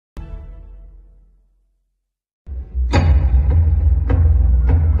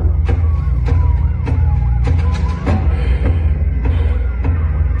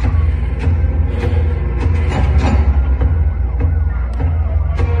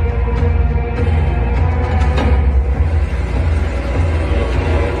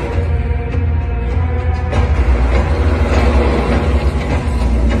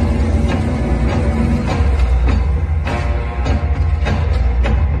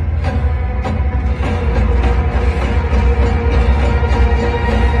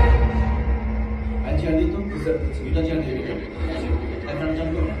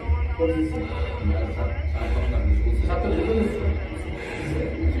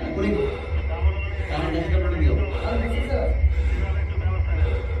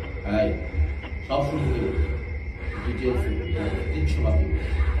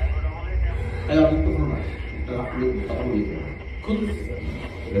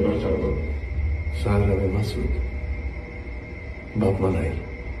শাহরামে মাসুদ বাপ মা নাই,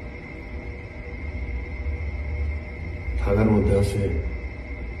 থাকার মধ্যে আছে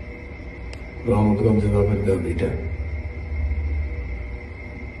রহমতগঞ্জে বাপের দেওয়া ভিটা,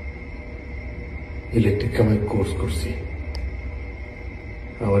 ইলেকট্রিক কামাই কোর্স করছি,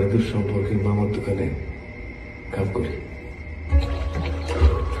 আমার এদের সম্পর্কে মামার দোকানে কাম করি।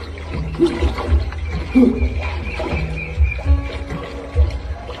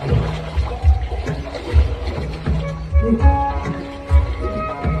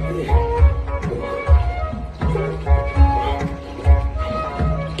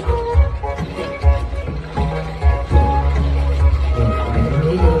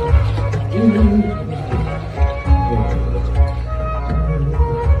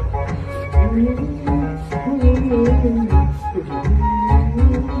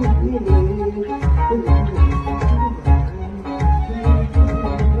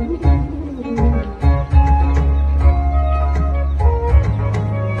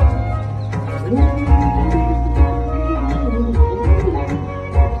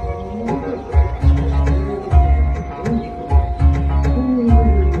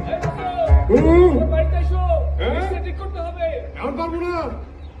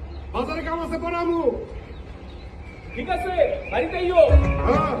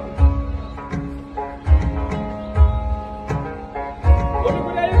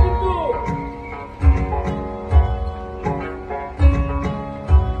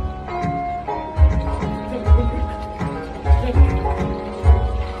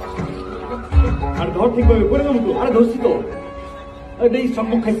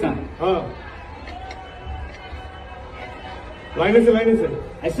 সম্মুখ খাইছ না? হ্যাঁ, লাইন আছে, লাইন আছে,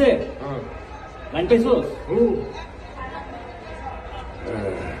 আইছে। লাইন পাইছোস?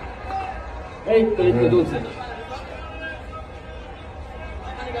 এই তো এই তো চলছে।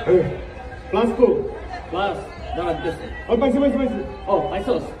 প্লাস কো প্লাস দাঁড়া দিতেছে। ও পাইছি পাইছি পাইছি। ও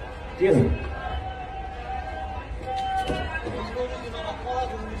পাইছোস? ঠিক আছে।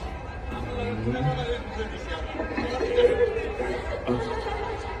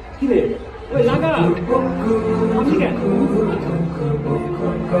 কি রে? ওই লাগা আমি কেন?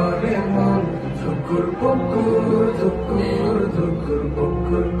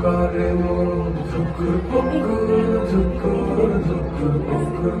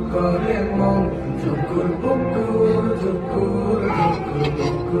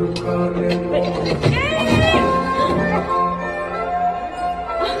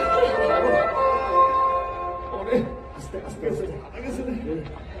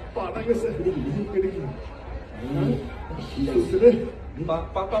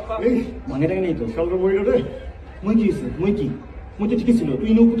 ঠিক ছিল,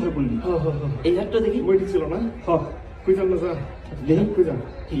 তুই নৌ কোথায় পড়লি? এই হাতটা দেখি মই ঠিক ছিল না? খুঁজাম না যা, দেখি খুঁজা।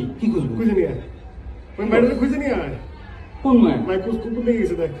 কি খুঁজবো? খুঁজে নিয়ে আয়, ওই মায়ের খুঁজে নিয়ে আয়। কোন মায়া? মায়ের কুকুর লেগে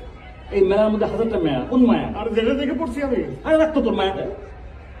গেছে দেখ। এই মেলার মধ্যে হাজারটা মেয়া, কোন মায়া? আর যেটা দেখে পড়ছি আমি। আরে রাখতো তোর মায়াটা,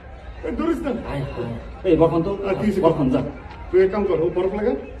 ধরিস না। এই বরখন তো, বরখন যা। তুই এক কাম কর, ও বরফ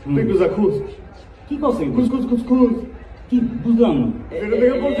লাগা, তুই একটু যা খুঁজ। কি করছে? খুঁজ খুঁজ খুঁজ খুঁজ। কি বুঝলাম না? এটা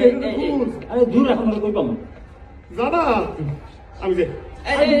দেখে পড়ছে, এটা খুঁজ। আরে দূর এখন কই পাবো? যা না, আমি যাই।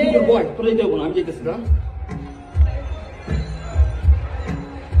 বয় তোর যেতে হবো না, আমি যেতেছি। যা।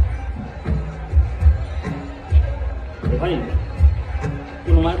 ভাই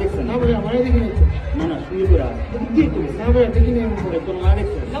কোনো মা দেখছেন? না ভাই, আমার দেখিনি। না না শুয়ে পড়া কি তুমি? না ভাই, দেখিনি। কোনো মা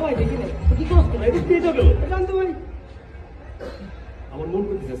দেখছেন? না ভাই দেখিনি। কি করছ তোরা? এটা পেয়ে যাবে জানতো ভাই। আমার মন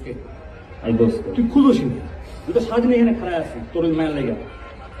করতেছে আজকে। আই দোস্ত তুই খুঁজোস না, তুই তো সারাদিন এখানে খাড়া আছি তোর ওই মায়ের লেগে।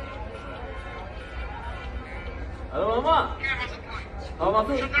 হ্যালো মামা।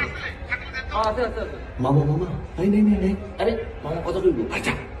 মামা মামা, নাই নাই নাই নাই। আরে মামা কথা বলবো?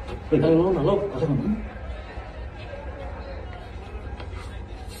 আচ্ছা কথা বলো না, লোক কথা বলো।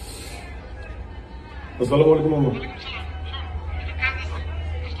 আসসালামু আলাইকুম মামা।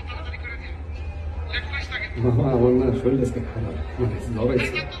 মামা আমার না শরীর আজকে খারাপ, মানে জ্বর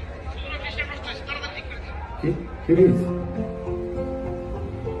হয়েছে। কি হয়েছে?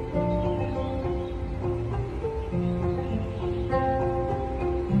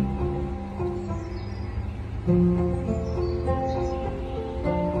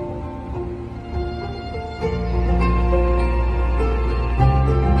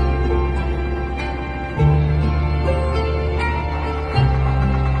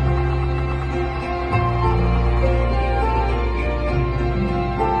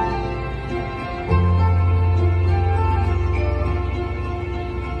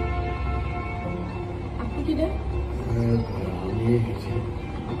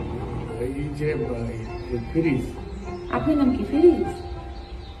 আপনার নাম কি ফিরিজ?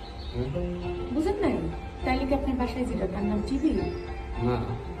 বুঝেন নাই? তাইলে কি আপনার বাসায় যেটা তার নাম টিভি? না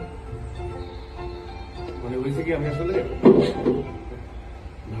মানে হয়েছে কি আমি আসলে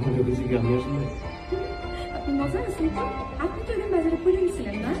আপনি মজা আছেন তো? আপনি তো একদিন বাজারে পড়ে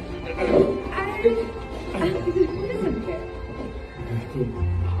গেছিলেন না?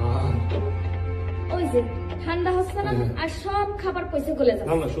 ওই যে ঠান্ডা হচ্ছে না আর সব খাবার পয়সা গলে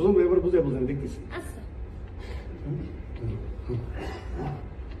যাচ্ছে। না সুজন ভাই এবার বুঝে বুঝে দেখতেছি। আচ্ছা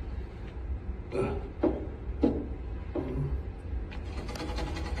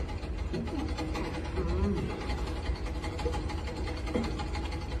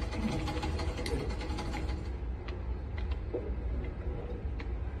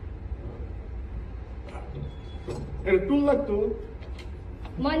টুল লাগতো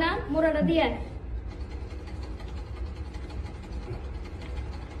ময়না মোড়াটা দিয়ে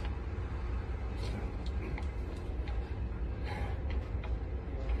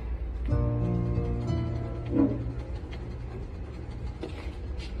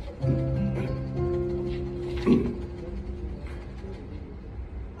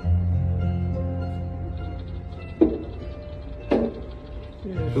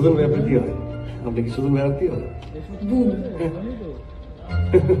সুজন ভাই আপনার কি হয়? আপনি কি সুজন ভাই আর কি হয়?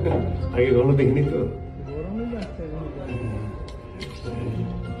 আগে ঘন দেখিনি তো।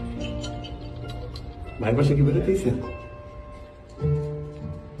 ভাইয়ের পাশে কি বেরোতেইছেন?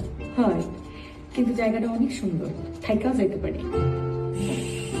 হয়, কিন্তু জায়গাটা অনেক সুন্দর, থাইকাও যাইতে পারি।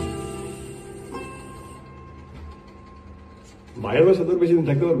 ভাইয়ের বাসা তোর বেশি দিন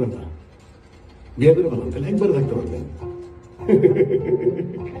থাকতে পারবেন না। বিয়ে করে ফেলাম তাহলে একবারে থাকতে পারবেন।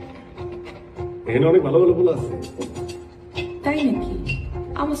 এখানে অনেক ভালো ভালো পোলা আছে। তাই নাকি?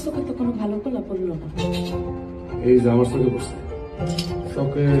 আমার চোখে তো কোনো ভালো পোলা পড়লো না। এই যে আমার চোখে পড়ছে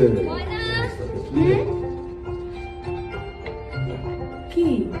চোখে কি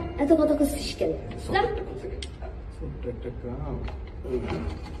এত কথা করছিস কেন? ছোট্ট একটা কাম।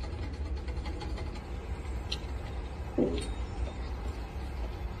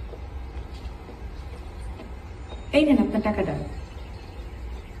 এই নেন আপনার টাকাটা।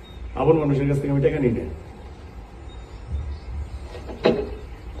 আপন মানুষের কাছ থেকে আমি টাকা নিই না।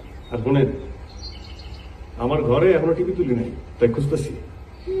 আর বোনের আমার ঘরে এখনো টিভি তুলি নাই, তাই খুঁজতেছি।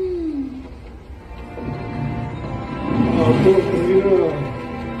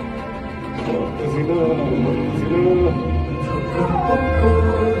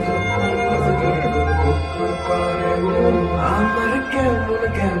 আমার কেমন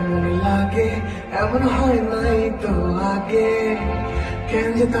কেমন লাগে এমন হয় নাই তো আগে, কেন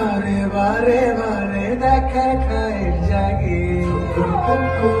যে তারে বারে বারে দেখা খায় জাগে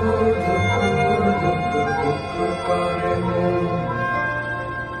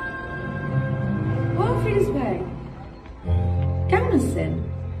ও ফিরোজ ভাই, কেমন আছেন?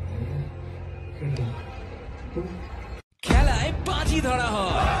 খেলায় বাজি ধরা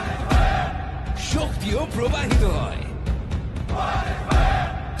হয়, শক্তিও প্রবাহিত হয়,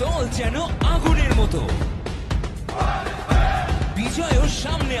 দল যেন আগুনের মতো, বিজয়ও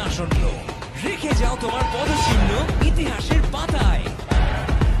সামনে আসন্ন। রেখে যাও তোমার পদচিহ্ন ইতিহাসের পাতায়।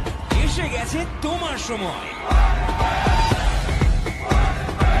 এসে গেছে তোমার সময়।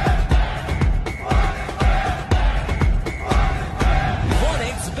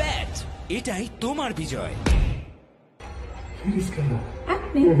 ব্যাট, এটাই তোমার বিজয়। ফিরিজ কেন?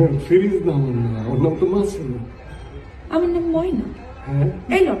 আপনি? ফিরিজ না, আমার না, ওর নাম তো মাসুম। আমার নাম ময়না। হ্যাঁ,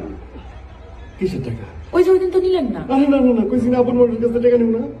 এই লোক কিসের টাকা? ওই যে ওই দিন তো নিলেন না। আরে না না না, কইছি না আপন মানুষের কাছে টাকা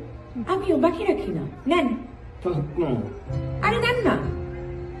নিব না। আমিও বাকি রাখি না, নেন। থাক না। আরে নেন না,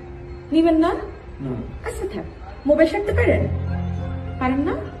 নিবেন না? না। আচ্ছা থাক। মোবাইল সারতে পারেন? পারেন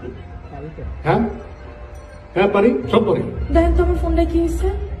না? হ্যাঁ হ্যাঁ পারি, সব পারি। দেখেন তো আমার ফোনটা কি হয়েছে।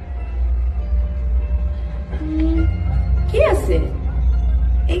 কি আছে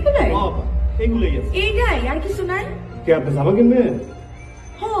এইগুলাই? এইগুলাই আছে। এইটাই, আর কিছু নাই? কে আপনি যাবা কিনবে?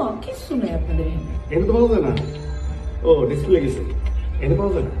 হ্যাঁ, কিছু নাই আপনাদের এখানে। এখানে তো পাওয়া যায় না। ও ডিসপ্লে গেছে, এখানে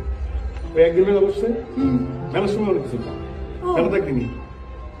পাওয়া যায় না। ওই একদিন মেলা বসছে, মেলার সময় অনেক কিছু মেলা তো একদিনই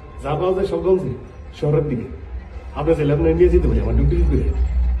যা পাওয়া যায় সব গঞ্জে শহরের দিকে। আপনি চাইলে আপনি নিয়ে যেতে পারি আমার ডিউটি করে।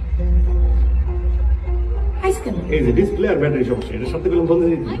 আইস কেন? এই যে ডিসপ্লে আর ব্যাটারি সমস্যা, এটার সাথে গেলাম গঞ্জে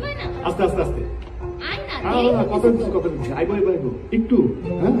যেতে। আস্তে আস্তে আস্তে কথা দিচ্ছি কথা দিচ্ছি। আইবো আইবো আইবো একটু।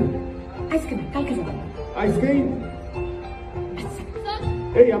 হ্যাঁ আইস কেন? কালকে যাবেন। আজকেই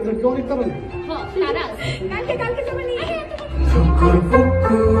এই আপনার কি অনেক তারা? কালকে কালকে যাবেন। ধুকুর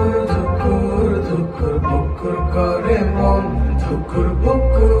বুকুর ধুকুর ধুকুর বুকুর করে মন, ধুকুর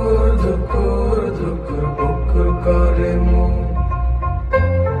বুকুর ধুকুর ধুকুর বুকুর করে মন।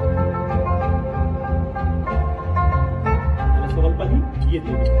 সকাল পানি দিয়ে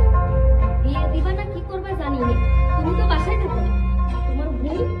দিবি।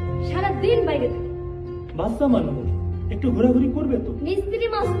 দিন বাইরে থাকে। বাচ্চা মানুষ একটু ঘোরাঘুরি করবে তো। মিস্ত্রি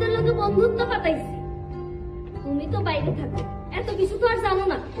মাসুদের লোকে বন্ধুত্ব পাতাইছি, তুমি তো বাইরে থাকো, এত কিছু তো আর জানো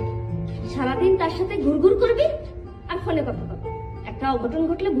না। সারাদিন তার সাথে ঘুরঘুর করবি আর ফোনে কথা বলবি, একটা অঘটন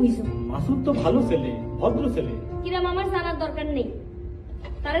ঘটলে বুঝছো। মাসুদ তো ভালো ছেলে, ভদ্র ছেলে। কিরাম আমার জানার দরকার নেই,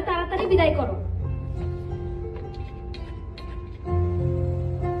 তারে তাড়াতাড়ি বিদায় করো।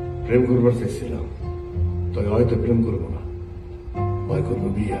 প্রেম করবার চাইছিলাম, তবে হয়তো প্রেম করবো না, ভয় করবো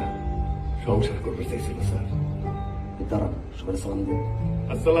বিয়া, সংসার করবার চাইছিল স্যার। দাঁড়ান, সবাই সালাম দিন।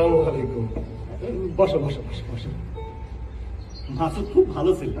 আসসালামু আলাইকুম। বসো বসো বসো বসো। মাসুদ খুব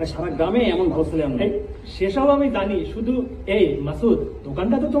ভালো ছিল। আরে সারা গ্রামে এমন ভালো ছেলে আমি। এই, সেসব আমি জানি, শুধু এই মাসুদ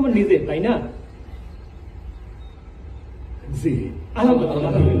দোকানটা তো তোমার নিজে, তাই না? জি।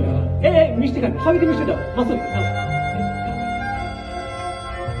 আলহামদুলিল্লাহ। এই মিষ্টি খান, সবাইকে মিষ্টি দাও। মাসুদ নাও।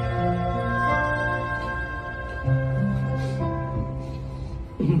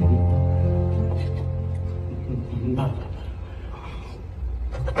 বাহ, বাহ, বাহ।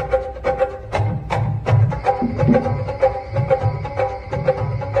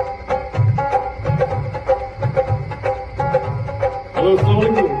 হ্যালো, আসসালামু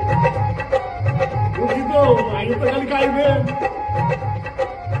আলাইকুম। বুঝছি তো, আগে তো খালি খাইবেন।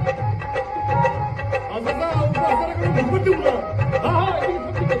 আচ্ছা, আপনারা কোনো ভুল করতে না। হ্যাঁ, হ্যাঁ, এদিকে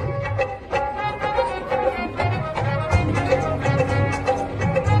সব ঠিক আছে।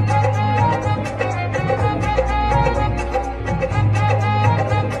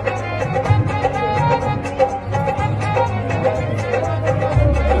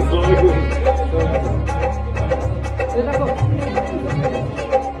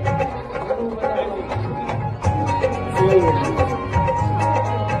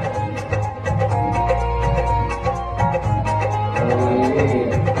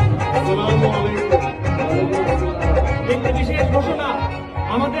 বিশেষ ঘোষণা,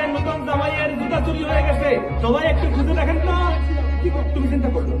 আমাদের নতুন জামাইয়ের জুতা চুরি হয়ে গেছে, সবাই একটু খুঁজে দেখেন না। তুমি চিন্তা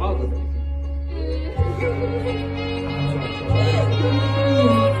করো, পাওয়া যাবে।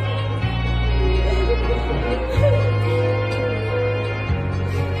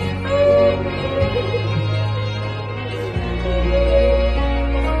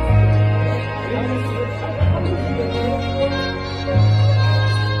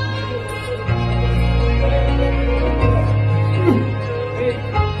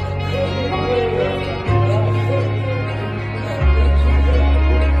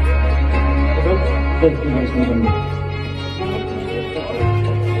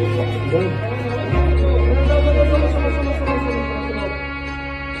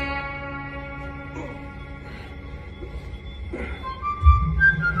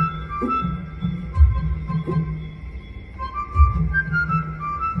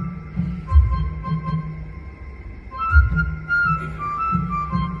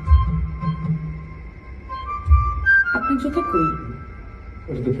 আপনার জুতো কই?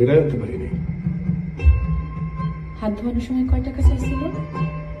 ওটা তো ফেরাই আনতে পারিনি। হাত ধোয়ানোর সময় কয় টাকা চাইছিল?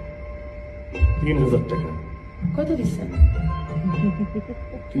 3000 টাকা। কত দিচ্ছেন?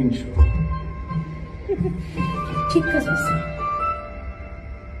 300। ঠিক কাজ আছে।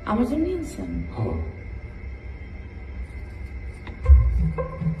 আমার জন্য আনছেন? হ্যাঁ।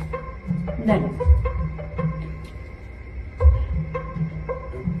 দেন।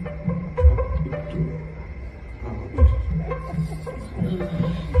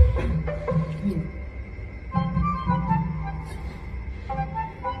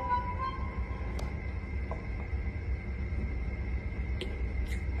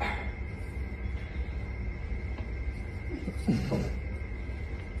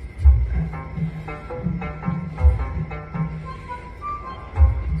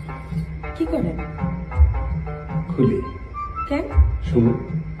 কি করেন? খুলি। কেন? শুনুন,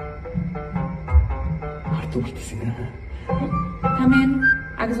 আর তো পারতেছি না। থামেন,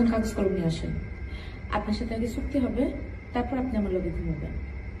 আগে যখন কাগজ কলম নিয়ে আসেন। আপনার সাথে আগে চুক্তি হবে, তারপর আপনি আমার লগে ঘুমাবেন।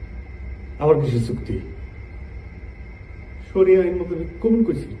 আবার কিসের চুক্তি? শরিয়া আইন মোতাবেক কবুল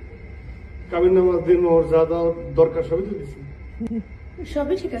করছি, কাবিন নামাজ দিন মোহর যা দেওয়া দরকার সবই তো দিচ্ছি।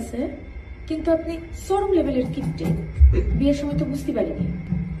 সবই ঠিক আছে, কিন্তু আপনি চরম লেভেলের কিপটে। বিয়ের সময় তো বুঝতে পারিনি।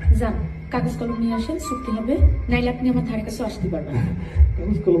 যান, কাগজ কলম নিয়ে আসেন, চুক্তি হবে, নাইলে আপনি আমার ধারে কাছে আসতে পারবেন।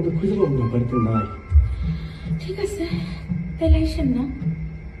 কাগজ কলম তো খুঁজে পাবো না, বাড়িতে নাই। ঠিক আছে, তাইলে আসেন না।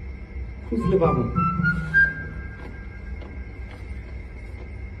 খুঁজলে পাবো।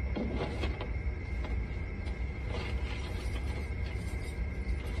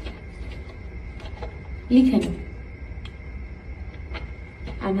 লিখেন,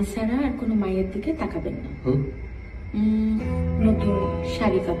 আমি ছাড়া আর কোনো মায়ের দিকে তাকাবেন না। নতুন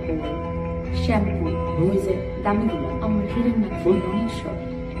শাড়ি কাপড়, শ্যাম্পু, ওই যে দামিগুলো, আমার হিরেন না অনেক শখ।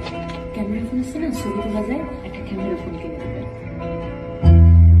 ক্যামেরা ফোন আছে না, ছবি তোলা যায়, একটা ক্যামেরা ফোন কিনে দেবেন।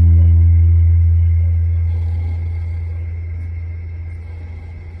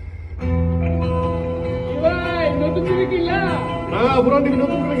 নতুন ছবি কিনলা? না পুরান টিভি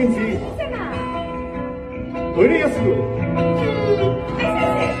নতুন করে কিনছি, তৈরি আসছিল।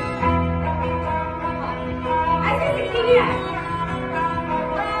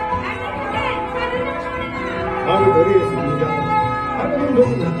 আমি ধরে এসেছি, তুমি জানো।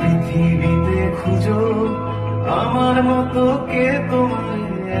 পৃথিবীতে খুঁজো আমার মতো কে তোমায়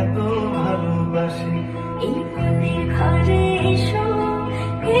এত ভালোবাসে। এই মনের ঘরে এসো,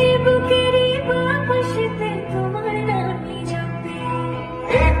 এই বুকেরই বাপাশেতে তোমার নামই জপে।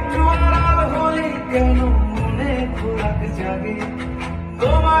 একটু আড়াল হলে কেন মনে খোরাক জাগে,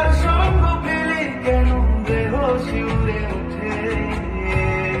 তোমার সঙ্গ পেলে কেন দেহ শিউরে ওঠে।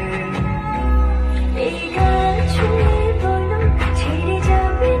 এই গান ছুঁয়ে বলো ছেড়ে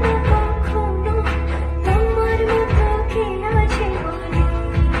যাবে না কখনো, তোমার মতো কে আছে বলো।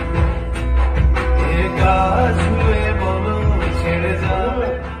 এ গাছ ছুঁয়ে বলো ছেড়ে যাবে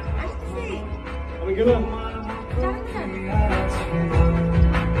আমি গেলাম।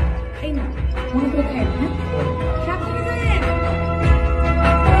 এই না, মনে করে খাই, হ্যাঁ? সাবধানে যাবেন।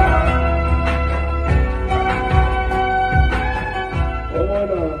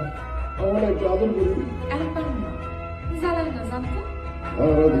 আমার একটু আদর করি। এখন পারুন না, জ্বালান না, জানতো?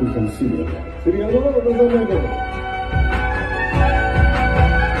 সারাদিন খালি সিরিয়াল সিরিয়াল বলো, ওটা জানাই দেবো।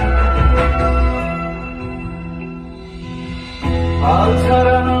 হাল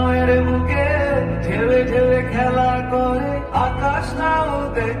ছাড়া নয়ের বুকে ঢেলে ঢেলে খেলা করে, আকাশ নাও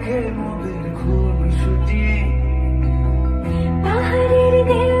দেখে মোদের খুন ছুটি। পাহাড়ের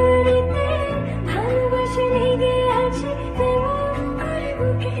দেওয়ারিতে ভালোবাসা লেগে আছে, তেমন করে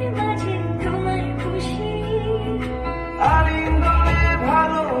বুকের মাঝে তোমার খুশি। আলিঙ্গনে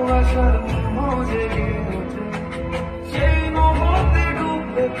ভালোবাসার মোহ জেগে ওঠে, সেই মোহতে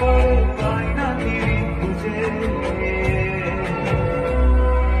ডুবতে পড়ে পাই না তীর খুঁজে।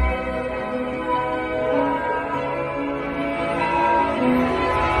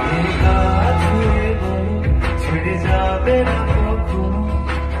 ছেড়ে যাবে না কখনো,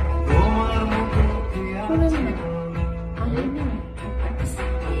 তোমার মতো কে শুনেন আছে। না, আমি না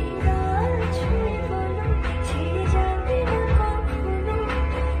এই গান ছুঁয়ে বলো ছেড়ে যাবে না কখনো,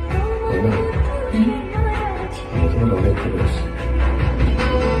 তোমার মতো কে আছে। তোমার অনেক ভালোবাসি।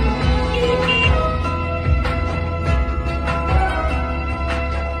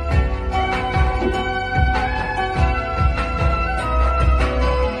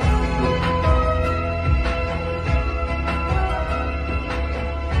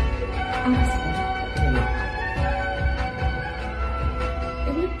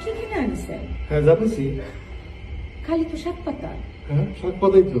 এগুলো কি কিনে আনছে? হ্যাঁ জানিছি। খালি তো শাক পাতা। হ্যাঁ শাক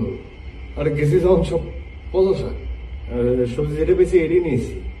পাতাই তো। আরে গেছি যখন সব পচা শাক, সবজি যেটা বেশি এড়িয়ে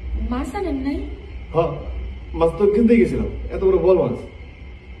নিয়েছি। মাছ আনেন নাই? হ্যাঁ মাছ তো কিনতে গেছিলাম, এত বড় বল মাছ।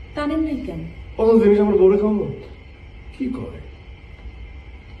 টানেন নাই কেন? পচা জিনিস আমার বউরে খাবো, কি করে?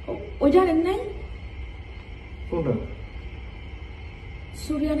 ওইটা আনেন নাই? কোনটা?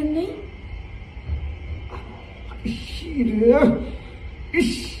 ছুরি আনেন নাই?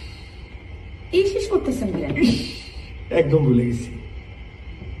 এই শেষ করতেছেন কেন? একদম ভুলে গেছি।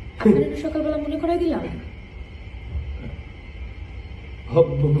 সকালবেলা মনে করাই দিলাম।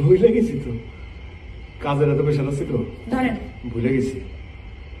 ভুলে গেছি তো, কাজের এত পেশা আছে তো, ধরেন ভুলে গেছি।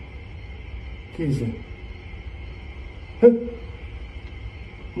 কি হয়েছে?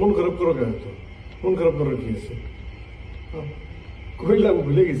 মন খারাপ করো কেন? তো মন খারাপ করার কি আছে? কইলাম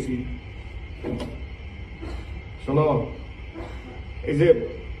ভুলে গেছি। শোনো, এই যে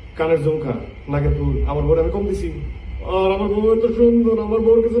কানের ঝুমকা, নাকের ফুল, আমার বউর আমি কম দিছি। আর আমার বউ এত সুন্দর, আমার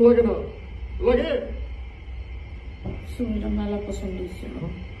বউর কিছু লাগে না। লাগে? সুমিরা মেলা পছন্দ হয়েছিল।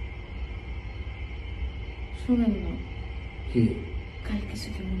 শুনেন না, কি? কালকে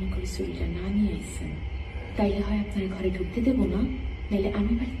যদি মনে করি চুরিটা না নিয়ে আসছেন, তাইলে হয় আপনার ঘরে ঢুকতে দেবো না, নাইলে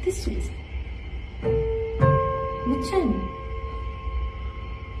আমি বাড়িতে চলে যাব। বুঝছেন?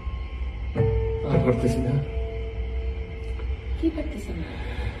 আর পারতেছি না। কি পারতেছেন?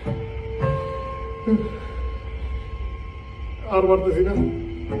 আর পারতেছি না।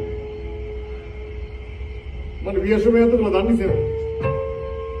 মানে বিয়ের সময় এতগুলো দান নিছে,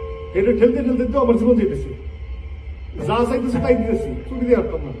 এটা ঠেলতে ঠেলতে তো আমার জীবন যেতেছে। যা চাইতেছে তাই দিতেছি, চুরি দিয়ে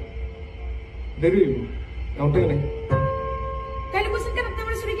আসতাম না। দেরি হইব, এমন টাকা নেই। তাইলে বলছেন কেন আপনি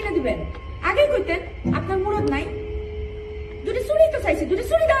আমার চুরি কিনে দিবেন? আগেই কইতেন আপনার মুরত নাই। দুটো চুরি তো চাইছি, দুটো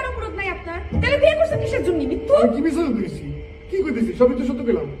চুরি দেওয়ার মুরত নাই আপনার। তাহলে বিয়ে করছেন কিসের জন্য? মিথ্যু। আমি কি বিষয় দিয়েছি? কি কইতেছি? সবই তো সত্য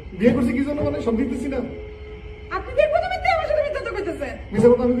পেলাম। বিয়ে করছি কি জন্য? মানে সব দিতেছি না। আপনি দেখবো তো মিথ্যা, আমার সাথে মিথ্যা তো কইতেছেন। মিশা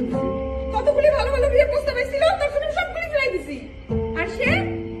কথা আমি কইতেছি। কতগুলি ভালো ভালো বিয়ের প্রস্তাব এসেছিল, তার জন্য সবগুলি ফেলাই দিছি। আর সে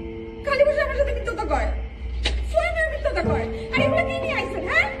খালি বসে আমার সাথে মিথ্যা কয়, স্বয়ং মিথ্যা কয়। আর এগুলো কি নিয়ে আইছেন?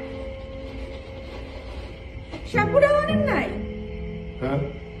 হ্যাঁ, শ্যাম্পুটাও আনেন নাই? হ্যাঁ,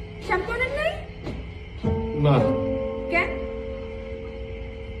 শ্যাম্পু আনেন নাই? না কেন?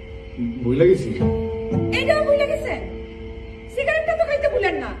 ভুলে গেছি। এইটাও ভুলে গেছেন? সিগারেটটা তো খাইতে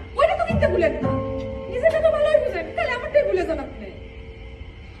ভুলেন না, ওইটা তো কিনতে ভুলেন না। নিজেটা তো ভালোই বুঝেন, তাহলে আমারটাই ভুলে যান আপনি।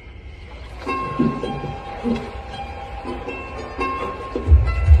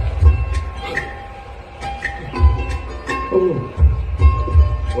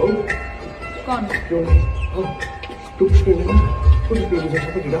 কোন টুক করে না, টুক করে বুঝে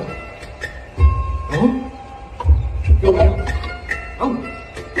সাথে দিলাম।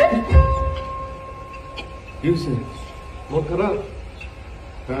 কি হয়েছে? মন খারাপ?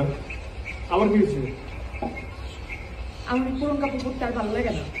 হ্যাঁ, আমার কি হয়েছে? আমার পুরন কাপড় পরতে আর ভালো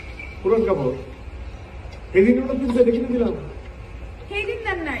লাগে না। পুরন কাপড় এই দিন ওটা তুলতে দেখে দিলাম। সেই দিন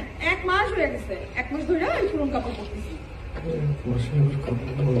দেন নাই, 1 মাস হয়ে গেছে। 1 মাস ধরে এই পুরন কাপড় পরতেছি।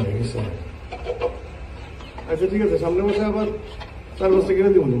 আচ্ছা ঠিক আছে, সামনে মাসে আবার 4 বছর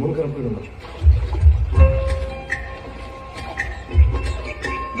কিনে দিব, মন খারাপ করো না।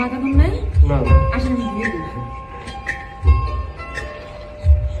 বাগান নাই? না আসেন দিয়ে দিই।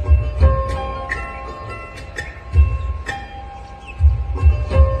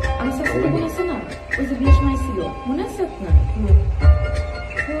 আমার সাথে বোন আছে না, ওই যে বিয়ে সময় ছিল, মনে আছে আপনার?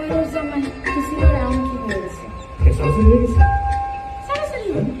 ওর জামাই খুশি করে এমন কি হয়ে গেছে? সারাসারি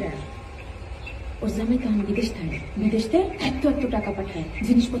হলো কেন? ওর জামাই কারণ বিদেশ থাকে, বিদেশ থেকে এত টাকা পাঠায়,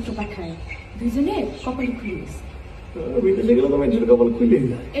 জিনিসপত্র পাঠায়, দুইজনে কপালে খুলে গেছে। বিদেশে গেলে তো মানুষের কপাল খুলেই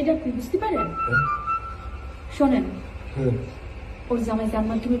যায়। এটা আপনি বুঝতে পারেন? শোনেন, ওর জামাই যার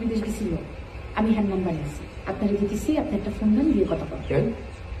মাধ্যমে বিদেশ গেছিল, আমি হ্যান্ড নাম্বার নিয়েছি, আপনারা দিতেছি, আপনি একটা ফোন দেন, দিয়ে কথা বলেন।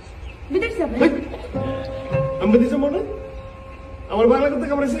 বিদেশ যাবেন? আমি বিদেশ যাবো না, আমার বাংলা করতে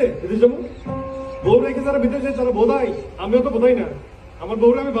কামড়েছে বিদেশ যাবো? বউ রেখে যারা বিদেশ যায় তারা বোধাই, আমিও তো বোধাই না। আমার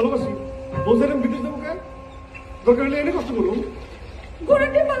বউরে আমি ভালোবাসি, বউ ছেড়ে আমি বিদেশ যাবো কেন? দরকার হলে এনে কষ্ট করুন।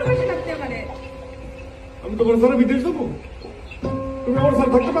 ঘোরাতে ভালোবাসেন আপনি আমারে? আমি তোমার সারা বিদেশ যাবো? তুমি আমার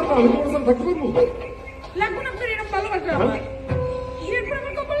সাথে থাকতে পারবো? আমি তোমার সাথে থাকতে পারবো? লাগবো না আপনার এরকম ভালোবাসা আমার। বিয়ের পর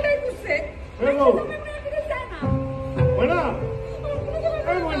আমার কপালটাই ঘুরছে।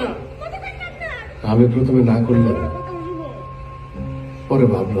 আমি প্রথমে না করলাম, পরে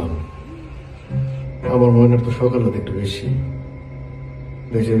ভাবলাম আমার ময়নার তো সকাল একটু বেশি,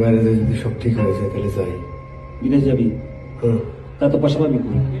 দেশের বাইরে যদি সব ঠিক হয়ে যায় তাহলে যাই। বিদেশ যাবি? তা তো পয়সা পাবি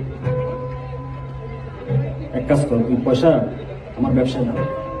কই? এক কাজ কর, তুই পয়সা আমার ব্যবসায় দাও,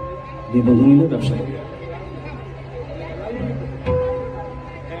 2 বন্ধু মিলে ব্যবসা করি।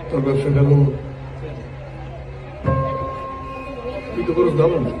 তোর ব্যবসা গেল, তুই তো খরচ দাও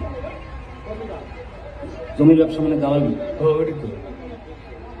না। জমির ব্যবসা মানে দালালি।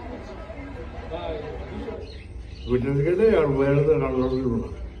 ওইটাই তো গেলে আর রান্না করবো না,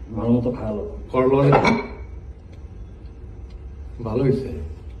 ভালো মতো খাওয়ালো করলো। ভালো হয়েছে,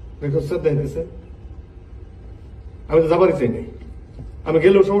 দেখো স্যার দেখতেছে। আমি তো যাবারই চাই নাই, আমি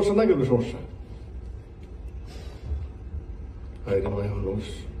গেলেও সমস্যা, না গেলেও সমস্যা।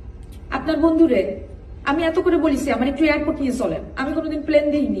 আপনার বন্ধুরে আমি এত করে বলেছি আমার একটু এয়ারপোর্ট নিয়ে চলেন, আমি কোনোদিন প্লেন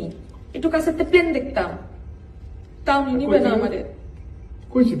দিইনি, একটু কাছে প্লেন দেখতাম, তাও নিবে না আমারে।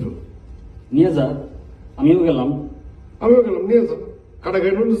 কইছি তো নিয়ে যা, আমিও গেলাম নিয়ে যা। কাটা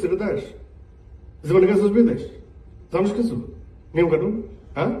গাড়ি হলো সেটা দেশ, জীবনে গেছিস বিদেশ, জানিস কিছু নিয়ম কানুন?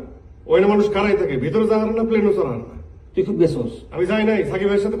 হ্যাঁ, ওই না মানুষ কারাই থাকে, ভিতরে যাওয়ার না, প্লেনও চড়ার না। তুই খুব গেছস? আমি যাই নাই, সাকিব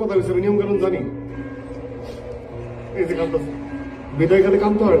ভাইয়ের সাথে কথা হয়েছে, আমি নিয়ম কানুন জানি। এই যে কামতেছে, বিদায় খালি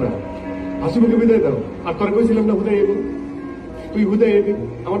কামতে হয় না, হাসি মুখে বিদায় দাও। আর তোর কইছিলাম না হুদাই এবি, তুই হুদাই এবি,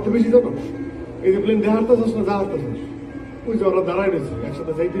 আমার তো বেশি জানো। এই যে প্লেন দেহার তো চাস না, যাওয়ার তো চাস, ওই যে ওরা দাঁড়ায় রয়েছে,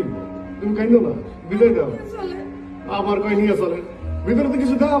 একসাথে যাই দিবি, তুমি কাইন্দ না, বিদায় দাও। আমার কয় নিয়ে চলে, ভিতরে তো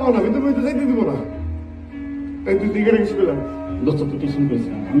কিছু দেওয়া না, ভিতরে বইতে যাইতে দিব না। তাই তুই দিকে রেখে পেলাম। দোস্ত তুই টিউশন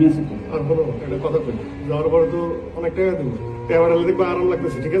করেছিলাম, আমি আছি তো। আর বলো, একটা কথা কই, যাওয়ার পরে তো অনেক টাকা দেবো, টাকা পাঠালে দেখবো আরাম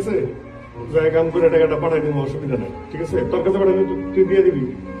লাগতেছে, ঠিক আছে? যাই কাম করে টাকাটা পাঠাই দেবো, অসুবিধা নাই, ঠিক আছে? তোর কাছে পাঠালে তুই দিয়ে দিবি,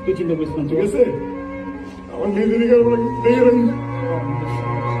 তুই চিন্তা করিস না, ঠিক আছে? আমার নিজেরই কারণ দেখে রাখি।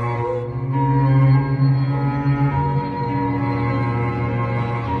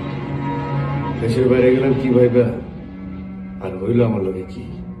 দেশের বাইরে গেলাম কি ভাইবা, আর হইল আমার লোকে কি।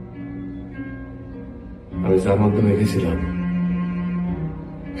 আমি যার মাধ্যমে গেছিলাম,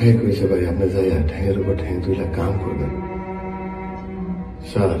 হ্যাঁ কইছে ভাই আপনি যাইয়া ঠ্যাঙের উপর ঠ্যাং 2 লাখ কাম করবেন।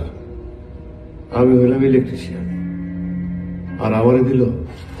 স্যার আমি হইলাম ইলেকট্রিশিয়ান, আর আমারে দিল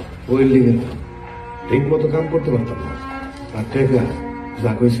ওয়েল্ডিং এর কাম, ঠিক মতো কাম করতে পারতাম না। আর টেকা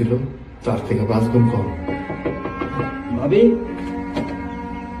যা কইছিল তার থেকে 5 গুণ কম। ভাবি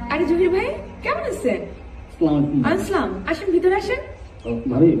আরে জহির ভাই কেমন আছেন? আসসালামু আলাইকুম। আসসালাম, আসেন ভিতরে আসেন।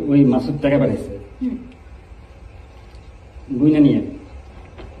 ভাবি ওই মাসুদ টাকা পাঠাইছে, গুইনা নিয়ে।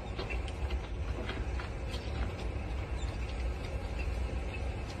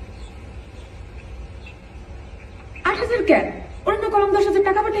 8,000 কেন? ওরা না কলম 10,000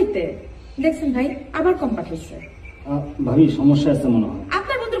 টাকা পাঠাইতে। দেখছেন ভাই আবার কম পাঠাইছে। ভাবি সমস্যা আছে মনে হয়।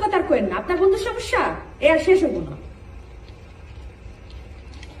 আপনার বন্ধুর কথা আর কইেন না, আপনার বন্ধুর সমস্যা এ আর শেষ হবো না।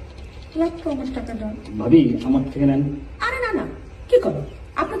 লাগতো আমার টাকাটা। ভাবি আমার থেকে নেন। আরে না না, কি করো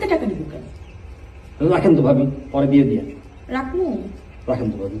আপনাদের টাকা নিব কেন? রাখেন তো ভাবি, পরে দিয়ে দিয়ে। রাখবো? রাখেন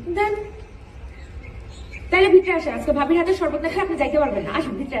তো ভাবি। দেন তাইলে ভিতরে আসে, আজকে ভাবির হাতে শরবত না খেয়ে আপনি যাইতে পারবেন না।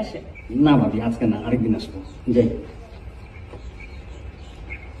 আসুন ভিতরে আসে। না ভাবি আজকে না, আরেকদিন আসবো। যাই।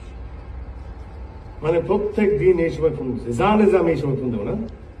 মানে প্রত্যেক দিন এই সময় ফোন করছে, জানে যে আমি এই সময় ফোন দেবো না।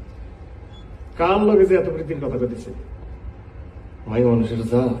 কার লগে যে এত প্রীতির কথা কইতেছে, মাই মানুষের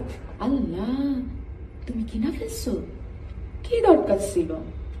জাত। আল্লাহ, তুমি কিনা ফেলছো? কি দরকার ছিল?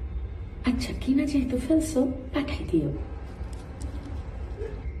 আচ্ছা কিনা যেহেতু ফেলছো পাঠাই দিও।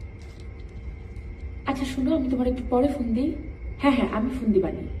 আচ্ছা শোনো, আমি তোমার একটু পরে ফোন দিই। হ্যাঁ হ্যাঁ আমি ফোন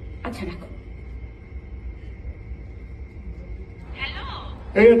দিবানি। আচ্ছা রাখো।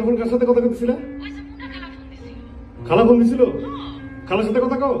 এই এতক্ষণ কার সাথে কথা কইতেছিলা? খালা ফোন দিছিল? খালার সাথে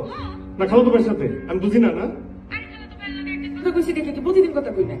কথা কও না খালা তোমার সাথে? আমি বুঝি না। না কইছি দেখে কি প্রতিদিন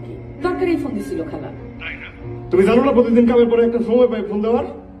কথা কই নাকি? দরকারই ফোন দিছিল খালা। তুমি জানো না প্রতিদিন কামের পরে একটা সময় পাই ফোন দেওয়ার?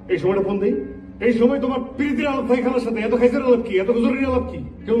 এই সময়টা ফোন দেই। এই সময় তোমার প্রীতির আলাপ থাকে খালার সাথে। এত খাইছের আলাপ কি? এত জরুরি আলাপ কি?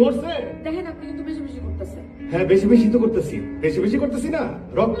 কেউ মরছে? দেখেন আপনি কিন্তু বেশি বেশি করতেছেন। হ্যাঁ বেশি বেশি তো করতেছি। বেশি বেশি করতেছি না,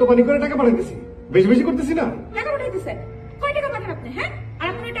 রক্ত পানি করে টাকা পাঠাইতেছি। বেশি বেশি করতেছি না। টাকা পাঠাইতেছেন? কয় টাকা পাঠান আপনি? হ্যাঁ, আর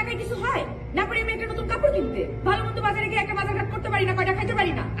আপনার ওই টাকায় কিছু হয় না? পরে আমি একটা নতুন কাপড় কিনতে ভালো মতো বাজারে গিয়ে একটা বাজারঘাট করতে পারি না, কয়টা খাইতে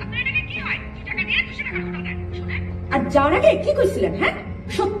পারি না। আপনার টাকা কি হয়? 2 টাকা দিয়ে 200 টাকা খরচ দেন। শুনেন, আর যাওয়ার আগে কি কইছিলেন? হ্যাঁ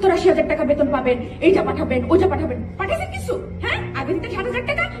 70-80 টাকা বেতন পাবেন, এইটা পাঠাবেন ওইটা পাঠাবেন। পাঠাইছেন কিছু? হ্যাঁ আগে দিতে 60,000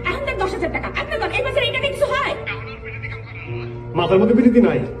 টাকা, এখন দেন 10,000 টাকা। আপনার এই বাজারে এই টাকা কিছু হয়? মাথার মধ্যে প্রীতি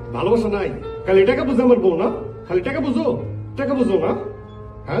নাই, ভালোবাসা নাই। খালি টাকা বুঝে আমার বউ না? খালি টাকা বুঝো, টাকা বুঝো না?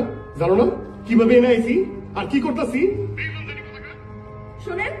 হ্যাঁ জানো না কিভাবে এনে আইছি আর কি করতেছি?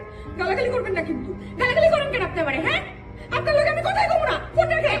 শুনেন, গালাগালি করবেন না কিন্তু। গালাগালি করেন কেন আপনি আমারে? হ্যাঁ আপনার লোক আমি কথাই কমু না। ফোন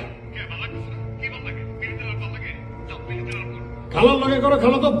রেখে খালার লগে করো,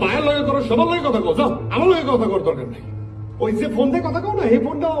 খালা তো বায়ের লগে করো, সবার লগে কথা কো। যাও আমার লগে কথা কর দরকার নাই। ওই যে ফোন দিয়ে কথা কও না, এই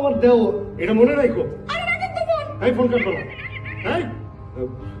ফোনটাও আমার দেও, এটা মনে রাখো। আরে রাখেন তো ফোন। এই ফোন কাটবো না। এই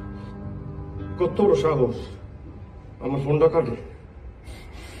কত বড় সাহস আমার ফোনটা কাটে?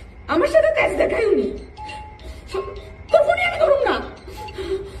 আমার সাথে তেজ দেখাই উনি। তোর ফোনই আমি ধরুন না।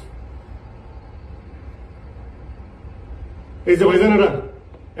 এই যে ভাইজান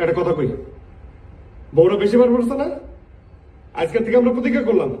একটা কথা কই, বউরা বেশি বার পড়ছে না? আজকের থেকে আমরা প্রতিজ্ঞা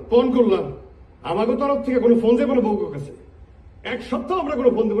করলাম, ফোন করলাম, আমাকে তরফ থেকে কোনো ফোন যাবে না বউকে কাছে। 1 সপ্তাহ আমরা কোনো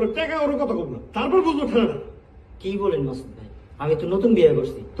ফোন দেবো না, টাকা ওর কথা কব না, তারপর বুঝবো ঠান্ডা। কি বলেন মাসুদ ভাই, আমি তো নতুন বিয়ে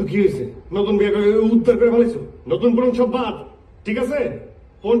করছি। তো কি হয়েছে? নতুন বিয়ে করে উদ্ধার করে ফেলেছো? নতুন পুরন সব বাদ, ঠিক আছে?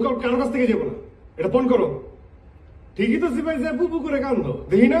 ফোন কর, কারোর কাছ থেকে যাবো না, এটা ফোন করো। ঠিকই তো সিপাই যে বুবু করে কান্দ,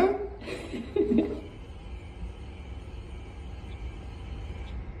 দেখি না?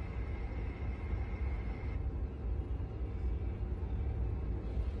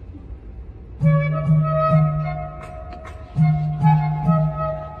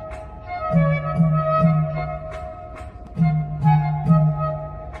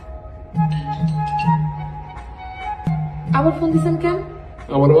 আবার ফোন দিছেন কেন?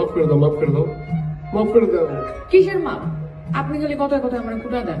 আমার মাফ করে দাও, মাফ করে দাও, মাফ করে দাও। কিসের মাপ? আপনি খালি কথায় কথায় আমার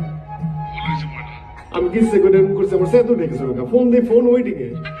কুটা দেন। আমি কিসে করে করছি, আমার সেতু ডেকেছে ফোন দিয়ে, ফোন ওয়েটিং এ।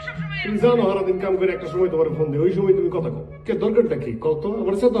 তুমি জানো সারাদিন কাম করে একটা সময় তোমার ফোন দিয়ে, ওই সময় তুমি কথা কও। কে দরকারটা কি কত?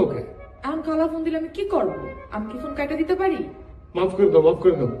 আমার সাথে ওকে এখন খালা ফোন দিলে আমি কি করবো? আমি কি ফোন কাটা দিতে পারি? মাফ করে দাও, মাফ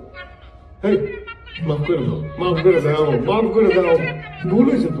করে দাও। হেই মাফ করে দাও, মাফ করে দাও, মাফ করে দাও। ভুল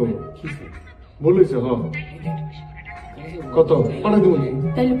হয়েছে তো, ভুল হয়েছে। হ্যাঁ কত পাঠা দেবো?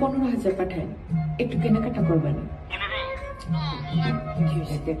 তাইলে 15,000 পাঠায়, একটু কেনাকাটা করবেন।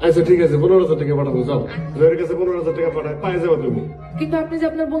 আচ্ছা ঠিক আছে, 15,000 টাকা পাঠাবো। যাও জয়ের কাছে 15,000 টাকা পাঠায়, পায়ে যাবো তুমি। কিন্তু আপনি যে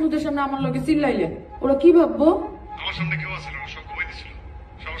আপনার বন্ধুদের সামনে আমার লগে চিল্লাইলেন, ওরা কি ভাববো? আমার সামনে কেউ আছে না, সব ঘুমাই দিছিল।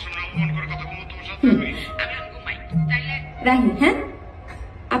 সবার সামনে অপমান করে কথা বলবো তোমার সাথে? আমি ঘুমাই তাইলে রাহি। হ্যাঁ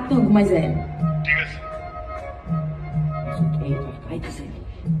আপনিও ঘুমাই যায়েন। ঠিক আছে।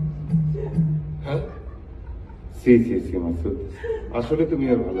 হ্যাঁ সি সি সি মাসুদ, আসলে তুমি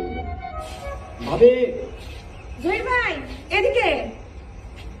আর ভালো না। ভাবি জহির ভাই এদিকে।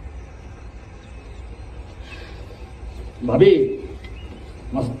 ভাবি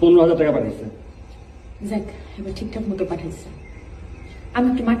মাসুদ 15,000 টাকা পাঠিয়েছে। যাক, এবার ঠিকঠাক মতো পাঠাইছে। আমি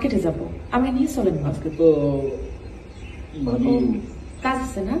একটু মার্কেটে যাব, আমরা নিয়ে চলেন। আজকে তো ভাবি কাজ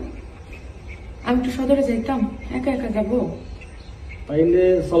আছে না? আমি একটু সদরে যাইতাম, একা একা যাবো। তাইলে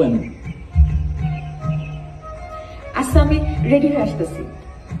চলেন। আচ্ছা, আমি রেডি হয়ে আসতেছি।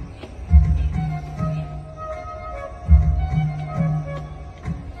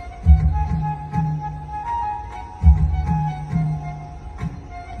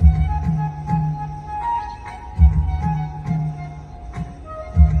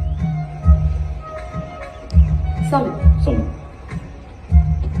 চলো চলো।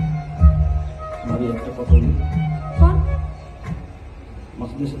 ভাবি একটা কথা বলি।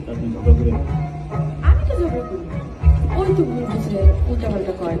 মাসুদের সাথে আপনি ঝগড়া করে? আমি তো ঝগড়া করি, ওই তো বুঝে উল্টা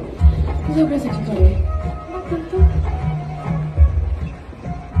পাল্টা করে, ঝগড়া ঝাঁটি করে।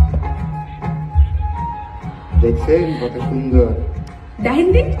 দেখছেন কত সুন্দর? দেখেন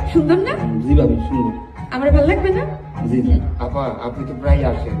দিন, সুন্দর না? জি ভাবি, সুন্দর। আমার ভালো লাগবে না? জি। আপা আপনি তো প্রায়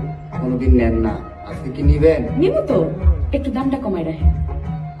আসেন, কোনোদিন নেন না, আজকে কি নিবেন? নিব তো, একটু দামটা কমাই রাখেন।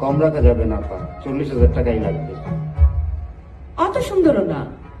 কম রাখা যাবে না আপা, 40,000 টাকাই লাগবে। অত সুন্দরও না,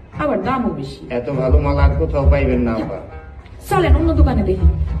 আবার দামও বেশি। এত ভালো মাল আর কোথাও পাইবেন না আপা। চলেন অন্য দোকানে দেখি।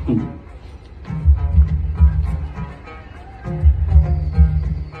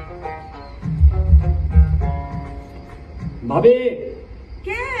 ভাবি,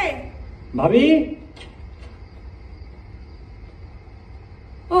 কে? ভাবি।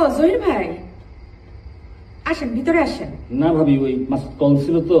 ও জহির ভাই, আসেন ভিতরে আসেন। না ভাবি, ওই মাসুদ কল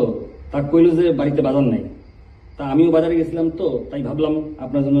ছিল তো, তা কইল যে বাড়িতে বাজার নাই। তা আমিও বাজারে গেছিলাম তো, তাই ভাবলাম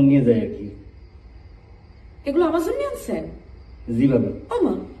আপনার জন্য নিয়ে যাই আর কি। এগুলো আমার জন্য আনছেন? জি ভাবি। ও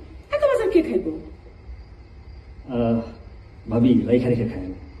মা, এত বাজার কে খাইব? ভাবি রাইখা রেখে খায়।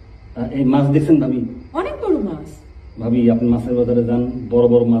 এই মাছ দেখছেন ভাবি? অনেক বড় মাছ। ভাবি আপনি মাছের বাজারে যান, বড়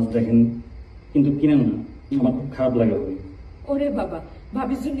বড় মাছ দেখেন, কিন্তু কিনেন না, আমার খুব খারাপ লাগে ভাবি। ওরে বাবা,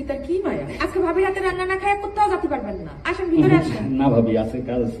 ভাবির জন্য তার কি মায়া। আজকে ভাবির হাতে রান্না না খায় কোথাও যেতে পারবেন না। আসেন ভিতরে আসেন। না ভাবি, আছে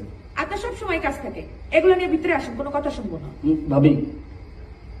কাজ আছে। আপনার সব সময় কাজ থাকে, এগুলো নিয়ে ভিতরে আসেন, কোনো কথা শুনবো না। ভাবি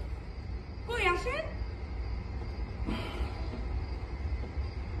কই আসেন।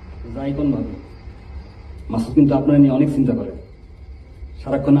 যাই কোন ভাবি, মাসুদ কিন্তু আপনারা নিয়ে অনেক চিন্তা করে,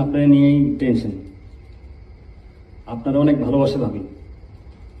 সারাক্ষণ আপনারা নিয়েই টেনশন। আপনারা অনেক ভালোবাসে ভাবি।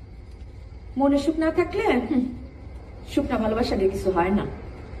 মনে সুখ না থাকলে সুখ না ভালোবাসা দিয়ে কিছু হয় না।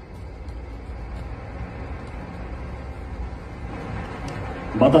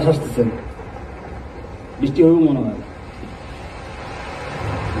 বাতাস আসতেছে, বৃষ্টি হবে মনে হয়।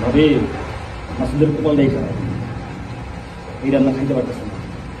 ভাবি মাসুদের কপালটাই খারাপ, এই রান্না খাইতে পারতেছে না।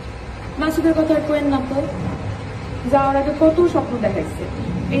 মাসুদের কথা আর কোয়েন না তো, যাওয়ার আগে কত স্বপ্ন দেখাইছে,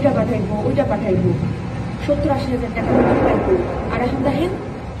 এইটা পাঠাইবো ওইটা পাঠাইবো, 70-80 হাজার টাকা পাঠাইবো, আর এখন দেখেন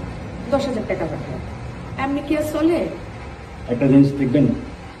 10,000 টাকা পাঠায়। এমনি কি আর চলে? একটা জিনিস দেখবেন,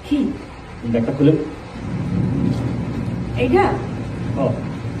 কি? ব্যাগটা খুলেন। এইটা ও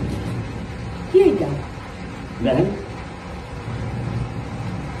কি? এইটা দেখেন।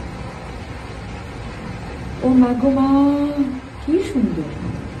 ও মা গো মা, কি সুন্দর!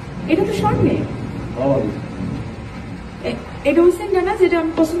 এটা তো স্বর্ণের। ও ভাবি, এটা ওই সেন্টটা না যেটা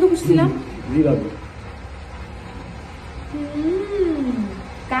আমি পছন্দ করছিলাম? জি ভাবি।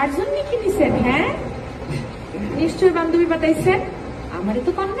 কার জন্য কিনেছেন? হ্যাঁ, নিশ্চয় বান্ধবী পাঠাইছেন, আমারে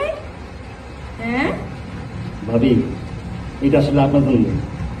তো কম নাই। হ্যাঁ ভাবি, এটা আসলে আপনার জন্য।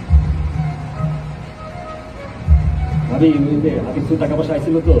 ভাবি ওই যে হাতে কিছু টাকা পয়সা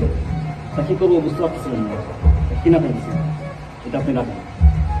আইছিল তো, তা কি করবো বুঝতে পারছিলেন না, কিনা ফেলছি। এটা আপনি রাখেন।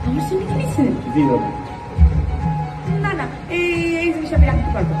 আমার জন্য কিনেছেন? জি ভাবি। না না, এই জিনিস আমি রাখতে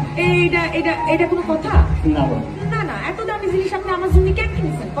পারবো। এইটা এটা এটা কোনো কথা? না ভাবি। না না, এত দামি জিনিস আপনি আমার জন্য কেন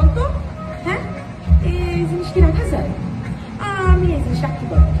কিনেছেন কোন তো? হ্যাঁ, এই জিনিস কি রাখা যায়? আমি এই জিনিস রাখতে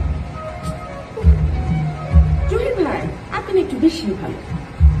পারবো। জহির ভাই, আপনি একটু বেশি ভালো।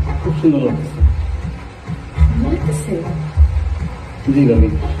 খুব সুন্দর লাগছে। লাগতেছে? জি ভাবি।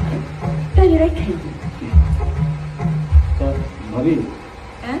 তাহলে রাখাই দিই। তো ভাবি,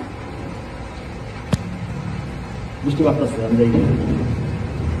 হ্যাঁ বুঝতে পারতেছে আমি যাই।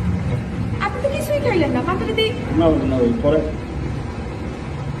 আপনি তো কিছুই খাইলেন না, মাথাটা দিই। না ভাবি, না ভাবি, পরে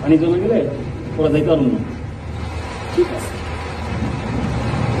পানি জমে গেলে পরে যাইতে পারুন না। ঠিক আছে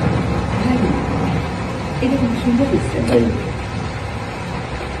ভাই, এটা খুব সুন্দর হয়েছে। তাই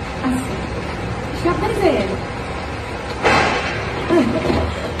আচ্ছা, সাবধানে যাই।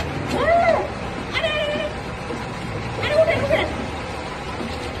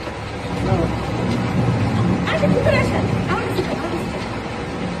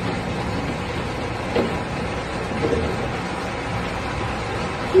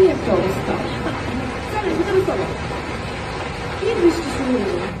 একটা অবস্থা। চলো ভিতরে চলো, কি বৃষ্টি শুরু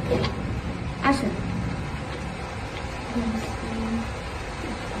হলো। আসেন,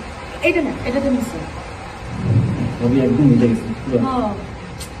 এটা না, এটা তো নিচে। ভাবি একদম মিলে গেছে।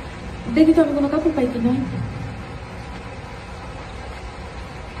 দেখি তো আমি কোনো কাপড় পাই কিনা।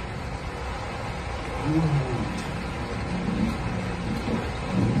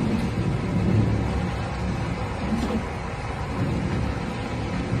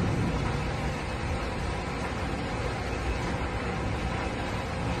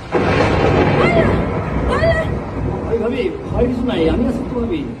 ভাবি ভয় কিছু নাই, আমি আছি তো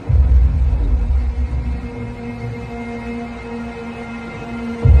ভাবি।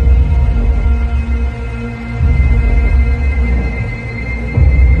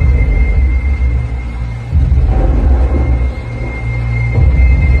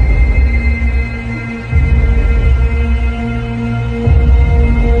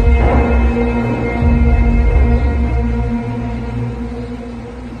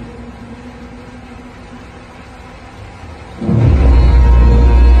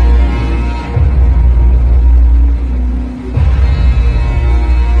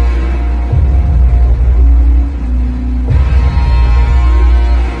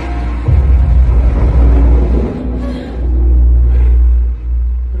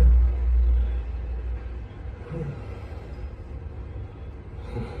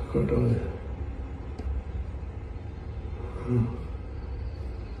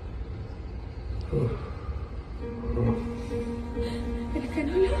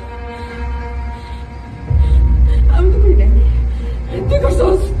 আমি তো করি নাই। তুই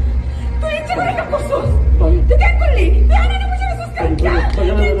করছস, তুই ইচ্ছা করে কাজ করছস। তুই কেন করলি? তুই আনানে বুঝে গেছস কেন? তুই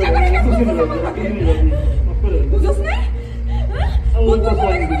ইচ্ছা করে কাজ করছস। বুঝছস না? বুঝছস না?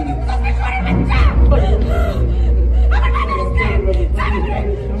 আমার বাড়ি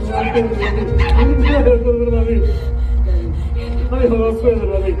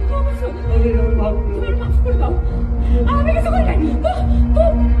আসছে। আমি কিছু করি নাই।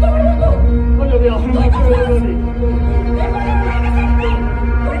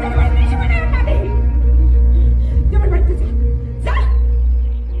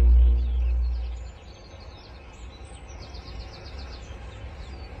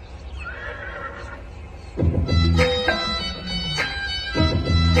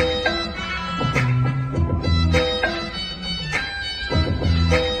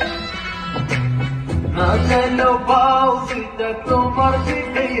 তোমার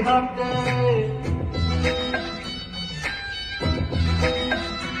দিকেই হাতে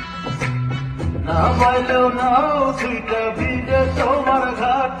না পাইলেও নাও সুইটা ভিজে তোমার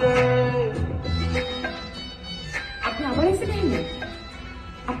ঘাটে। আপনি আবার এসে গেলেন?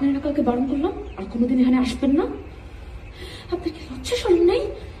 আপনারা কালকে বারণ করলাম আর কোনোদিন এখানে আসবেন না। আপনার কি লজ্জা শরম নেই?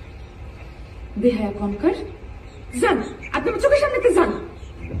 বেহায়া কনকার, যান আপনি আমার চোখের সামনে যান।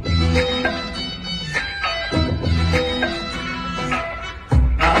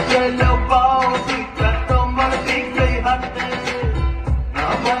 পাও সুইটা তোমার দিকেই হাতে না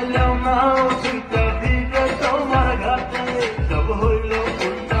পাইলেও নাও সুইটা ভিজে তোমার ঘাটে। সব হইল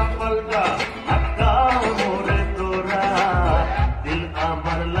উল্টা পাল্টা আটকা মোরে তোরা, দিল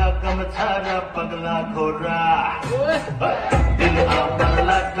আমার লাগাম ছাড়া পাগলা ঘোরা, দিল আমার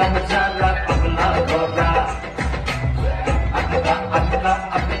লাগাম ছাড়া পাগলা ঘোরা। আটকা আটকা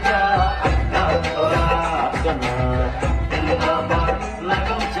আটকা আটকা তোরা, দিল আমার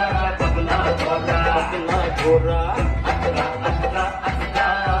লাগাম ছাড়া পাগলা ঘোরা, পাগলা ঘোরা। আটকা আটকা আটকা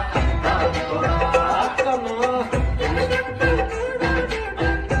আটকা তোরা, আটকা না।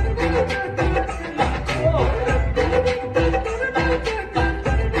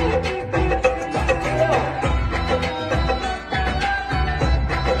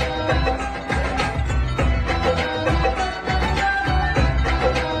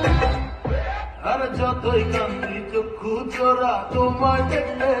 আর যতই কান্দি চক্ষু জোড়া তোমায়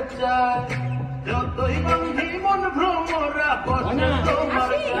দেখতে চায়, যতই বন্ধি মন ভ্রমরা বসে তোমার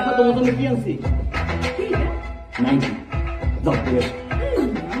এখন তোমার জন্য কি আনছি? নাইটি যাও ঠিক আছে।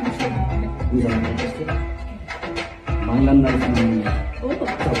 বাংলার নারী।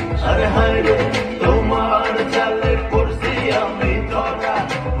 আরে হায় রে তোমার চালে পড়ছি আমি ধরা,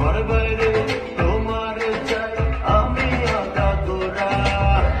 ঘর বাইরে তোমার চাই আমি আদা গোরা,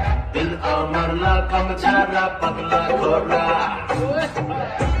 দিল আমার লাগাম ছাড়া পাগলা ঘোরা,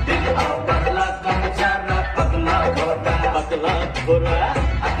 দিল আমার লাগাম ছাড়া পাগলা ঘোরা, পাগলা ঘোরা।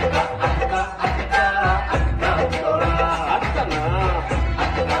 আটকা আটকা আটকা আটকা তোরা, আটকা না।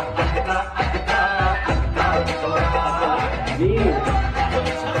 আটকা আটকা আটকা আটকা তোরা।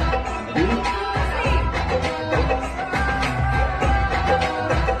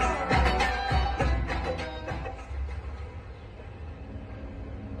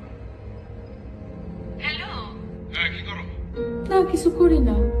 কিছু করি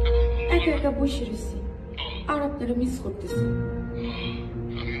না, একা একা বসে রয়েছি আর আপনারা মিস করতেছি।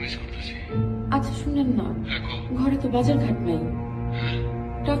 আচ্ছা শুনেন না, ঘরে তো বাজার ঘাট নাই,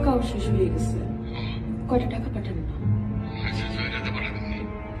 টাকাও শেষ হয়ে গেছে, কয়টা টাকা পাঠান না?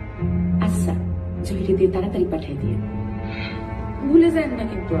 আচ্ছা জহিরে দিয়ে তাড়াতাড়ি পাঠিয়ে দিয়ে, ভুলে যান না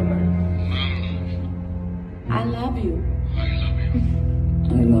কিন্তু আবার। I love you.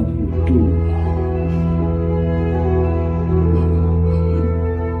 I love you too.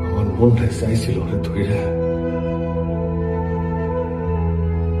 আমার মনটা চাইছিল ওরে ধইরা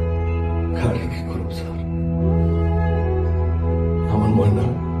খালি কি করব স্যার, আমার ময়না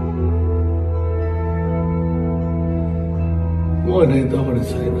ময়নাই তো আমার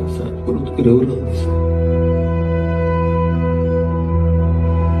চাই না স্যার, গুরুত্ব করে উড়াল দিছে।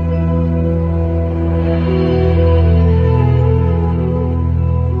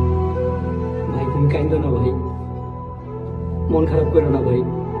 ভাই তুমি কাইন্দ না ভাই, মন খারাপ করো না ভাই।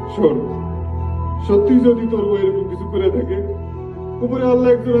 শোন, সত্যি যদি তোর বউ এরকম কিছু করে থাকে, উপরে আল্লাহ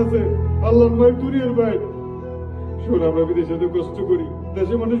একজন আছে, আল্লাহর ভাই দুনিয়ার ভাই। শোন, আমরা বিদেশে তো কষ্ট করি,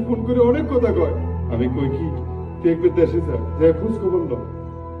 দেশে মানুষ ফোন করে অনেক কথা কয়, আমি কই কি তুই একবার দেশে যা, যা খোঁজ খবর নাও।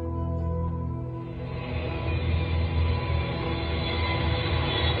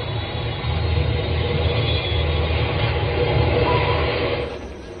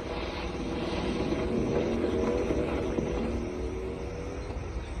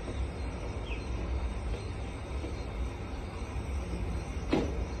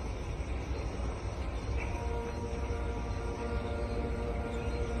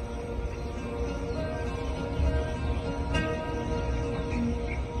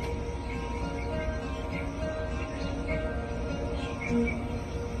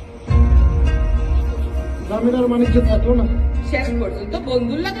 জামিনার মানিজ্য থাকলো না, শেষ পর্যন্ত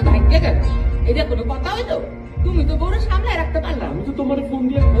বন্ধুর লাগে ভাগ্যে গেল, এটা কোনো কথা হইতো? তুমি তো বড় সামলায় রাখতে পারলাম। আমি তো তোমার ফোন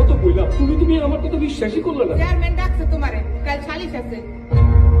দিয়ে কত কইলাম, তুমি আমার কথা বিশ্বাসই করলে না। চেয়ারম্যান ডাকছে তোমারে, কাল সালিশ আছে।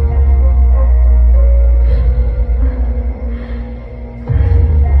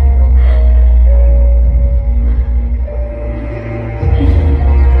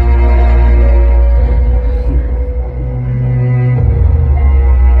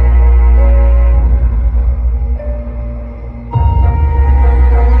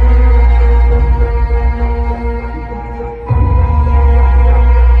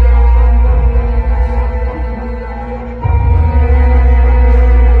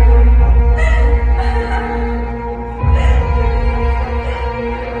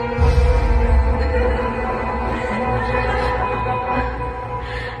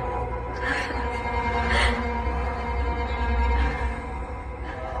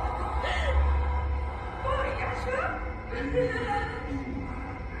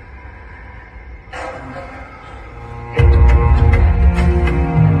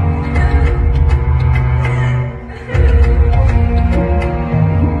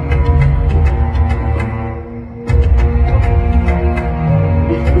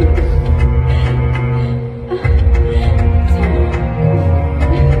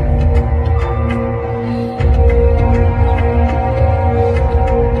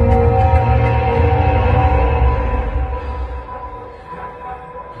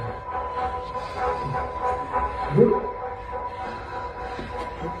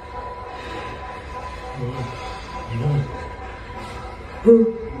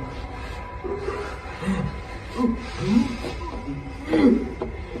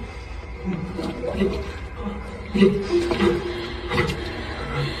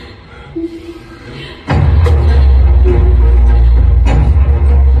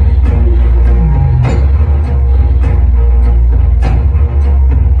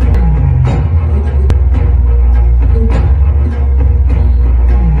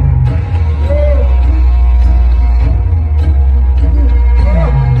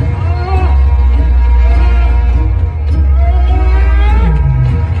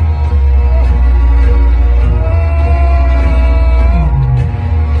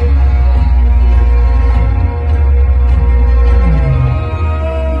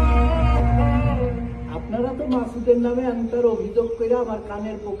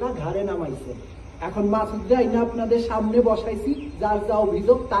 এখন মাসুদ যাই না আপনাদের সামনে বসাইছি, যার যা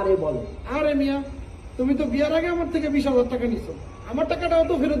অভিযোগ তারে বলে। আরে মিয়া, তুমি তো বিয়ার আগে আমার থেকে 20,000 টাকা নিছো, আমার টাকাটাও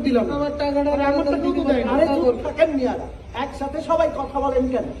তো ফেরত দিলাম। আমার টাকাটাও তো দেয় না। আরে চুপ থাকেন মিয়ারা, একসাথে সবাই কথা বলেন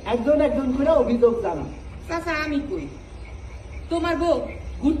কেন? একজন একজন করে অভিযোগ জানান। চাচা আমি কই, তোমার বউ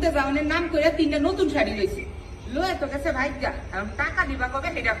ঘুরতে যাওয়ার নাম করে 3টা নতুন শাড়ি লইছে, লয়ে তো গেছে ভাইগা, এখন টাকা দিবা কবে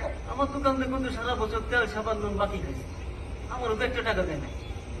সেটা কও। আমার দোকান থেকে সারা বছর তেল সাবান নুন বাকি খাইছে, আমারও তো একটা টাকা দেয় না।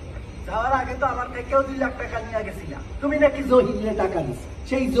 যাওয়ার আগে তো আমার থেকেও 2 লাখ টাকা নিয়ে গেছিলা। তুমি নাকি জহিরে টাকা দিছো,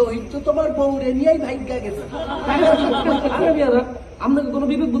 সেই জহির তো তোমার বউরে নিয়েই ভাগ্যা গেছে। আরে মিয়ারা, আপনাকে কোনো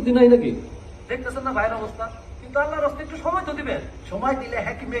বিবেক বুদ্ধি নাই নাকি? দেখতেছেন না ভাইয়ের অবস্থা, কিন্তু আল্লাহর রাস্তায় একটু সময় তো দিবেন। সময় দিলে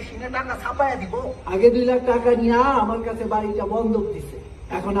হ্যাঁ কি মেশিনে টাকা ছাপায়া দিব? আগে 2 লাখ টাকা নিয়ে আমার কাছে বাড়িটা বন্ধক দিছে,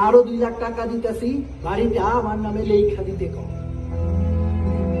 এখন আরো 2 লাখ টাকা দিতেছি, বাড়িটা আমার নামে লেখা দিতে কম।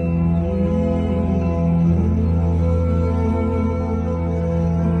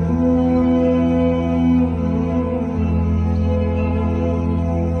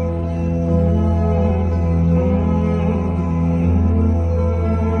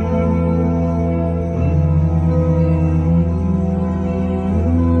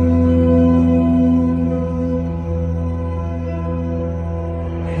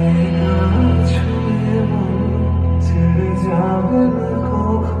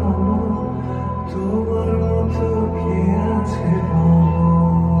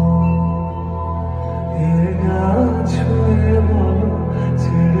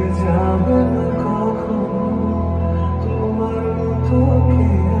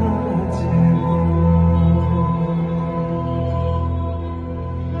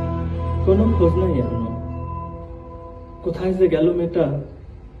 কোনো খোঁজ নাই এখনো, কোথায় যে গেল মেয়েটা,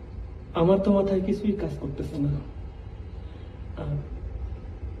 আমার তো মাথায় কিছুই কাজ করতেছে না।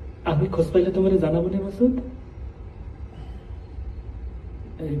 আমি খোঁজ পাইলে তোমার জানাবো না মাসুদ।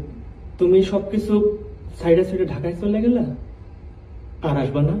 তুমি সবকিছু সাইডে সাইডে ঢাকায় চলে গেলা, আর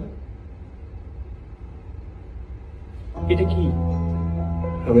আসবা না? এটা কি?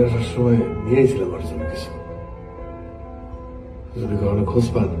 আমি আসার সময় নিয়েছিলাম আমার জন্য কিছু, যদি কারণে খোঁজ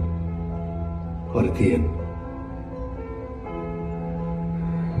পান পরে দিয়েন।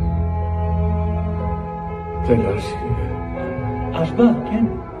 তাই আসি। আসবা কেন?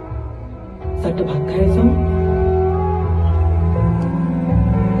 চারটা ভাত খাই যাও।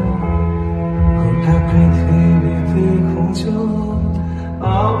 গোটা পৃথিবীতে খুঁজো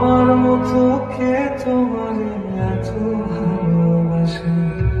আমার মতো কে তোমার এত ভালোবাসে,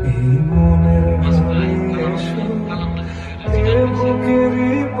 এই মনের ঘরে এসো, এ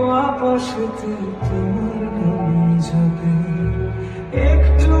বুকেরই বাপাশেতে তোমার নাম যাবে।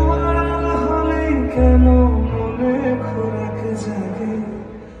 একটু আড়াল হলেই কেন মনে খোরাক জাগে,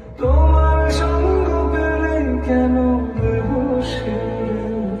 তোমার সঙ্গ পেলে কেন বেহুশে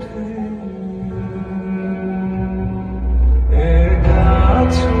উঠে।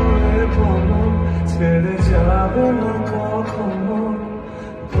 ছুঁয়ে বলো ছেড়ে যাবে না কখনো,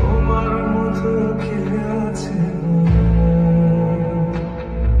 তোমার মতো কে আছে।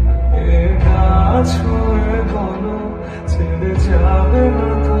 ছুঁয়ে বলো ছেড়ে যাবে না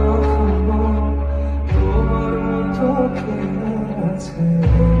কখনো, তোমার মতো কে আছে।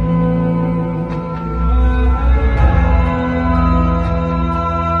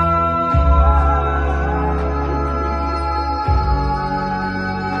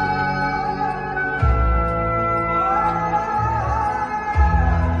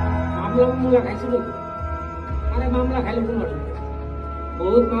 মামলা খাইছিল, আরে মামলা খাইলে কোনো অসুবিধা,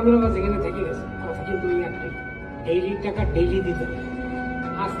 বহুত মামলা বা যেখানে থেকে গেছে, কথা কিন্তু একটাই, ডেইলি টাকা ডেইলি দিতে হবে।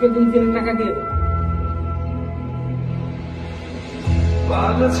 আজকে 2-3 টাকা দিয়ে দেবো।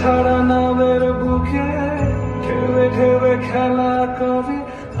 পাল ছাড়া নামের বুকে ঠেবে ঠেবে খেলা করে,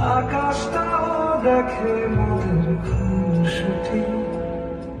 আকাশটাও দেখে মোদের খুনসুটি।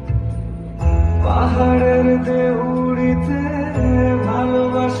 পাহাড়ের দেউড়িতে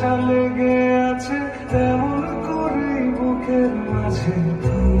ভালোবাসা লেগে আছে, তেমন করে বুকের মাঝে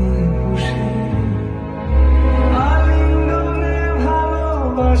তোমায় পুষে। আলিঙ্গনে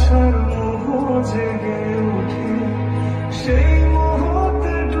ভালোবাসার মোহ জেগে ওঠে, সেই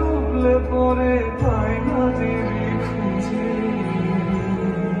মুহূর্তে ডুবলে পরে পায় না দেরি খুঁজে।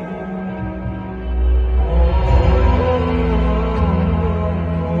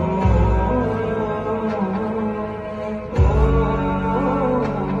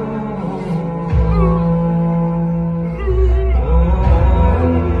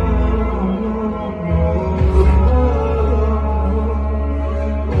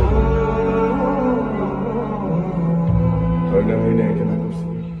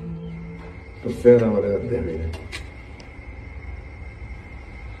 আমার দেবে না।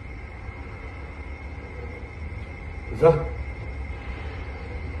 যা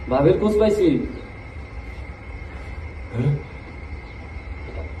ভাবের খোঁজ পাইছি।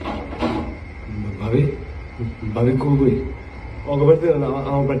 ভাবি ভাবি কই? আমার বাড়িতে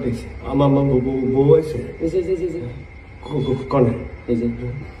আমার বাড়িতে এসে আমার বউ আছে। কনে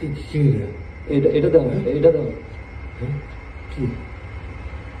এটা দাও, এটা দাও। কি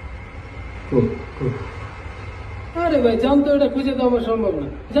আরে ভাই জানতো এটা খুঁজে তো আমার সম্ভব না,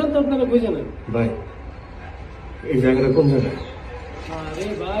 জানতো আপনারা খুঁজে নেন। ভাই এই জায়গাটা কোন জায়গায়? আরে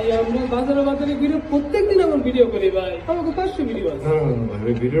ভাই আমরা বাজারে বাজারে ঘুরে প্রত্যেকদিন আমার ভিডিও করি ভাই, আমাকে 500 ভিডিও আছে। হ্যাঁ ভাই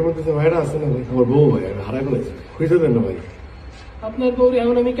ওই ভিডিওর মধ্যে তো ভাইরা আছে না ভাই, আমার বউ ভাই আমি হারাই ফেলেছি, খুঁজে দেন না ভাই। আপনার বউরে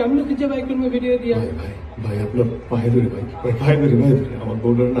এখন আমি কেমনে খুঁজে বাই করবো ভিডিও দিয়া? ভাই ভাই ভাই আপনার পায়ে ধরি ভাই, ভাই পায়ে ধরি ভাই ধরি, আমার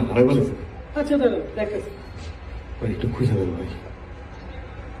বউটার না হারাই ফেলেছে। আচ্ছা দাঁড়ান দেখতেছি। ভাই একটু খুঁজে দেন ভাই।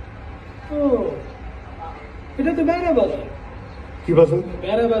 ও এটা তো বেড়া বাজার। কি বাজার?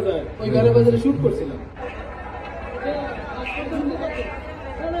 বেড়া বাজার, ওই বেড়া বাজারে শুট করছিলাম।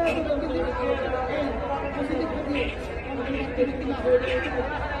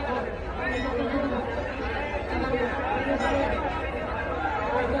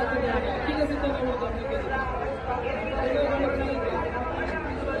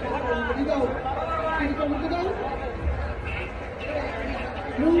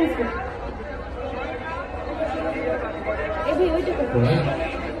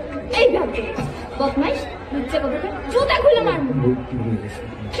 এই গাছে বদমাইশ লুচ্চা কথাটা জুতা খুলে মারবো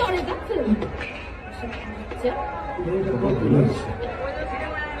চলে গা ফেলে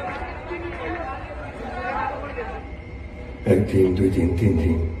 1 দিন 2 দিন 3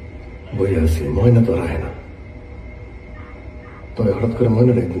 দিন বই আছে, ময়না তো রায় না। তবে হঠাৎ করে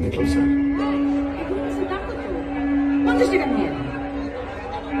ময়নাটা একদিন দেখলাম স্যার। 50 টাকা নিয়ে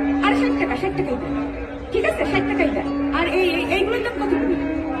আর 60 টাকাই দেন, ঠিক আছে 60 টাকাই দেন। আর এইগুলোর দাম কত করে?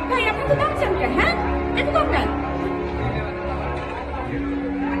 ভাই আপনি তো দাম চান কেন? হ্যাঁ এত কম দাম।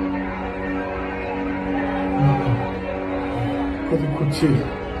 কত খুঁজছি,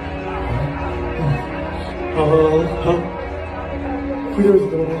 খুঁজে পেয়েছি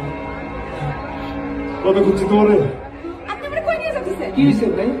তোমার, কত খুঁজছি তোমার। আপনি আমার কই নিয়ে যাচ্ছেন? কি হয়েছে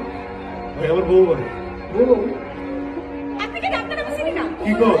ভাই? ভাই আমার বউ ভাই। বউ? আপনি কি ডাক্তার আমি চিনি না?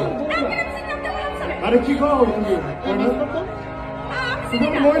 কি কর? ডাক্তার আমি চিনি না, আপনি আমার আনসারে। আরে কি কর তুমি? তুমি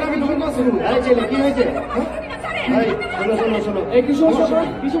ময়নাকে ধরে না শুনুন। এই ছেলে কি হয়েছে? ভাই শোনো শোনো শোনো, এই কি সমস্যা ভাই?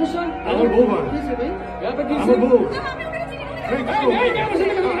 কি সমস্যা? আমার বউ ভাই, কি হয়েছে ভাই? ব্যাপার কি আমার হয়েছে? বউ। এই, আমার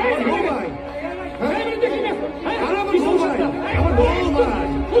সাথে কথা বলো। আমার বউ ভাই, এই, আমি দেখি না। এই, আর আমার কি বউ সমস্যা? ভাই, আমার বউ ভাই,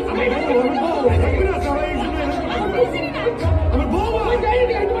 আমার বউ, দেখবি না সবাই আমার বউ ভাই,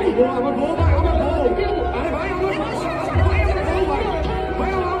 আমার বউ ভাই, আমার বউ। আরে ভাই আমার বউ ভাই,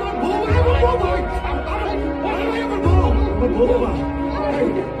 ভাই আমার বউ ভাই, আমার বউ ভাই, আরে ভাই আমার বউ, আমার বউ ভাই।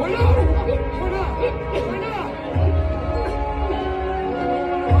 বলো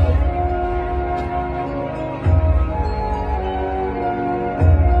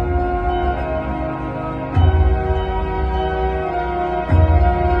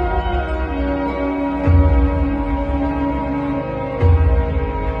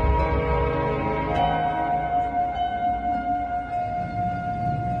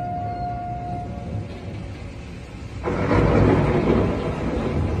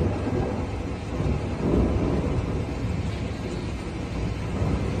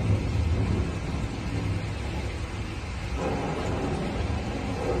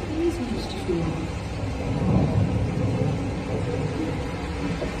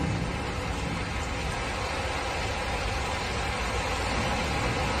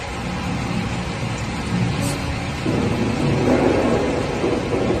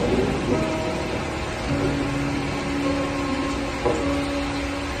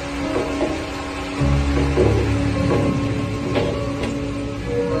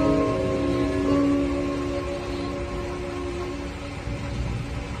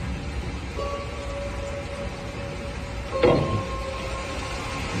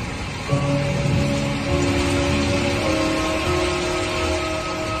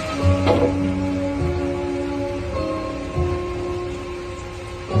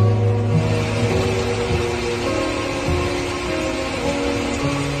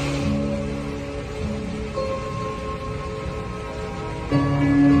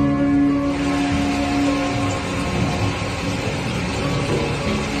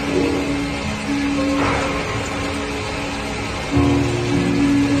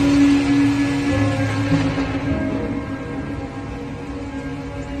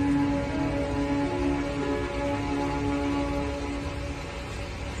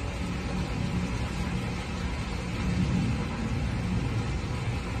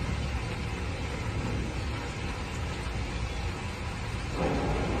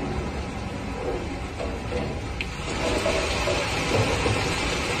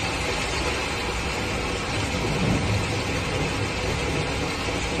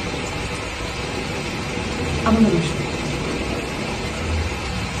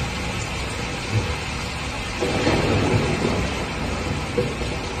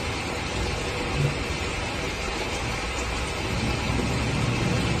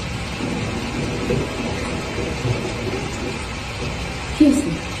কি আছে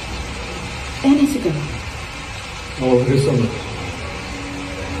এখানে এসে কেন? আমার ঘরে চলো।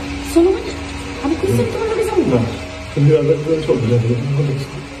 চলো মানে আমি খুঁজছি তোমার লোকে যাবো না, তুমি রাজার করে চলতে যাবে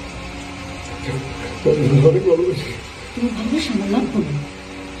অনেক ভালোবাসি। তোমার ভালোবাসা আমার লাগবো না।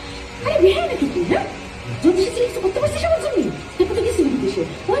 আরে বেহাই নাকি তুই? হ্যাঁ, যদি সে কিছু করতে পারছিস আমার জন্য, তারপর তো কিছু দেশে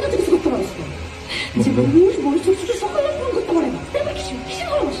হয়তো তো কিছু করতে পারছ না। যে পুরুষ বড় ছোট ছোট সকল লোক পূরণ করতে পারে না, তারপর কিসের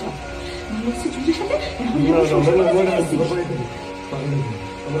ভালোবাসা? ভালোবাসা জুড়ের সাথে এখন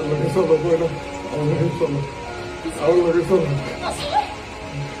আমার লোকে চলো, বইনা আমার লোকে চলো, আমার লোকে চলো।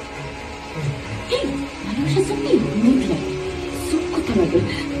 ভালোবাসার জন্য মুখ লাগে, চোখ কথা লাগে।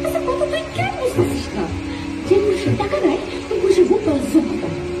 আচ্ছা কত তুই কেন বুঝতেছিস না? যে পুরুষের টাকা নেয় ওই পুরুষের বুক পাওয়ার যোগ্যতা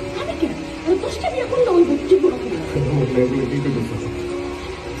আমি কেন? আমি 10টা বিয়ে করলে ওই বুক ঠিক করে ফেলবো।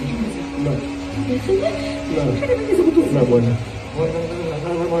 না বইনা,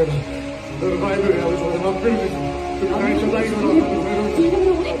 বইনা তোর ভাই আমি তোমার মাফ করে দিচ্ছি। তুমি গাড়িটা যাই করো, আমার লোকে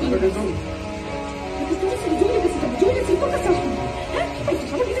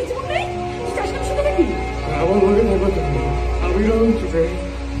আমি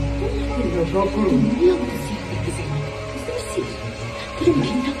সব করুন।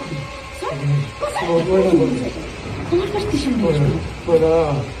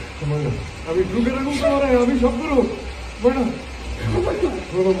 আমি ঢুকে রাখুন তোমার, আমি সব করো বইনা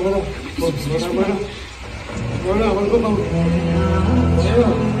আমার কথা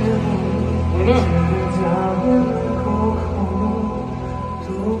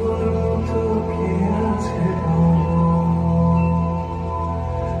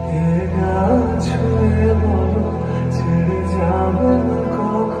ছেড়ে যাবে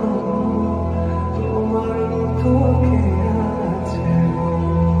কখনো তোমার তো কে আছে।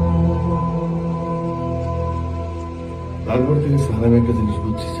 তারপর থেকে সালাম একটা জিনিস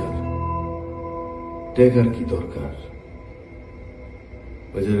বুঝছি স্যার, টেকার কি দরকার?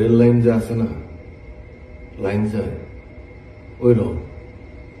 ওই যে রেল লাইন যে আছে না, লাইন যায় ওই রকম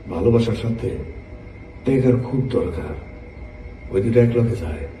ভালোবাসার সাথে টেকার খুব দরকার। ওই দুটো এক লগে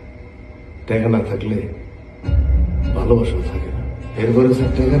যায়, টেকা না থাকলে ভালোবাসাও থাকে না। এরপরে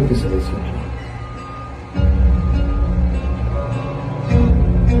স্যার টেকার পিছনে ছুটল।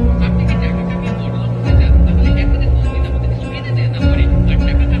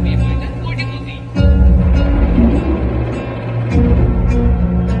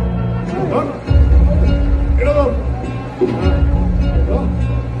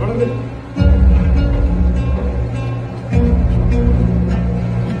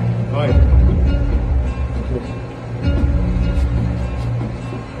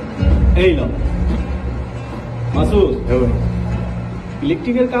 এই নাও মাসুদ,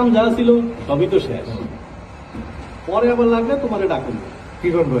 ইলেকট্রিকের কাম যা ছিল সবই তো শেষ। পরে আবার লাগলে তোমারে ডাকুন। কি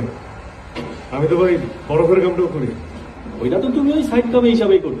কর ভাই, আমি তো ভাই বরফের কামটাও করি। ওইটা তো তুমি ওই সাইড কামে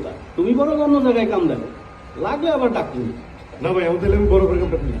হিসাবেই করতা, তুমি বরং অন্য জায়গায় কাম দেবে, লাগলে আবার ডাকুন। না ভাই, আমি তাহলে আমি বরফের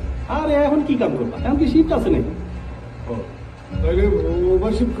কামটা করি। আরে এখন কি কাম করবা? এখন কি শিফট আছে নাকি? তাহলে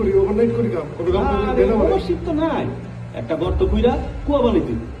ওভার শিফট করি, ওভারনাইট করি কাম। কোনো কাম ওভার শিফট তো নাই, একটা গর্ত কইরা কুয়া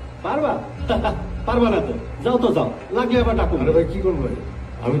বানাইতে পারবা? পারবা না তো যাও তো যাও, লাগলে আবার ডাকুন। আরে ভাই কি করবো ভাই,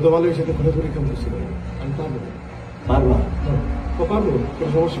 আমি তো মালের সাথে ঘোরাঘুরি কাম করছি ভাই, আমি পারবো। পারবা? পারবো, কোনো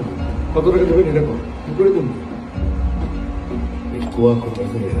সমস্যা নেই। কত টাকা দেবেন এটা কর, কি করে দেবো? এই কুয়া করতে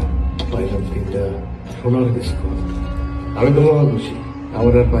পাইলাম 3টা সোনার বিস্কুট। আমি তো মহা খুশি,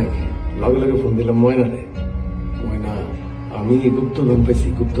 আমার আর পাইনি। লগে লগে ফোন দিলাম ময়নারে। ময়না, আমি গুপ্তধন পেয়েছি,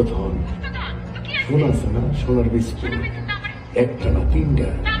 গুপ্তধন। সোনা আছে না, সোনার বিস্কুট, 1টা না 3টা।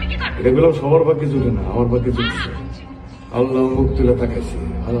 এটা বললাম সবার ভাগ্যে জুটে না, আমার ভাগ্যে জুটছে। আল্লাহ মুখ তুলে তাকাইছে।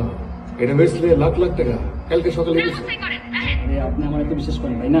 এটা বেচলে লাখ লাখ টাকা। কালকে সকালে গেছে। আরে আপনি আমার এত বিশ্বাস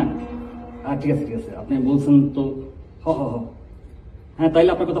করেন ভাই না? ঠিক আছে ঠিক আছে, আপনি বলছেন তো। হ হ হ, হ্যাঁ তাইলে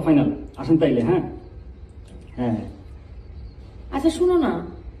আপনার কথা ফাইনাল। আসেন তাইলে। হ্যাঁ হ্যাঁ। আচ্ছা শুনো না,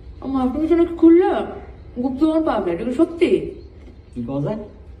 আমার তুমি যেন খুললে গুপ্তধন পাবে, এটা কি সত্যি? কি পাওয়া যায়?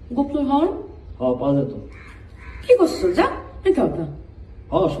 গুপ্তধন পাওয়া যায় তো। কি করছো? যা এটা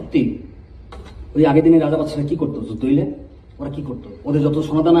সত্যি। ওই আগের দিনে রাজা বাদশাহ কি করতো? যুদ্ধ হইলে ওরা কি করতো? ওদের যত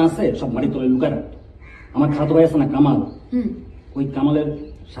সোনাদানা আছে সব মাটির তলে লুকায় রাখতো। আমার খাতো ভাই আছে না কামাল, ওই কামালের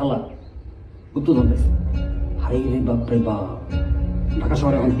শালা গুপ্তধন পাইছে। হাই রে বাপ রে বাপ, ঢাকা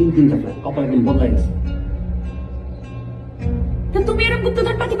শহরে এখন 3-3টা ফ্ল্যাট, কপাল একদম বদলাই গেছে। তা তুমি এরকম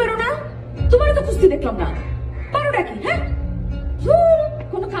গুপ্তধন পাতি পারো না? তোমার তো খুঁজতে দেখলাম না, পারো নাকি? হ্যাঁ,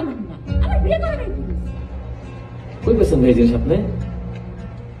 কোনো কাম না, আমার বিয়ে করা নাই। কই পেছেন ভাই জিনিস আপনি?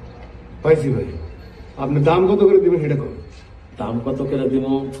 পাইছি ভাই। আপনি দাম কত করে দিবেন এটা কর। দাম কত করে দিব?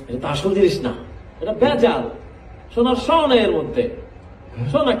 এটা তো আসল জিনিস না, এটা ভেজাল। সোনার সও নাই এর মধ্যে।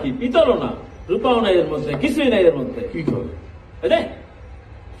 সোনা কি পিতলও না, রূপাও নাই এর মধ্যে, কিছুই নাই এর মধ্যে। কি কর?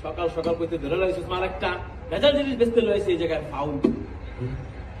 সকাল সকাল কইতে ধরে লাইছিস মার একটা ভেজাল জিনিস বেচতে লইছে এই জায়গায় ফাউল।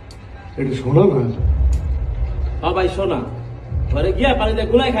 এটা শোনা না হ্যাঁ ভাই শোনা, ঘরে গিয়া পানিতে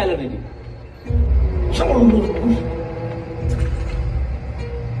গুলাই খাইলে নাকি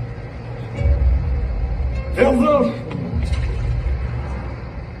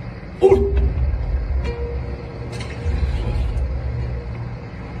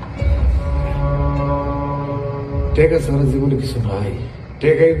টেকা সারা জীবনে কিছু নাই।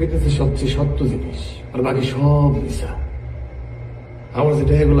 টেকাই হইতেছে সবচেয়ে সত্য জিনিস, আর বাকি সব মিশা। আমার যে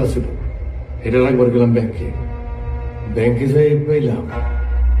টাকাগুলো ছিল এটা একবার গেলাম ব্যাংকে, ব্যাংকে যাই পাইলাম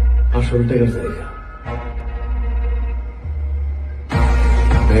আসল টাকার জায়গা।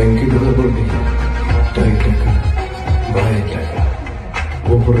 ব্যাংকে ঢোকার পর দেখি টাই টাকা, বাইরের টাকা,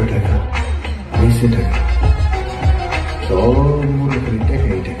 উপরে টাকা, নিচে টাকা, সব মনে করি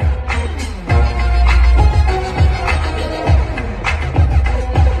টাকাই টাকা।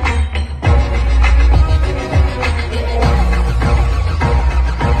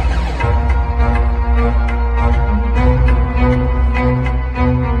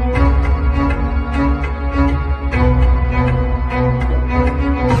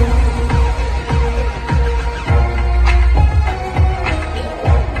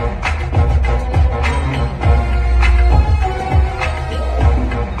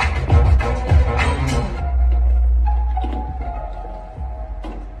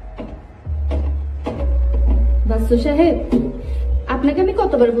 সাহেব, আপনাকে আমি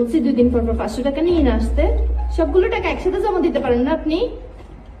কতবার বলছি 2 দিন পর 500 টাকা নিয়ে না আসতে? সবগুলো টাকা একসাথে জমা দিতে পারেন না আপনি?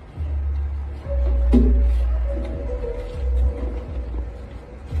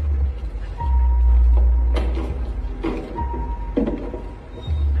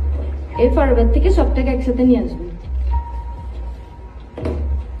 এর পরের থেকে সব টাকা একসাথে নিয়ে আসবেন।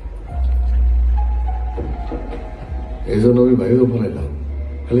 এই জন্য আমি ভাইও বলাইলাম,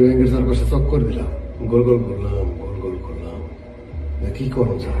 খালি ব্যাংকের চারপাশে চক করে দিলাম, গোল গোল করলাম, গোল গোল করলাম, কি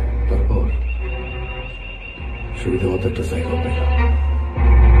করা যায়। তারপর সুবিধা মতো একটা জায়গা পেলাম।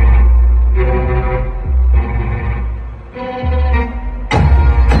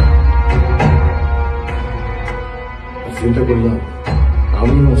 চিন্তা করলাম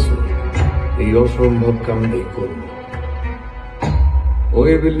আমি মাসুদ এই অসম্ভব কামটাই করব। ওই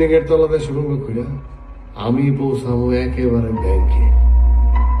বিল্ডিং এর তলাতে সুরঙ্গ খুঁড়া আমি পৌঁছাবো একেবারে ব্যাংকে।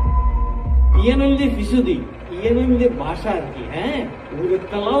 ইয়ে নইলে ফিসুদি, ইয়ে নইলে বাসা আর কি। হ্যাঁ, উপরের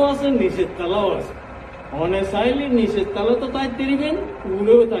তালাও আছে, নিচের তালাও আছে। অনে চাইলে নিচের তালা তো তাইতে দিবেন,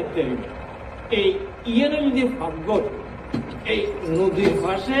 উপরেও তাইতে দিবেন। এই ইয়ে নইলে ভাগ্য, এই নদীর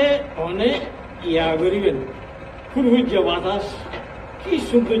পাশে অনেক ইয়া করিবেন, ফুলহুজ্জ বাতাস, কি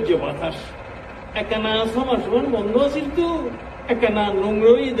সৌন্দর্য বাতাস। একখানা সমান বন্ধ আছিল তো, একখানা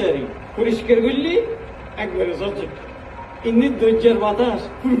নোংরই দাঁড়ি পরিষ্কার করলি একবারে চলছে। ইন্দি ধৈর্যের বাতাস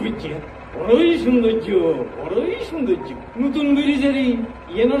ফুলহুজ্জ, বড়ই সৌন্দর্য, বড়ই সৌন্দর্য। নতুন ব্রিজেরই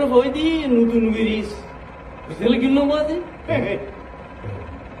ইয়েনার ভয় দিয়ে নতুন ব্রিজ বুঝলে কিন্ন বাজে।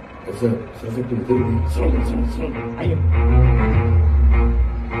 আচ্ছা একটু ভিতরে আইও।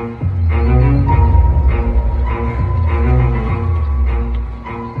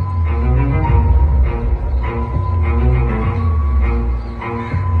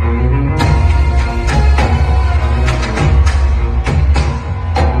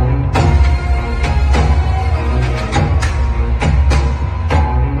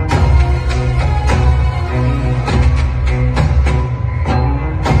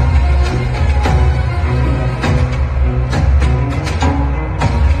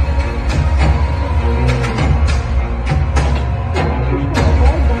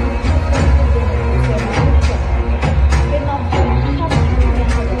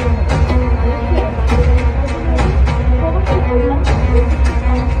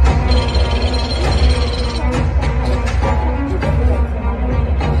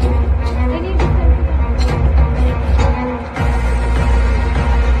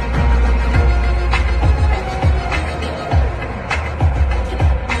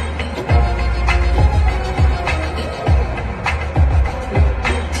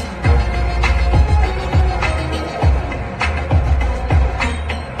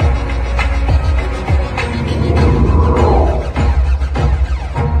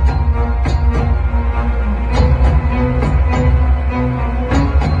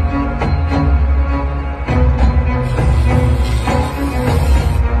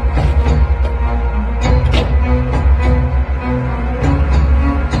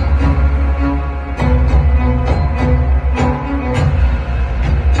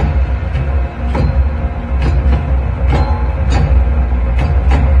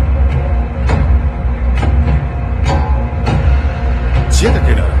 যেটা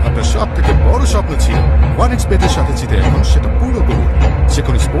কেনা আপনার সব থেকে বড় স্বপ্ন ছিল OneXBet-এর সাথে জিতে এখন সেটা পুরো করুন। যে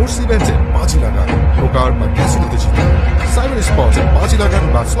কোনো স্পোর্টস ইভেন্টে বাজি লাগান, পোকার বা ক্যাসিনোতে জিতুন, সাইবার স্পোর্টসে বাজি লাগান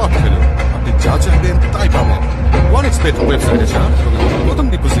বা স্লট খেলুন, আপনি যা চাইবেন তাই পাবেন। OneXBet ওয়েবসাইটে যান, প্রথম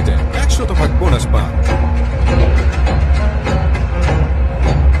ডিপোজিটে 100% বোনাস পান।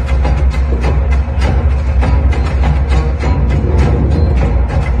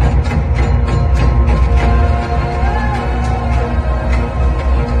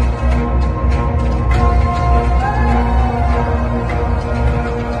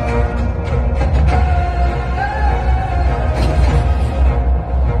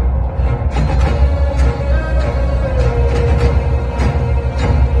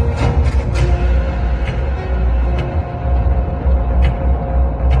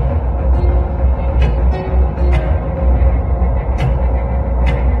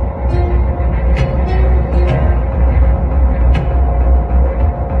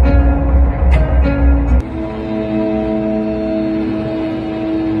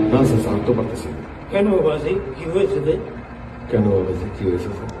 কেন বাবাজি কি হয়েছে? কেন বাবাজি কি হয়েছে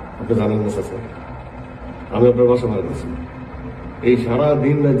আপনি জানেন না স্যার? আমি আপনার বাসা ভাড়া দিয়েছি। এই সারা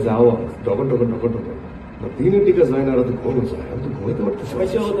দিন রাত যাওয়া ডকর ডকর ডকর ডকর দিনে টিকা যায় না, রাতে ঘুমো যায়, আমি তো ঘুমাইতে পারতেছি।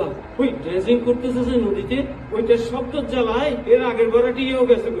 ওই ড্রেসিং করতেছে যে নদীতে, ওইটা শব্দ জ্বালায় এর আগের বারাটিও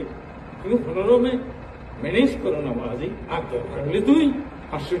গেছে। তুমি কোনোরমে ম্যানেজ করো না বাবাজি। আর থাকলে তুই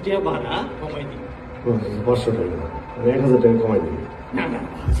 500 টাকা ভাড়া কমাই দিবি। 500 টাকা না, আমি 1000 টাকা কমাই দিবি। না না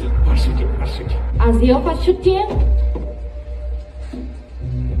বাবাজি, 500 টাকা 500 টাকা। আজিও 500 টাকা।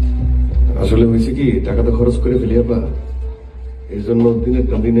 আসলে হয়েছে কি, টাকা তো খরচ করে ফেলি আপা, এই জন্য দিনের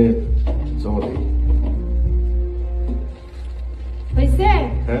দিনে জমা দিই। হয়েছে?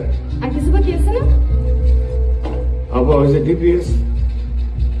 হ্যাঁ আর কিছু বাকি আছে না? আপা হয়েছে ডিপিএস।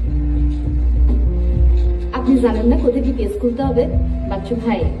 আপনি জানেন না কোথায় ডিপিএস খুলতে হবে? বাচ্চু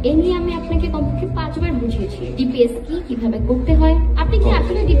ভাই, এই নিয়ে আমি আপনাকে কমপক্ষে 5 বার বুঝিয়েছি ডিপিএস কি, কিভাবে করতে হয়। আপনি কি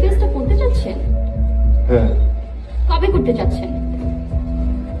আসলে ডিপিএসটা করতে চাচ্ছেন? হ্যাঁ। কবে করতে চাচ্ছেন?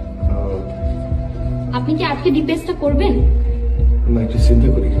 আপনি কি আজকে ডিপিএসটা করবেন? না, একটু চিন্তা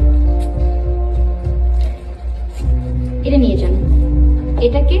করি। এটা নিয়ে যান,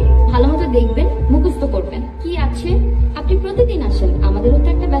 এটাকে ভালো মতো দেখবেন, মুখস্থ করবেন। কি আছে? আপনি প্রতিদিন আসেন, আমাদেরও তো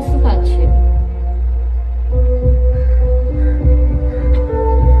একটা ব্যস্ততা আছে।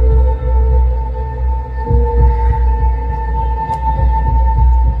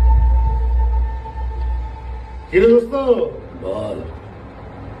 কিরে দোস্ত? বল।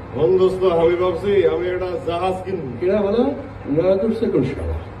 কোন দোস্ত? আমি ভাবছি আমি একটা জাহাজ কিনবো। কিনা বলো না, করছে কোন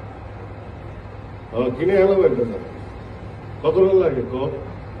সারা কিনে এলাম একটা জাহাজ। কত টাকা লাগে কত?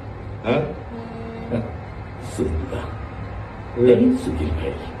 হ্যাঁ সুধীর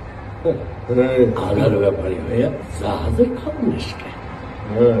ভাই, আলার ব্যাপারে হইয়া জাহাজের খবর নিষ্কা।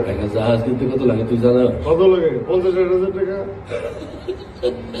 একটা জাহাজ কিনতে কত লাগে তুই জানো? কত লাগে? 50,000 টাকা।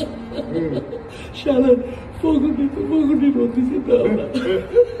 সারা পগুটি তো পগুটি বলতেছি,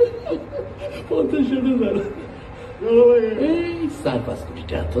 50,000 এই 4-5 কোটি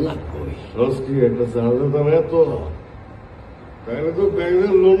টাকা তো লাগবেই। একটা জাহাজের দাম এত? তাহলে তো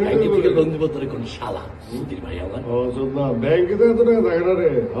ব্যাংকের লোন থেকে লোন দিব তোর কোন শালা সুধীর ভাই আমার। না, ব্যাংকে তো এত টাকা থাকে না রে।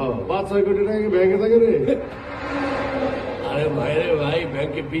 5-6 কোটি টাকা ব্যাংকে থাকে রে। আরে ভাইরে ভাই,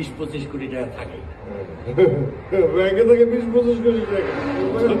 ব্যাংকে 20-25 কোটি টাকা থাকে। ব্যাংকে থাকে 20-25 কোটি টাকা।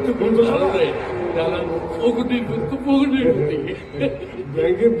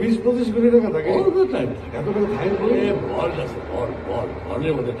 ব্যাংকে 20-25 কোটি টাকা থাকে। এত টাকা থাকে? বল আছে, বল বল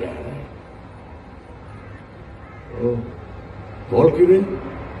বলের মধ্যে টাকা। বল কি রে?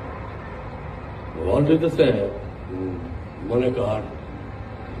 বল দিতেছে মনে কর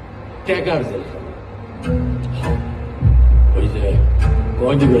টাকার জেলখানা। ওই যে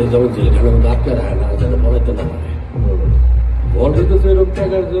কয়দিন ধরে যেমন জেলখানার মধ্যে আটকে রাখে না, যাতে পড়াইতে না পারে। বল দিতেছে এরকম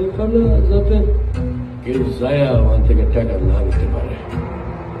টাকার জেলখানা, যাতে কেউ যায় ওখান থেকে টাকা না নিতে পারে।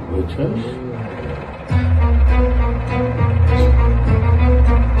 বুঝছিস?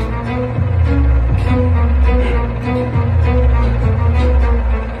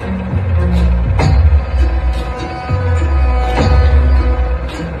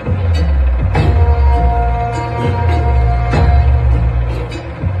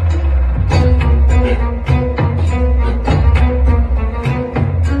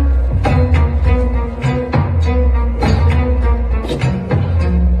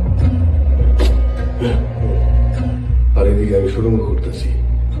 আমি সুরঙ্গ ঘুরতেছি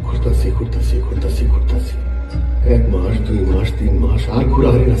 1 মাস 2 মাস 3 মাস আর ঘুরা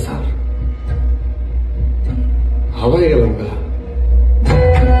হয় না স্যার। হাওয়ায় গেলাম গা।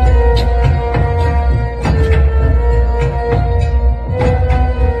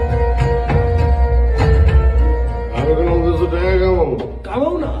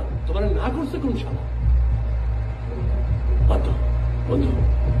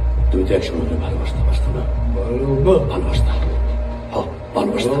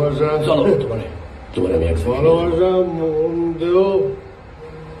 ভালোবাসা চলো তোমার আমি এক ভালোবাসা মন দেও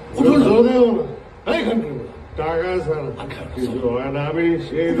দেও না এইখানকার টাকা ছাড়া কিছু হয় না। আমি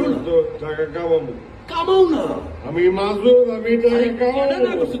সেই টাকা কামাও না। আমি মাসুদ, আমি টাকা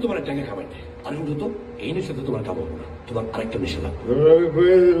কামাবো। তোমার টাকা খাবাইতে আর উঠো তো এই নেশাতে তোমার কামাবো না, তোমার আরেকটা নেশা লাগবে। আমি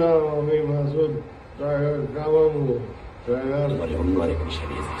কয়ে দিলাম আমি মাসুদ টাকা কামাবো। তোমার অন্য আরেক নেশা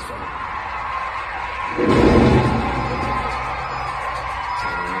নিয়ে দিচ্ছি।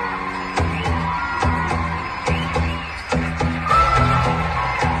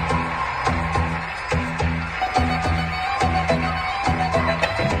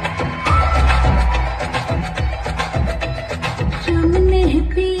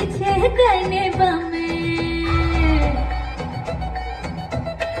 पीछे करने बमे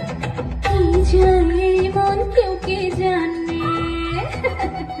की जाए मन क्यों के जाने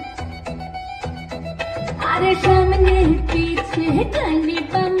अरे सामने पीछे करने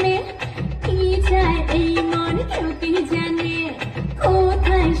बमे की जाए मन क्यों के जाने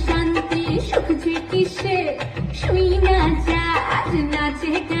कोথায় শান্তি সুখ যে কিসে শুই না যা আজ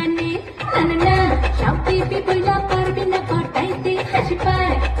নাচে গানে না না না সব পিপি বইলা পারবি না পটাইতে হাসি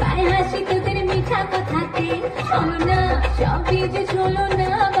পায় পায় হাসি তোদের মিঠা কথাতে চলো না সবই যে চলো না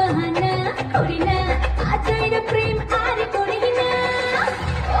বাহানা করি না আজের প্রেম আর করি না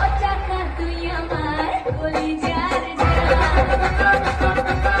ও টাকা তুই আমার কলিজার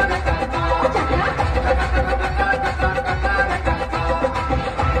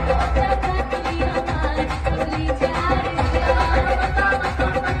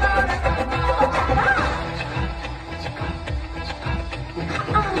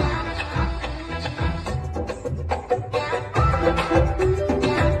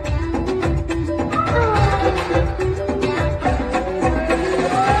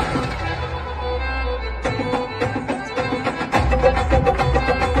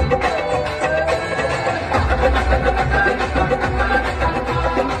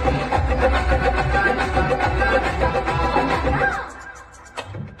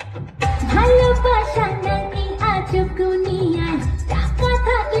ভালোবাসা নাকি আজব দুনিয়ায় টাকা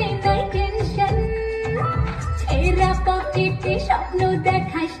থাকলে নাই টেনশন এরা পকেটে স্বপ্ন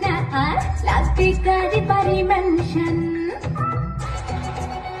দেখাস না আর লাগবে গাড়ি বাড়ি ম্যানশন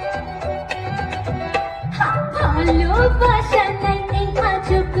ভালোবাসা নাই এই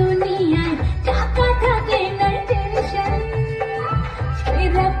আজব দুনিয়ায় টাকা থাকলে নাই টেনশন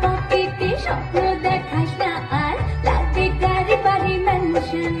এরা পকেটে স্বপ্ন দেখাস না আর লাগবে গাড়ি বাড়ি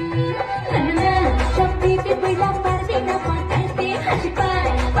ম্যানশন সব দিকে বইলা পারবি না পটাইতে হাসি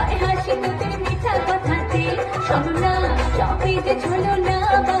পায় পায় হাসি তোদের মিঠা কথাতে শোনো না সবই যে চলো না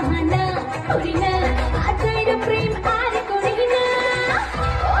বাহানা করি না আজের প্রেম আর করি না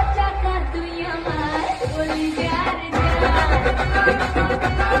ও টাকা তুই আমার কলিজার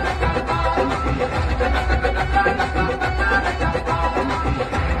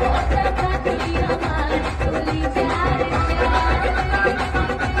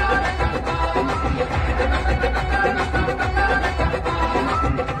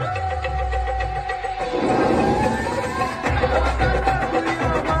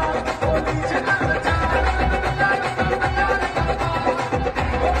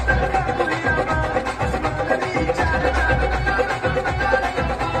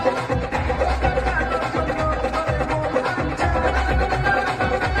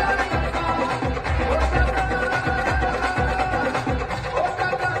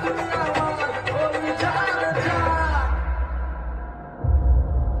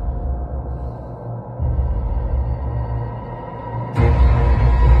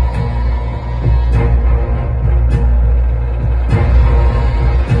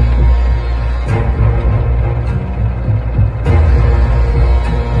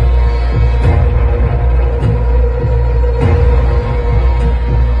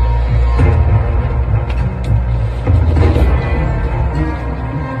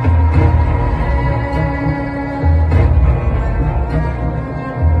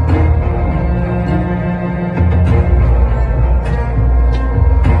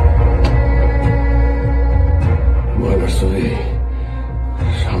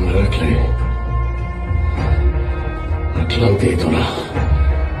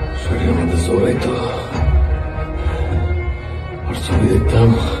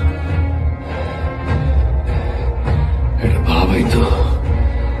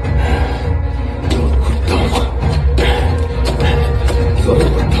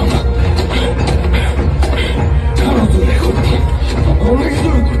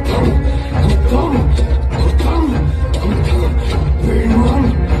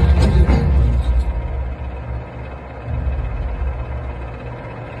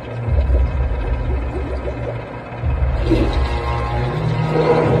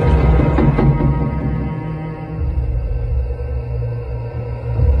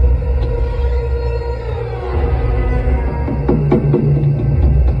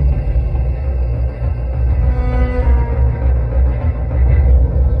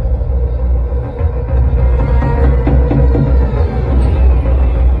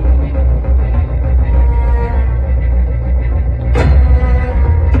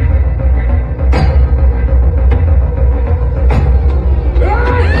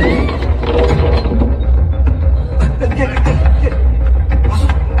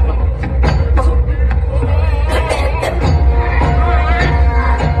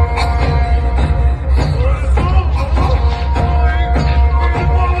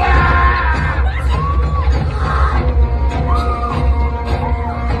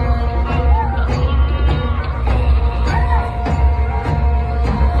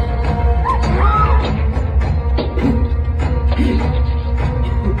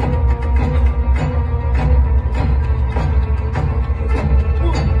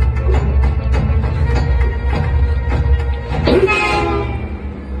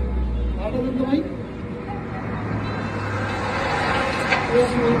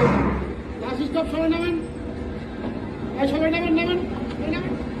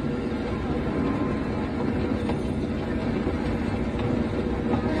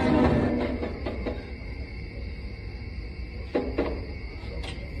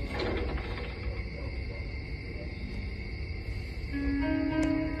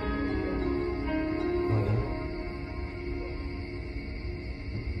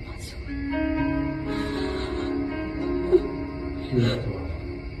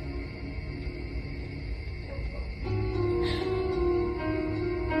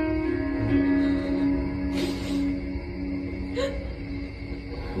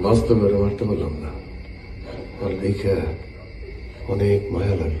বাস্তবে মারতে পারলাম না, আর দেখে অনেক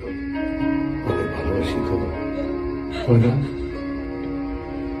মায়া লাগলো, অনেক ভালোবাসি তো হয় না?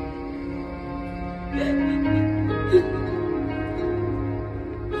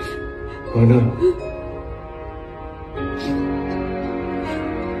 হয় না?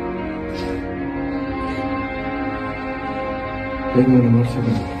 মানে মারছে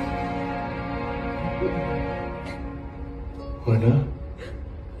কেন? হয় না?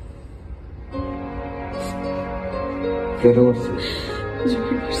 কেন মারছে?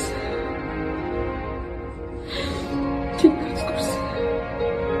 ঠিক কাজ করছে,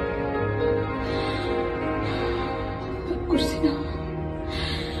 করছি না।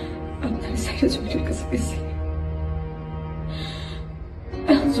 আপনার সাইডে জমির কাছে গেছি,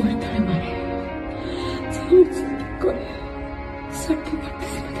 এখন জমির ধরে মারে করে ছাড়তে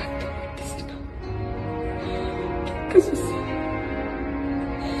পারতেছি না, থাকতে পারতেছি না। ঠিক কাজ আছে,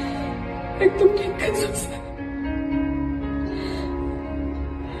 একদম ঠিক কাজ আছে।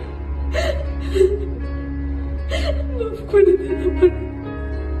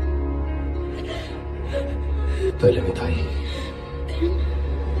 তাইলে আমি তাই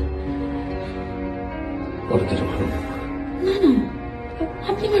পরে দিলে ভালো। না না,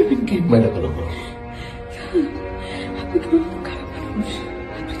 আপনি পারবেন কেন? মেয়েটা ভালো, আপনি তো খারাপ মানুষ,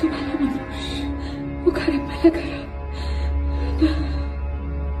 আপনি তো ভালো মানুষ। ও খারাপ মেলা খারাপ,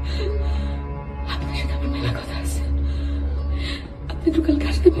 আপনার সাথে আমার মেলা কথা আছে, আপনি তো কালকে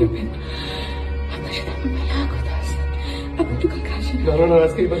আসতে পারবেন। আপনার সাথে আমার মেলা কথা আছে, আপনি তো কালকে আসেন। না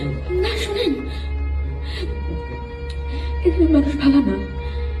আজকেই পারি না। শোনেন, এখানে মানুষ ভালো না,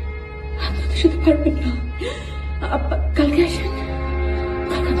 আপনাদের সাথে পারবেন না। কালকে আসেন,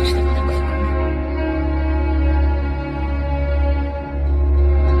 কালকে আপনার সাথে কথা বলবো।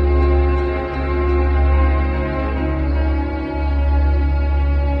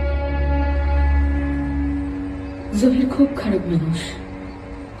 জহির খুব খারাপ মানুষ,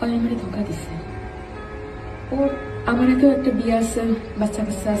 ওই আমারে ধোকা দিছে। ওর আমার আগেও একটা বিয়ে আছে, বাচ্চা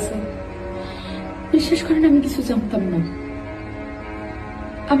কাচ্চা আছে। বিশ্বাস করেন, আমি কিছু জানতাম না।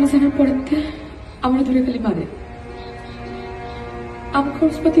 আমি জানার পরের থেকে আমার ধরে খালি মারে। আমার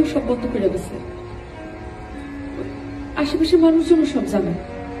খরচপাতিও সব বন্ধ করে গেছে। আশেপাশের মানুষজনও সব জানে,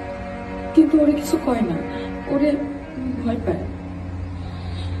 কিন্তু ওরা কিছু কয় না, ওরে ভয় পায়।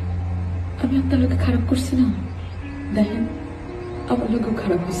 আমি আপনার লোকে খারাপ করছি না, দেখেন আমার লোকেও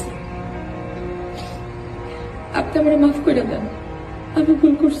খারাপ হয়েছে। আপনি আমার মাফ করে দেন, আমি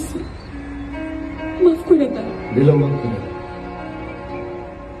ভুল করছি, মাফ করে দেন। দিলাম, মাফ করে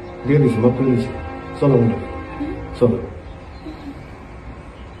দিয়ে দিছি, মাফ করে দিছি। চলো মনে চলো।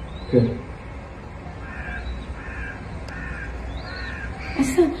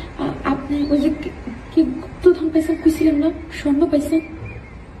 আচ্ছা, আপনি ওই যে কি গুপ্তধন পাইছেন কইছিলেন না, স্বর্ণ পাইছেন,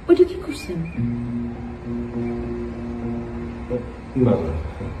 ওইটা কি করছেন? না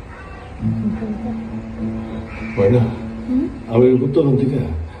না, আমি গুপ্তধন থেকে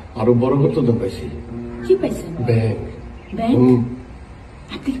আরো বড় গুপ্তধন পাইছি। কি পাইছেন? ব্যাংক। ব্যাংক?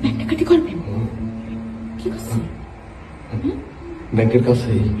 আপনি কি ব্যাংক ডাকাতি করবেন? কি করছেন? ব্যাংকের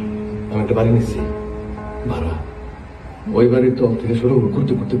কাছেই আমি একটা বাড়ি নিচ্ছি ভাড়া। ওই বাড়ির তল থেকে শুরু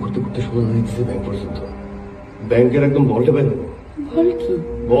করতে করতে করতে করতে শুরু হয়ে দিচ্ছে ব্যাংক পর্যন্ত। ব্যাংকের একদম বলটা বের হবো।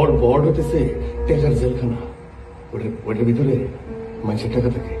 বড় হতেছে টাকার জেলখানা। ওটার ভিতরে মানুষের টাকা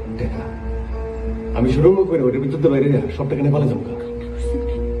থাকে, টাকা। আমি শুরু করে ওটার ভিতর বাইরে সব টাকা নিয়ে পালা যাবো।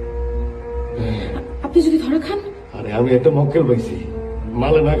 আপনি যদি ধরা খান? আরে আমি একটা মক্কেল পাইছি,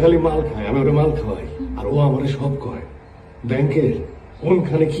 মালে না খালি মাল খায়, আমি ওটা মাল খাওয়াই। আর ও আমার সব কয়, ব্যাংকের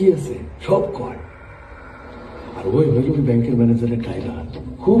কোনখানে কি আছে সব কয়। আর ওই হইল ওই ব্যাংকের ম্যানেজারের টাইলা,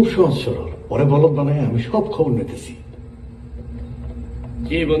 খুব সহজ সরল। পরে বলদ বানায় আমি সব খবর নিতেছি।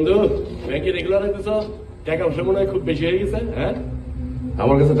 কি বন্ধু, ব্যাংকে রেগুলার হইতেছ? টাকা পয়সা মনে হয় খুব বেশি হয়ে গেছে। হ্যাঁ,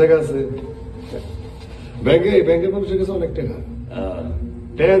 আমার কাছে টাকা আছে, ব্যাংকের মানুষের কাছে অনেক টাকা।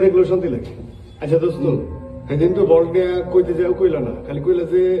 টাকা দেখলেও শান্তি লাগে। আচ্ছা দোস্ত, সেদিন তো বল নিয়ে কইতে যাও, কইলা না, খালি কইলা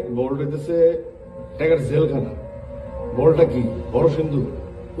যে বল হইতেছে টাকার জেলখানা। বলটা কি বড় সিন্ধু?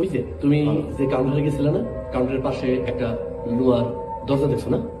 ওই যে তুমি যে কাউন্টারে গেছিলে না, কাউন্টারের পাশে একটা লোহার দরজা দেখছো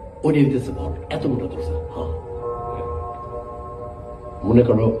না, ওই দিতেছে বল, এত মোটা দরজা। হ্যাঁ, মনে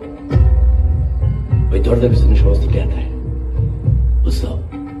করো ওই দরজার পিছনে সমস্ত টাকা দেয়, বুঝছো?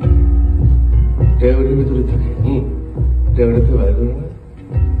 টাকার ভিতরে থাকে। টাকাটা বাইর করে না?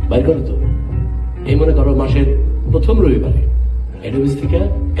 বাইর করে তো। এই মনে করো মাসের প্রথম রবিবারে হেড অফিস থেকে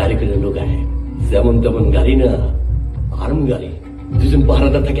গাড়ি করে লোক আহে, যেমন তেমন গাড়ি না, আর্ম গাড়ি, দুজন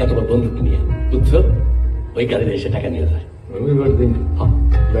পাহারাদার থাকে এত বড় বন্দুক নিয়ে, বুঝছো? ওই গাড়িতে এসে টাকা নিয়ে যায়। রবিবার দিন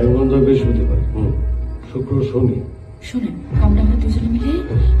ব্যাংক বন্ধ হয় বৃহস্পতিবার, শুক্র শনি। শোনেন, আমরা দুজনে মিলে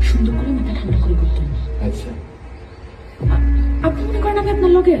সুন্দর করে মাথা ঠান্ডা করে করতাম। আচ্ছা, আপনি মনে করেন আমি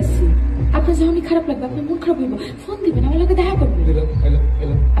আপনার লগে আছি, আপনার যখনই খারাপ লাগবে, আপনার মন খারাপ হইব, ফোন দিবেন, আমার লগে দেখা করবেন।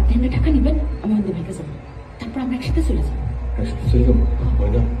 আপনি আমরা টাকা নিবেন, আমি আমাদের ভাইকে যাবো, তারপর আমরা একসাথে চলে যাবো। একসাথে চলে যাবো?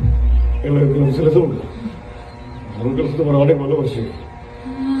 হয় না, এগুলো চলে যাবো না। আমার কাছে তোমার অনেক ভালোবাসি।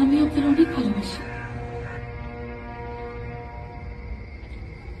 আমি আপনার অনেক ভালোবাসি।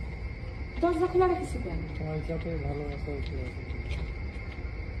 দরজা খোলা রাখিস কেন?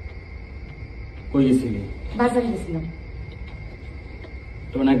 কই গেছিলি? বাজারে গেছিলাম।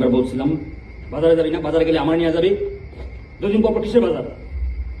 তোর না একবার বলছিলাম বাজারে যাবি না, বাজারে গেলে আমার নিয়ে যাবি। দুদিন পর কিসের বাজার?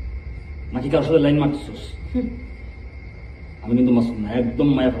 নাকি কারোর সাথে লাইন মারতেছিস? আমি কিন্তু মাসুদ না, একদম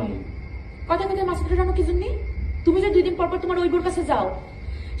মায়া ফেরানো। কথা কথা মাসুদ ফেরানো কি জন্য? তুমি যে 2 দিন পর পর তোমার ওই বোর কাছে যাও,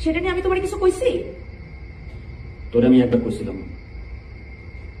 সেটা নিয়ে আমি তোমার কিছু কইছি? তোরে আমি একবার কইছিলাম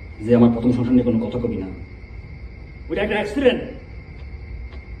যে আমার প্রথম সংসার নিয়ে কোনো কথা কবি না, ওইটা একটা অ্যাক্সিডেন্ট।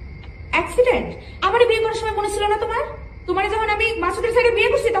 অ্যাক্সিডেন্ট? আমার বিয়ে করার সময় মনে ছিল না তোমার? তোমার যখন আমি মাসুদের সাথে বিয়ে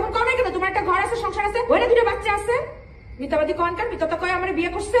করছি তখন কও না কেন তোমার একটা ঘর আছে, সংসার আছে, ওইটা 2টা বাচ্চা আছে? মিথ্যাবাদী কনকার, মিথ্যা কয় আমার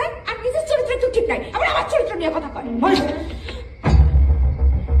বিয়ে করছে, আর নিজের চরিত্র একটু ঠিক নাই, আবার আমার চরিত্র নিয়ে কথা কয়।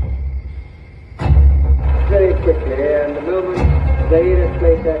 Very quickly, and the moment Zaire has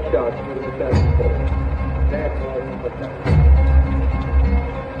played that shot was the first ball. That was the first.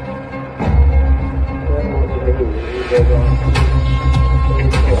 Then was the heel. He goes on.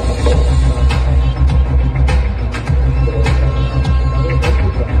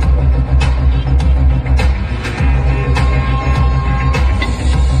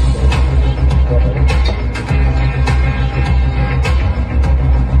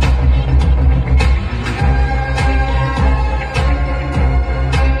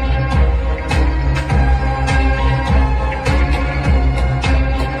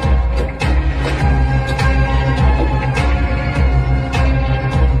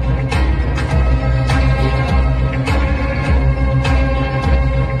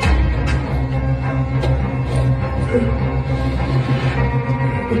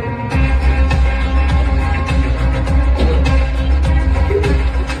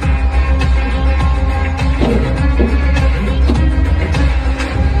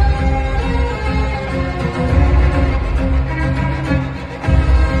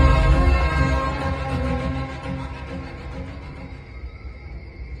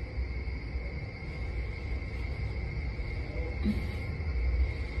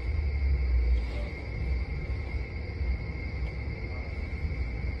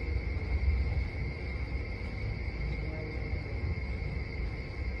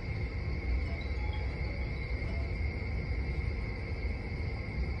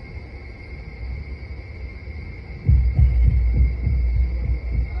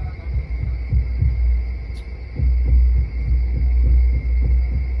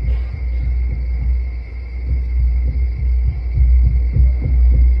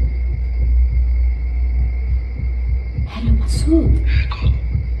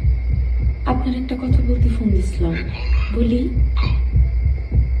 একটা কথা বলতে ফোন দিছিলাম, বলি?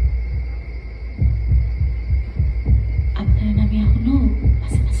 আপনার আমি এখনো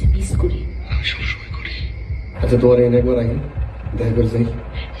মাঝে মাঝে মিস করি। আচ্ছা, তোমার এনে একবার আগে দেখা করে যাই।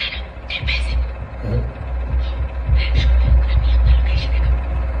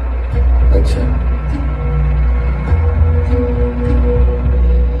 আচ্ছা,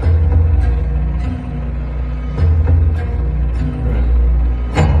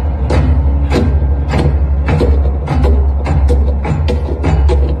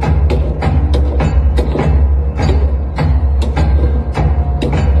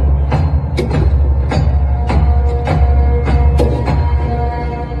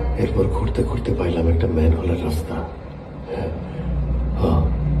 এরপর ঘুরতে ঘুরতে পাইলাম একটা ম্যান হোলের রাস্তা। হ্যাঁ,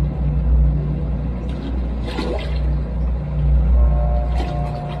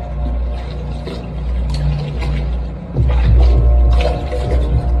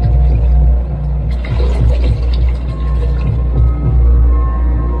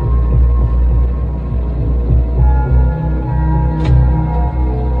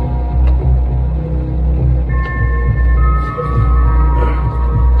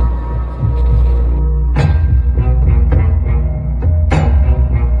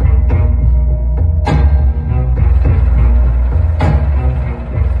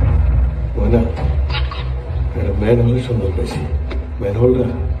 ম্যানহোলের সন্ধান পাইছি। ম্যানহোলটা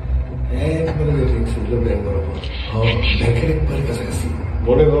একবারে ঠিক ছিল ব্যাংক বরাবর। ব্যাংকের একবারে কাছাকাছি।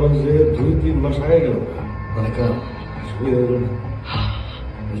 মনে করো যে 2-3 মাস আগে গেল মানে কাম সুবিধা হইল না,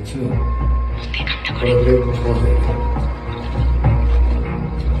 বুঝছো?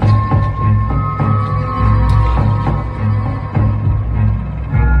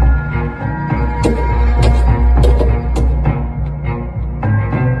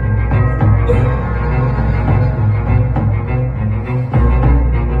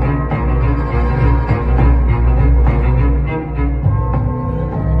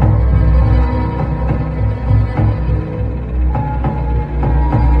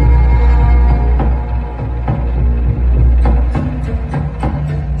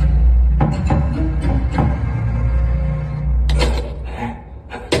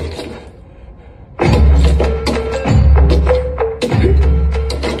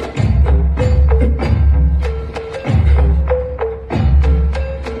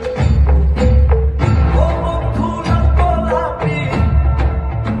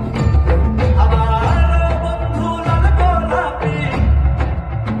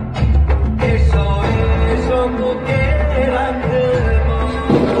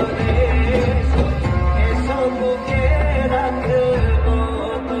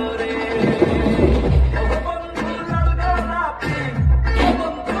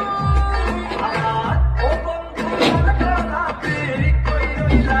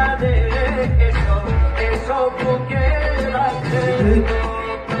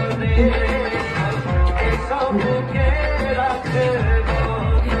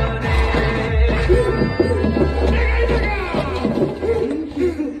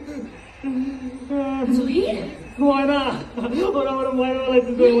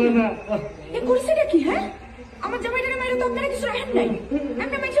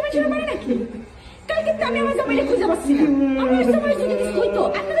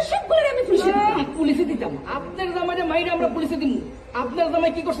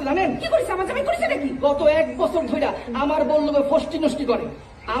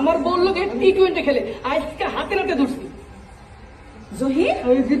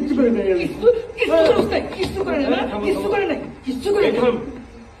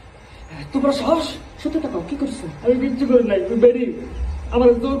 তোমরা সাহস? সত্য টাকা কি করছো? আমি কিচ্ছু করি নাই, বেরি আমার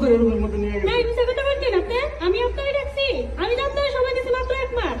জোর করে রুমের মধ্যে নিয়ে গেছে। আমি আপনাকে রাখছি, আমি জানতাম সময় দিচ্ছি মাত্র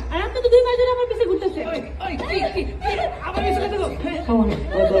 1 মাস, আর আপনি তো 2 মাস ধরে আমার পিছে ঘুরতেছে। আমার পিছনে দেখো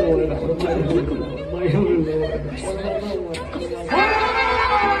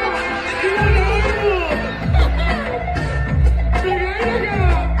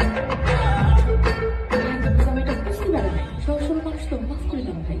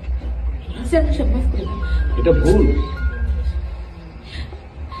এটা ভুল,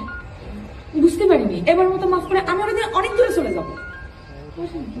 বুঝতে পারিনি। এবার মতো মাফ করে আমার অনেক দূরে চলে যাবো।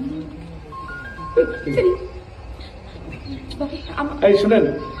 এই শুনেন,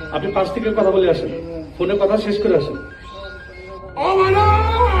 আপনি 5 থেকে কথা বলে আসেন, ফোনে কথা শেষ করে আসেন।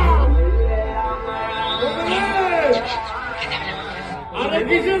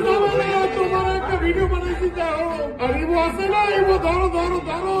 তোমার একটা ভিডিও বানাইছি, যাও আর ইবো আছে না, ইবো ধরো ধরো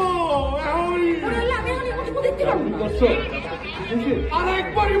ধরো, আর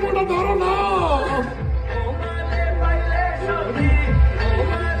একবার ইবোটা ধরো না।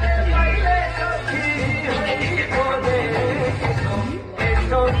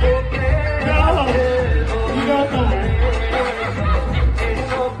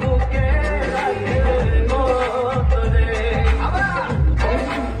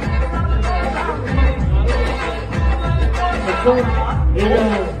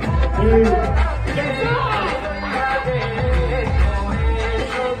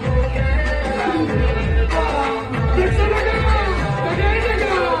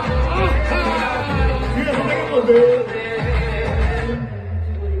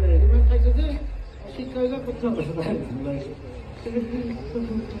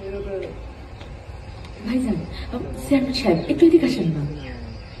 ভাইজান, চেয়ারম্যান সাহেব একটু এদিকে আসেন না,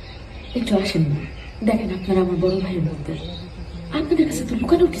 একটু আসেন না। দেখেন আপনারা আমার বড় ভাইয়ের মধ্যে, আপনাদের কাছে তো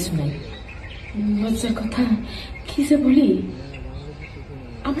লুকানোর কিছু নাই। লজ্জার কথা কি যে বলি,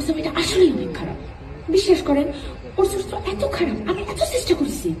 আমার জামাইটা আসলে অনেক খারাপ। বিশ্বাস করেন, ওর চরিত্র এত খারাপ, আমি এত চেষ্টা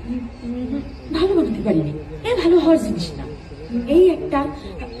করছি, ভালো বানাতে পারিনি। এ ভালো হওয়ার জিনিস না। এই একটা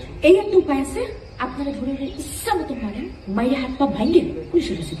উপায় আছে, আপনারা ধরে ইচ্ছা মতো মারেন, মাইরে হাত পা ভাঙে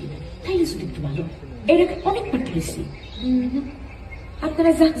পুলিশের কাছে দিবেন, তাইলে যদি একটু ভালো। এর আগে অনেকবার ধরেছি।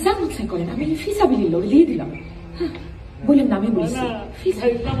 আপনারা যা মনে করেন, আমি ফিসাবিলিল্লাহ দিয়ে দিলাম। বললাম না, আমি বলছি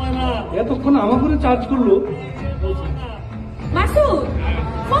এতক্ষণ আমার করে চার্জ করলো। মাসুদ,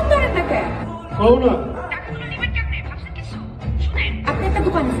 ফোন ধরেন না কেন? আপনি একটা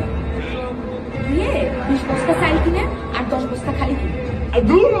দোকানে যান, গিয়ে 20 বস্তা চাল কিনেন আর 10 বস্তা খালি কিনেন।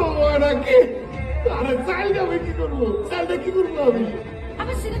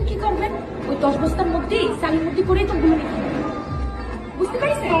 আবার সেখানে কি করবেন? ওই 10 বস্তার মধ্যে চালের মধ্যে করেই তো গুলো নিতে হবে। বুঝতে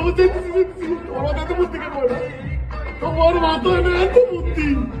পারছেন? তোমার মাথায় না এত বুদ্ধি।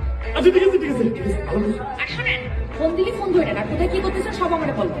 আচ্ছা ঠিক আছে, ঠিক আছে, ঠিক আছে, ভালো বুঝছি। ফোন দিলে ফোন ধরে না, কোথায় কি করতেছেন সব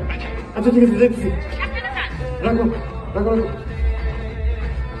আমারে বলবেন। আচ্ছা ঠিক আছে, দেখছি। রাখো রাখো রাখো।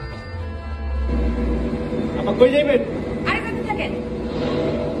 আপা কই যাইবেন? আরে কাছে থাকেন।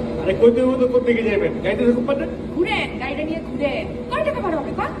 আরে কই তো তো কোথা থেকে যাইবেন? গাড়িতে খুব পারেন? ঘুরেন, গাড়িটা নিয়ে ঘুরেন। কয় টাকা ভাড়া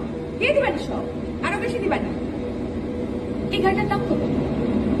হবে? কত দিয়ে দিবেন? সব আরো বেশি দিবেন। এই গাড়িটার দাম কত?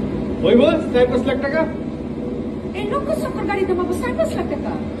 ওই বস 4-5 লাখ টাকা। এই লক্ষ চক্কর গাড়ি দাম 4-5 লাখ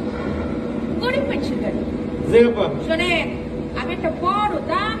টাকা। গরিব মানুষের গাড়ি। জি আপা। শোনেন, আমি একটা বড়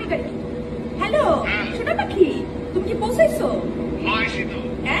দামি গাড়ি কিনবো। হ্যালো, শোনা পাখি, তুমি কি পৌঁছাইছো?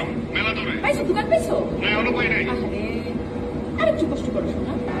 হ্যাঁ, পাইছো? দোকান পাইছো? আরে আরেকটু কষ্ট করো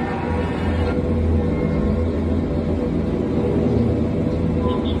শোনা।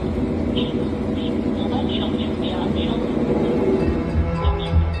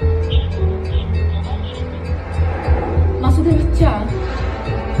 মাসুদের বাচ্চা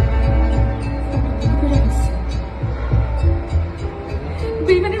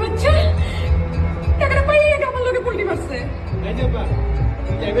বেইমানের বাচ্চা টাকাটা পাইয়ে আমার লোকে পল্টি মারছে।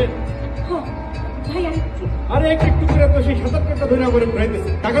 ভাই আরে একটু করে তো সেই 7 টাকা ধরে করে ঘুরাইতেছে।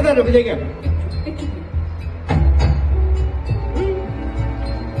 টাকা দেয় রবি জায়গা একটু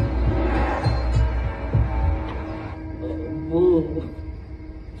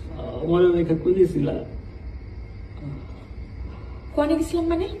আমার রেখা কইছিল কোয়ানে গেছিলাম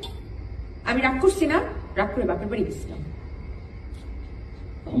মানে? আমি রাগ করছি না, রাগ করে বাপের বাড়ি গেছিলাম।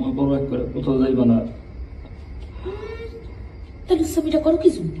 আমার বড় এক করে কোথাও যাইবা না। তা লুচ্ছামিটা করো কি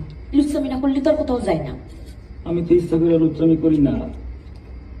জন্য? লুচ্ছামি না করলে তো আর কোথাও যায় না। আমি তো ইচ্ছা করে লুচ্ছামি করি না।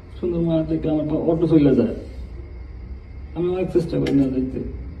 সুন্দর মা দেখলে আমার অটো চলে যায়, আমি অনেক চেষ্টা করি না যাইতে।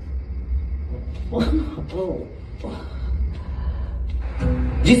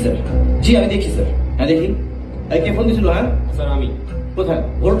 জি স্যার, জি আমি দেখি স্যার। হ্যাঁ দেখি। কে ফোন দিয়েছিল? হ্যাঁ স্যার আমি। কোথায়?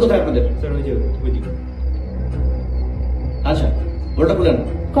 ভোট কোথায় আপনাদের? স্যার ওই যে ওইদিকে। আচ্ছা, ভোটটা খুলেন।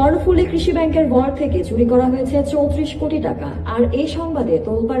 কর্ণফুলী কৃষি ব্যাংকের ভল্ট থেকে চুরি করা হয়েছে 34 কোটি টাকা। আর এই সংবাদে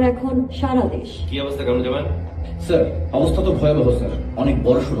তোলপাড় এখন সারা দেশ। কি অবস্থা কেমন যাবেন? স্যার অবস্থা তো ভয়াবহ স্যার, অনেক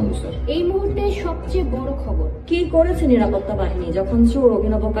বড় সুরঙ্গ স্যার। এই মুহূর্তে সবচেয়ে বড় খবর, কি করেছে নিরাপত্তা বাহিনী যখন চোর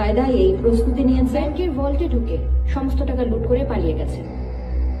অভিনব কায়দায় এই প্রস্তুতি নিয়েছে? ব্যাংকের ভল্টে ঢুকে সমস্ত টাকা লুট করে পালিয়ে গেছে।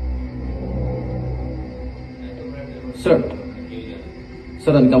 স্যার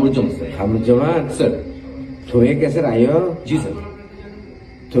স্যার আমি কামরুজ্জামান স্যার। কামরুজ্জামান স্যার। তুমি কেসের আইও? জি স্যার।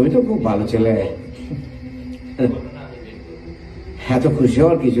 তুমি তো খুব ভালো ছেলে, এত খুশি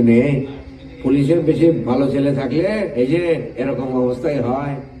হওয়ার কিছু নেই। পুলিশের বেশি ভালো ছেলে থাকলে এই যে এরকম অবস্থায়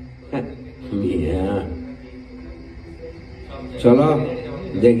হয়। চলো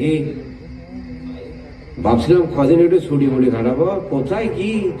দেখি, ভাবছিলাম কদিন একটু ছুটি মুটি খাটাবো। কোথায় কি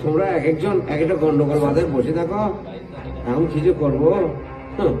তোমরা এক একজন এক একটা গন্ডগোল বাঁধে বসে থাকো, এখন কিছু করবো।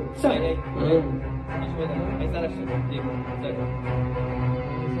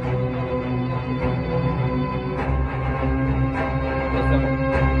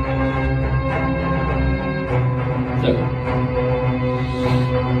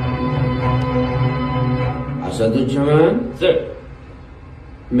 আসাদুজ্জামান স্যার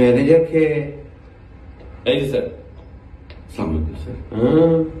ম্যানেজার কে? এই যে স্যার। সালাম স্যার।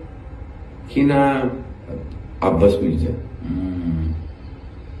 কি নাম? আব্বাস মির্জা।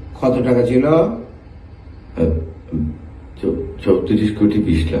 কত টাকা ছিল? 34 কোটি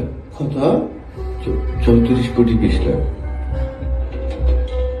 20 লাখ। কত? 34 কোটি 20 লাখ।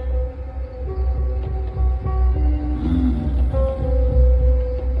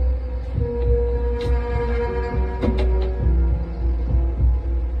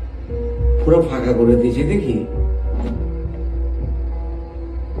 পুরো ফাঁকা করে দিয়েছে দেখি।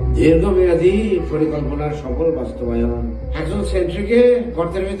 দীর্ঘমেয়াদী পরিকল্পনার সফল বাস্তবায়ন। একজন সেন্ট্রিকে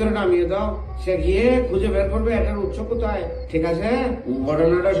গর্তের ভিতরে নামিয়ে দাও, সে গিয়ে খুঁজে বের করবে এটার উৎস কোথায়। ঠিক আছে,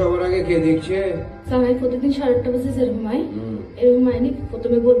 ঘটনাটা সবার আগে কে দেখছে? সবাই প্রতিদিন 8:30 বাজে যেরকম হয় এরকম হয়নি।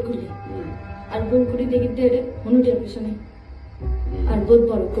 প্রথমে বোধ করি আর বোধ করি দেখি হনুটের পেছনে আর বোধ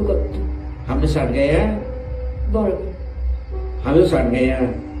বড় গর্ত। আপনি ষাট গাইয়া? বড় আমিও ষাট গাইয়া,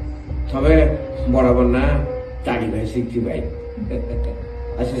 তবে বরাবর না, 65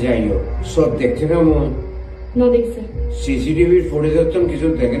 আচ্ছা যাই হোক, সব দেখছে কেমন? না দেখছে। সিসিটিভির ফুটেজের তো কিছু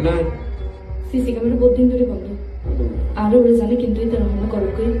দেখে না? সিসি ক্যামেরা বহুত দিন ধরে বন্ধ। আরো ওরা জানে কিন্তু এটা রহমান করব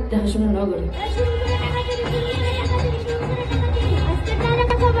কই দেখাশোনা না করে।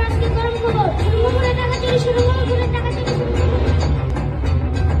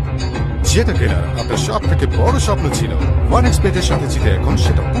 যেটা কেনা আপনার সব থেকে বড় স্বপ্ন ছিল, ওয়ানএক্সবেটের সাথে জিতে এখন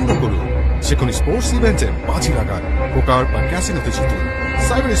সেটা পুরো করুন। যে কোনো স্পোর্টস ইভেন্টে বাজি লাগান, পোকার বা ক্যাসিনোতে জিতুন,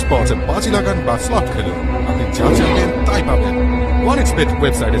 সাইবার স্পোর্টসে বাজি লাগান বা স্লট খেলুন, আপনি যা চাইবেন তাই পাবেন। ওয়ানএক্সবেট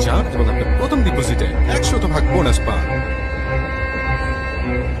ওয়েবসাইটে যান এবং আপনার প্রথম ডিপোজিটে 100% বোনাস পান।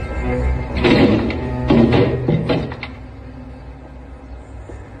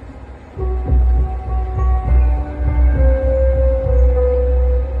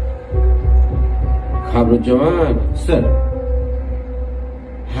 খাবরুজ্জামান স্যার,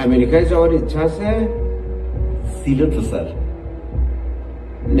 আমেরিকায় যাওয়ার ইচ্ছা আছে? ছিল তো স্যার।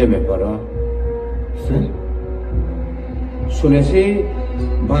 নেমে পড়ো। স্যার শুনেছি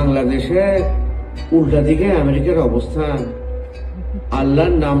বাংলাদেশে উল্টা দিকে আমেরিকার অবস্থান।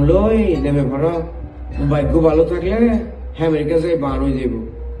 আল্লাহর নাম লই নেমে পড়ো। ভাগ্য ভালো থাকলে আমেরিকা যাই বার হয়ে যাব।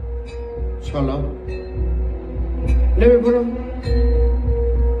 চলো নেমে পড়ো।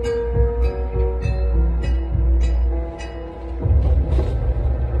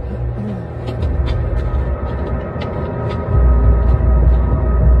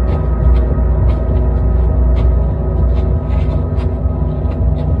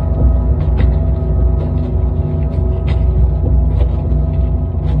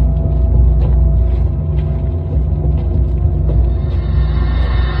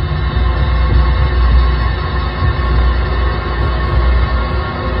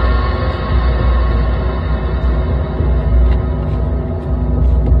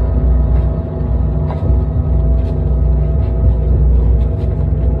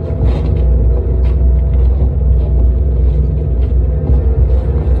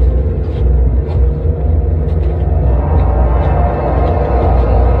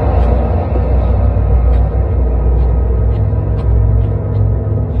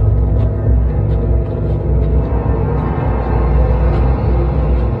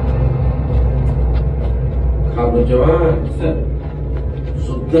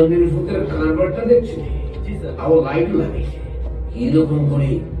 এরকম করে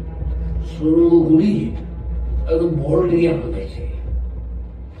সুরঙ্গ ঘুরি একদম বড় এরিয়া হয়েছে।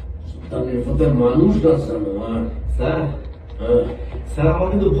 সুলতানের ফতে মানুষ না জানোয়ার। স্যার স্যার আমার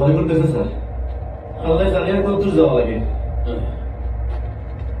কিন্তু ভয় করতেছে স্যার। আল্লাহ জানি আর কত দূর যাওয়া লাগে।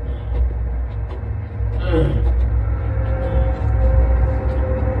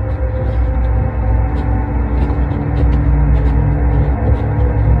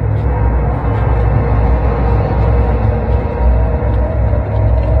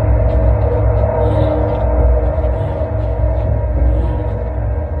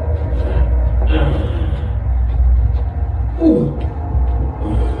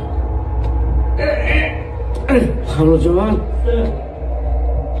 জওয়ান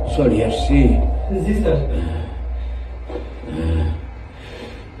চলে আসছি।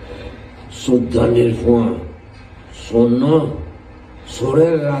 সুলতানের ফোয়া স্বর্ণ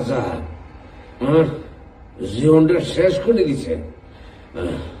সোরের রাজা আমার জীবনটা শেষ করে দিছে।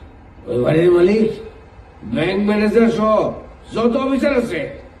 ওই বাড়ির মালিক, ব্যাংক ম্যানেজার সহ যত অফিসার আছে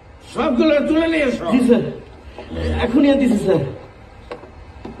সবগুলো তুলে নিয়ে এসো। জি স্যার, এখনই আনতেছি স্যার।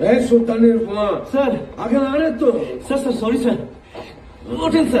 এই সুলতানের ফোয়া স্যার আগে আনে তো। স্যার স্যার সরি স্যার,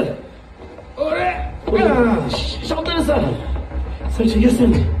 ওঠেন স্যার। ওরে সাবধানে স্যার। স্যার ঠিক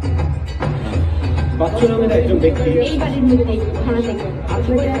আছেন? বাচ্চু নামের একজন ব্যক্তি এই বাড়ির মধ্যেই ভাড়া থেকে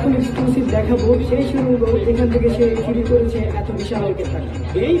আপনাকে এখন এক্সক্লুসিভ দেখাবো সেই সুরঙ্গ যেখান থেকে সে চুরি করেছে এত বিশাল অঙ্কের টাকা।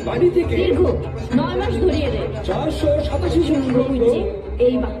 এই বাড়ি থেকে দীর্ঘ 9 মাস ধরিয়ে দেয় 487 সুরঙ্গ খুঁজছে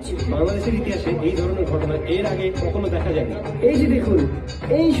এই বাচ্চু। বাংলাদেশের ইতিহাসে এই ধরনের ঘটনা এর আগে কখনো দেখা যায়নি। এই যে দেখুন,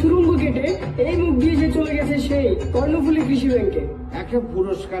 এই সুরঙ্গ কেটে এই মুখ দিয়ে যে চলে গেছে সেই কর্ণফুলী কৃষি ব্যাংকে। একটা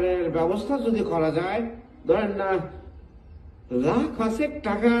পুরস্কারের ব্যবস্থা যদি করা যায়, ধরেন না লাখ খাসেক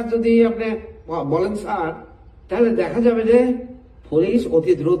টাকা যদি আপনি বলেন স্যার, তাহলে দেখা যাবে যে পুলিশ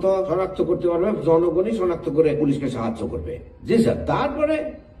অতি দ্রুত শনাক্ত করতে পারবে, জনগণই শনাক্ত করে পুলিশকে সাহায্য করবে। জি স্যার। তারপরে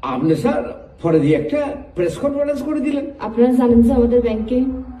আপনি স্যার পরে দিয়ে একটা প্রেস কনফারেন্স করে দিলেন। আপনারা জানেন যে আমাদের ব্যাংকে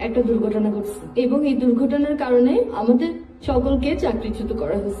একটা দুর্ঘটনা ঘটছে এবং এই দুর্ঘটনার কারণে আমাদের সকলকে চাকরিচ্যুত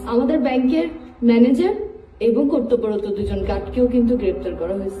করা হয়েছে। আমাদের ব্যাংকের ম্যানেজার এবং কর্তব্যরত 2জন গার্ডকেও কিন্তু গ্রেপ্তার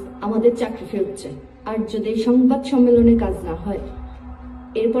করা হয়েছে। আমাদের চাকরি ফেরত চাই, আর যদি এই সংবাদ সম্মেলনে কাজ না হয়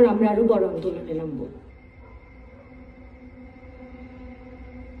এরপর আমরা আরো বড় আন্দোলনে নামবো।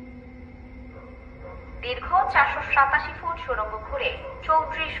 দীর্ঘ 487 ফুট সুড়ঙ্গ ঘুরে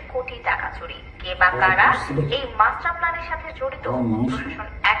 34 কোটি টাকা চুরি। কে বা কারা এই মাস্টার প্ল্যানের সাথে জড়িত, প্রশাসন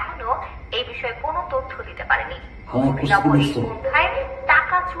এখনো এই বিষয়ে কোনো তথ্য দিতে পারেনি।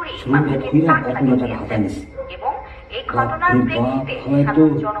 টাকা চুরি এবং এই ঘটনার প্রেক্ষিতে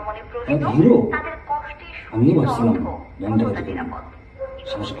সাধারণ জনমনে প্রশ্ন, তাদের কষ্টে নিরাপদ।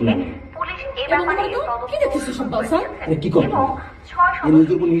 পুলিশ এ ব্যাপারে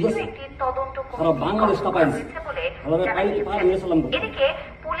এদিকে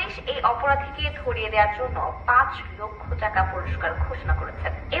পুলিশ এই অপরাধীকে ধরিয়ে দেওয়ার জন্য 5 লক্ষ টাকা পুরস্কার ঘোষণা করেছে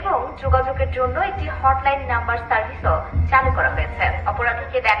এবং যোগাযোগের জন্য একটি হটলাইন নাম্বার সার্ভিসও চালু করা হয়েছে।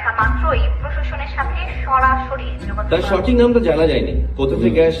 অপরাধীকে দেখা মাত্রই প্রশাসনের সাথে সরাসরি যোগাযোগ। তার সঠিক নামটা জানা যায়নি, কোথা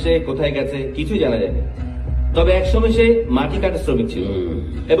থেকে আসছে, কোথায় গেছে কিছুই জানা যায়নি। তবে একসময় সে মাটি কাটা শ্রমিক ছিল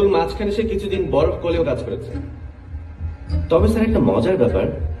এবং মাঝখানে সে কিছুদিন বরফ কলেও কাজ করেছে। তবে স্যার একটা মজার ব্যাপার,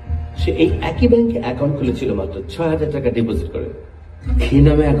 সে এই একই ব্যাংকে অ্যাকাউন্ট খুলেছিল মাত্র 6,000 টাকা ডিপোজিট করে। কি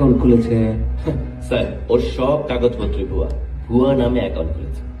নামে অ্যাকাউন্ট খুলেছে? স্যার ওর সব কাগজপত্র ভুয়া, ভুয়া নামে অ্যাকাউন্ট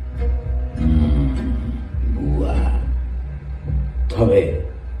খুলেছে। ভুয়া? তবে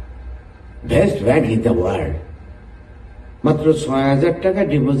best bank in the world. মাত্র 6,000 টাকা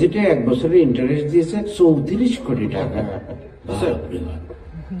ডিপোজিটে 1 বছরের ইন্টারেস্ট দিয়েছে 34 কোটি টাকা।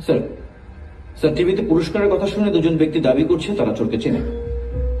 স্যার টিভিতে পুরস্কারের কথা শুনে 2জন ব্যক্তি দাবি করছে তারা চোরকে চেনে।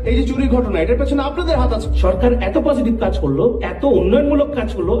 এই যে চুরির ঘটনা, এটার পেছনে আপনাদের হাত আছে। সরকার এত পজিটিভ কাজ করলো, এত উন্নয়নমূলক কাজ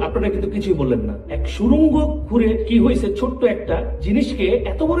করলো, আপনারা কিন্তু কিছুই বললেন না। এক সুড়ঙ্গ ঘুরে কি হয়েছে, ছোট্ট একটা জিনিসকে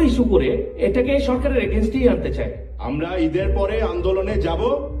এত বড় ইস্যু করে এটাকে সরকারের এগেনস্টেই আনতে চায়। আমরা ঈদের পরে আন্দোলনে যাব,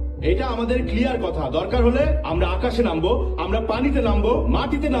 এটা আমাদের ক্লিয়ার কথা। দরকার হলে আমরা আকাশে নামবো, আমরা পানিতে নামবো,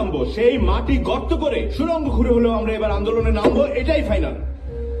 মাটিতে নামবো, সেই মাটি গর্ত করে সুড়ঙ্গ ঘুরে হলেও আমরা এবার আন্দোলনে নামবো, এটাই ফাইনাল।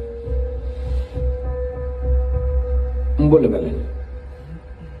 বলে গেলেন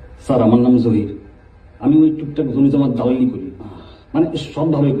স্যার আমার নাম জহির, আমি ওই টুকটাক জমি জমার দালালি করি, মানে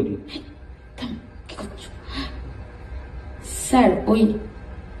সবভাবে করি। স্যার ওই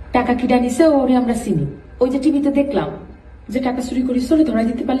টাকা কিটা নিছে ওরে আমরা চিনি, ওই যে টিভিতে দেখলাম যে টাকা চুরি করিস ওরে ধরা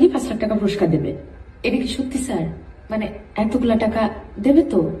দিতে পারলি 5 লাখ টাকা পুরস্কার দেবে। এটা কি সত্যি স্যার? মানে এতগুলা টাকা দেবে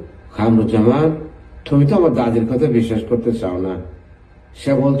তো? কামরুজ্জামান, তুমি তো আমার দাদির কথা বিশ্বাস করতে চাও না।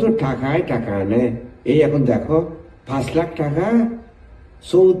 সে বলতো টাকায় টাকা আনে, এই এখন দেখো 5 লাখ টাকা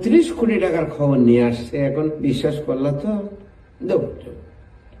 34 কোটি টাকার খবর নিয়ে আসছে। এখন বিশ্বাস করলা তো? দেব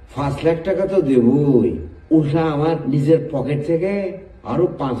 5 লাখ টাকা তো দেবই, উল্টা আমার নিজের পকেট থেকে আরো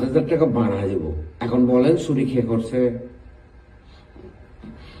 5,000 টাকা বাড়া দেব। এখন বলেন চুরি খেয়ে করছে?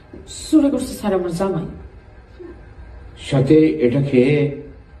 চুরি করছে স্যার আমার জামাই। সাথে এটা খেয়ে?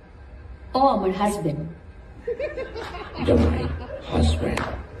 ও আমার হাজবেন্ড। জামাই হাজবেন্ড,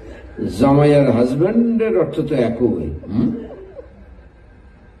 জামাই আর হাজবেন্ডের অর্থ তো একই।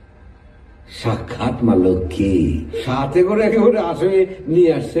 সাক্ষাৎ মা লক্ষ্মী, সাথে করে একেবারে আসলে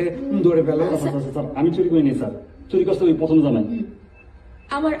নিয়ে আসছে, ধরে ফেলে। আমি চুরি করিনি স্যার, চুরি করছে ওই প্রথম জামাই।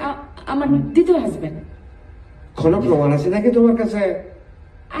 আমার দ্বিতীয় হাজবেন্ড। কোনো প্রমাণ আছে নাকি তোমার কাছে?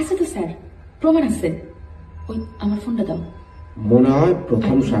 আছে তো স্যার, প্রমাণ আছে। ওই আমার ফোনটা দাও। মনে হয়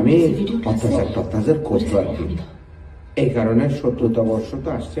প্রথম স্বামী অত্যাচার করতো আর কি, এই কারণে 70টা বর্ষ তো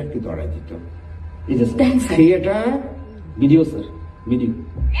আসছে একটু ধরা দিত। এটা ভিডিও স্যার, ভিডিও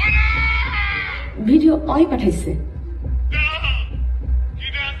ভিডিও ওই পাঠাইছে।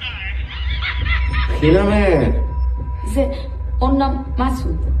 কি নামে? যে ওর নাম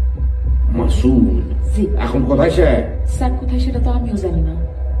মাসুদ। মাসুদ? এখন কোথায় সে? স্যার কোথায় সেটা তো আমিও জানি না।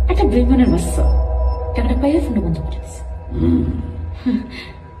 একটা ব্রেগনের বাচ্চা টাকাটা পাইয়ে ফোনটা বন্ধ করে দিচ্ছে।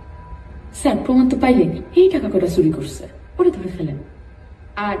 স্যার প্রমাণ তো পাইলেন, এই টাকা কটা চুরি করছে, ওরে ধরে ফেলেন।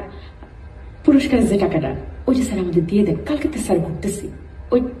 আর পুরস্কারের যে টাকাটা ওইটা স্যার আমাদের দিয়ে দেন, কালকে তো স্যার ঘুরতেছি,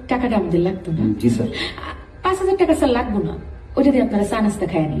 ওই টাকাটা আমাদের লাগতো না। জি স্যার। 5,000 টাকা স্যার লাগবো না, ওইটা দিয়ে আপনারা চা নাস্তা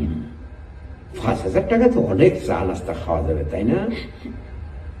খায় নিয়ে। 5,000 টাকা তো অনেক চা নাস্তা খাওয়া যাবে, তাই না?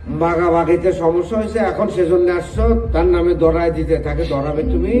 বাগাবাগিতে সমস্যা হয়েছে, এখন সেজন্য আসছো তার নামে দরায় দিতে, তাকে দরাবে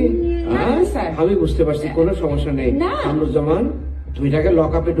তুমি? আমি বুঝতে পারছি, কোনো সমস্যা নেই। কামরুজ্জামান, তুমি তাকে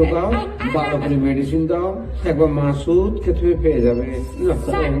লক আপে ঢোকাও, ভালো করে মেডিসিন দাও, একবার মাসুদকে তুমি পেয়ে যাবে।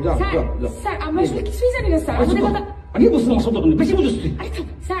 স্যার আমরা আসলে কিছুই জানি না স্যার, আমাদের কথা আমি বুঝলাম মাসুদ বেশি বুঝছি।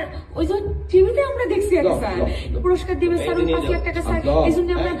 স্যার ওই যে টিভিতে আমরা দেখছি আর স্যার পুরস্কার দিবে স্যার 5 লাখ টাকা স্যার, এই জন্য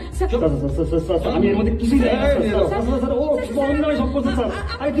আমরা আমি এর মধ্যে কিছুই জানি না স্যার। ও বন্ধ নামে সব করছে স্যার,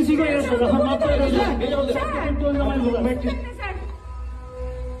 আমি কিছুই করি না স্যার। আমার মাত্র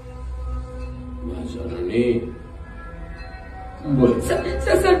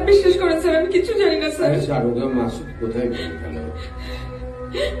স্যার বিশ্বাস করেন স্যার, আমি কিছু জানি না স্যার। চারুগা মাসুদ কোথায় গেল?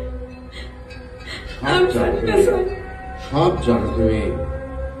 সব জানো তুমি।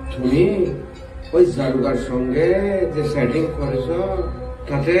 তুমি ওই জারুগার সঙ্গে যে সেটিং করেছ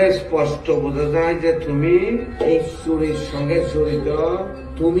তাতে স্পষ্ট বোঝা যায় যে তুমি এই চুরির সঙ্গে জড়িত।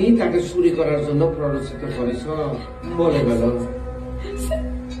 তুমি তাকে চুরি করার জন্য প্ররোচিত করেছ বলে গেল।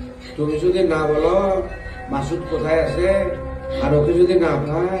 তুমি যদি না বলো মাসুদ কোথায় আছে, আর ওকে যদি না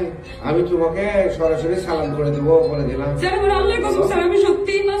পাই, আমি তোমাকে সরাসরি সালাম করে দেবো বলে দিলাম। স্যার আমার আল্লাহর কসম স্যার, আমি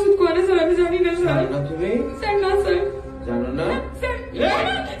সত্যি মাসুদ কোয়ারে স্যার, আমি জানি না স্যার। না তুমি স্যার? না স্যার, জানো না? স্যার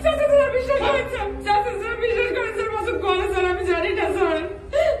স্যার বিশ্বাস করেন স্যার, স্যার বিশ্বাস করেন স্যার, মাসুদ কোয়ারে স্যার, আমি জানি না স্যার।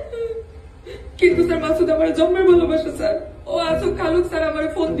 কিন্তু স্যার মাসুদ আমার জন্মের ভালোবাসা স্যার, ও আসুক কালুক স্যার আমার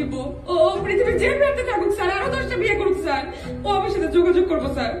ফোন দিব, ও পৃথিবীর যে প্রান্তে থাকুক স্যার, আরো 10টা বিয়ে করুক স্যার, ও আমার সাথে যোগাযোগ করবো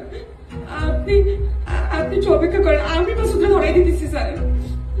স্যার। আপনি একটু অপেক্ষা করেন, আমি মাসুদকে ধরাই দিতেছি স্যার।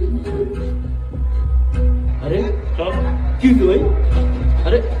 আরে কি ভাই?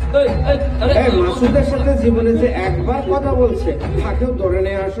 আরে মাসুদের সাথে জীবনে যে একবার কথা বলছে তাকেও ধরে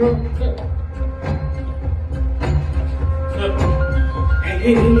নিয়ে আসো।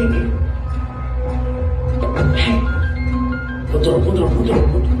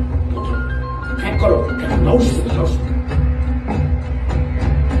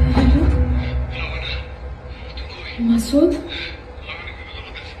 মাসুদ,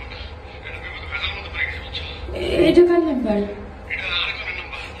 এটা কার নাম্বার?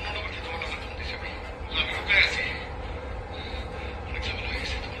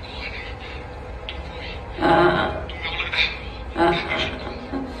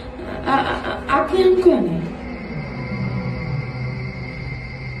 আপনি আমি কোনে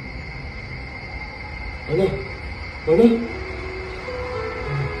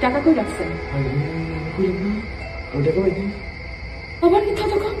টাকা কই রাখছেন? আবার মিথ্যা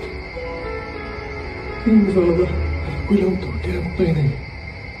দোকান কইলাম তো পাই নাই,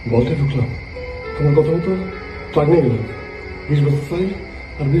 বলতে ঢুকলাম, তোমার কথা মতো ট্রাক নিয়ে গেলাম, 20 বস্তা চাই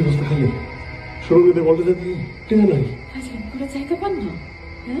আর 20 বস্তা খালি। শুরু করে বলতে যাচ্ছি টেনে নাই। কোনো জায়গা পান না?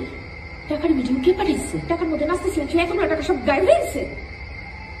 হ্যাঁ, টাকার ভিডিও কে পাঠিয়েছে? টাকার মধ্যে নাচতেছিলেন, এতগুলো টাকা সব গায়েব হয়ে গেছে।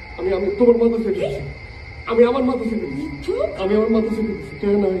 আমি তোমার মাথা ছেড়ে দিচ্ছি, আমি আমার মাথা ছেড়ে দিচ্ছি, আমি আমার মাথা ছেড়ে দিচ্ছি।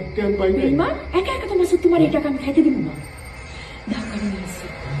 টেন নাই, টেন পাই নাই। একা একা তোমার তোমার এই টাকা আমি খাইতে দিব না। ঢাকা নিয়ে আসছি,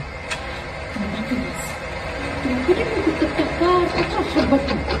 তোমার বাপে নিয়ে আসছি, তোমার পেটের মধ্যে টাকা কথা সব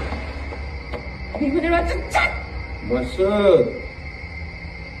বাকি। বিমানের বাচ্চা চাট মাসুদ,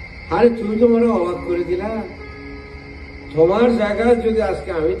 আরে তুমি তো মনে অবাক করে দিলা। তোমার জায়গায় যদি আজকে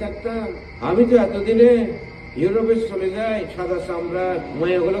আমি থাকতাম, আমি তো এতদিনে ইউরোপে চলে যাই, সাদা চামড়া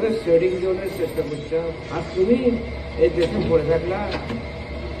মেয়েগুলোকে সেডিং দেওয়ার চেষ্টা করতাম, আর তুমি এই দেশে পড়ে থাকলা।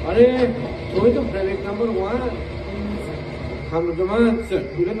 আরে তুমি তো প্রেমিক নাম্বার 1। কামরুজ্জামান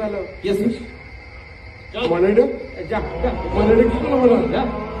তুলে ফেলো। মানে এটা যা যা, মানে এটা কি করলো বলো? যা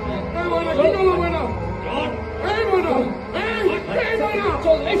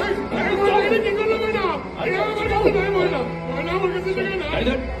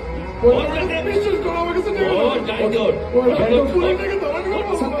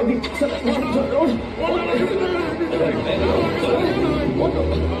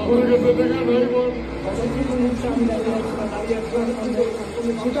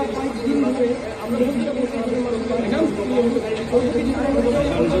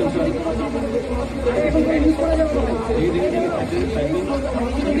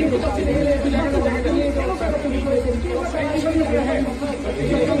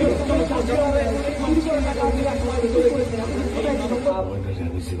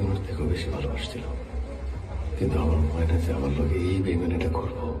আমি জীবনের থেকেও বেশি ভালোবাসছিলাম, কিন্তু আমার ময়না যে আমার লোকে এই বেঙ্গনিটা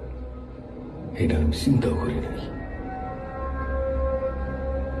করবো এটা আমি চিন্তাও করি নাই।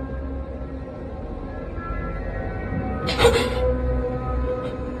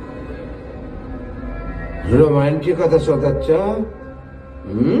 রোমান্টিকতা শোধাচ্ছ?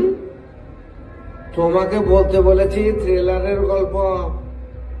 তোমাকে বলতে বলেছি থ্রিলারের গল্প,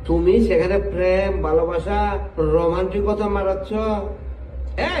 তুমি সেখানে প্রেম ভালোবাসা রোমান্টিকতা মারাচ্ছ।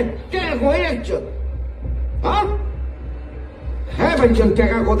 কই রাখছ? হ্যাঁ বলছেন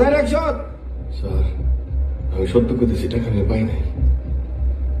টাকা কোথায় রাখছ? স্যার আমি সত্য করতেছি, টাকা আমি পাই নাই।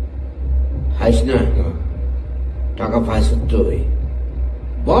 হাইস না, টাকা পাইছ তুই।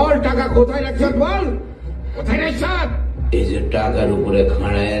 বল টাকা কোথায় রাখছ, বল কোথায় রাখছ? এই যে টাকার উপরে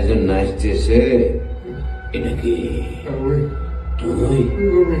খাড়ায় যে নাচতেছে, এটা কি তুই?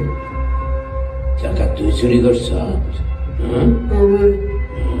 টাকা তুই চুরি করছ?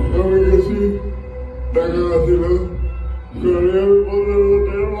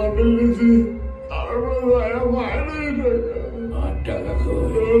 টাকা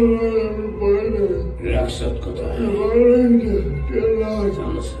রাখছত কোথায়?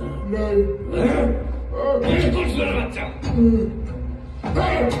 জানোস না?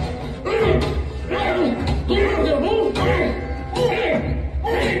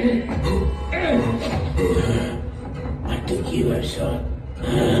 আর তুই কি করছ?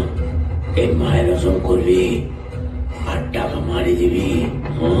 এই মায়ের ওজন করবি আর টাকা মারি দিবি?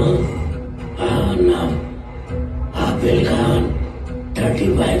 নাম আপেল খান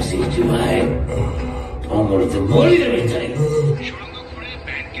 3565 অমরতে বলি দেবে।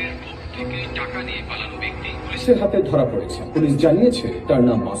 পুলিশের হাতে ধরা পড়েছে। পুলিশ জানিয়েছে তার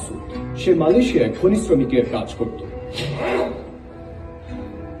নাম মাসুদ। সে মালয়েশিয়ায় খনি শ্রমিকের কাজ করত।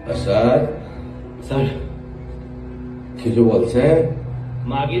 স্যার স্যার কিছু বলছে?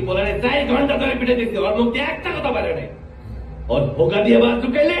 মাগির বলে 4 ঘন্টা ধরে পিটে দিচ্ছি, ওর মুখে একটা কথা বাইরে নেই। ওর ভোগা দিয়ে বাদ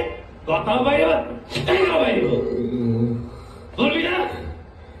ঢুকাইলে কথা বাইরে বলবি না?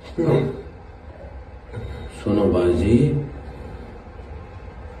 শোনো বাজি,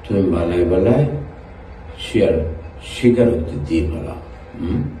 তুমি বালায় বালায় শিকার হতে দিয়ে পালা,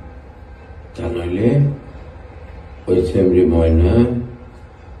 তা নইলে ওই সেমরি ময়না,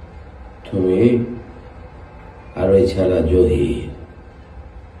 তুমি আর ওই ছাড়া জহি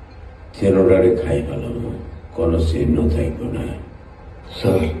তেরোটারে খাই পালাম, কোনো চিহ্ন থাকবো না।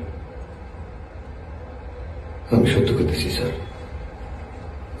 স্যার আমি সত্য করতেছি স্যার,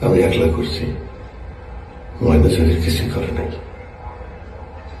 আমি একলা করছি, ময়না স্যারের কিছুই করে নাই।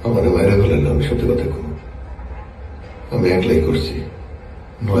 আমার মায়েরা বললেন আমি সত্যি কথা কম, আমি একলাই করছি।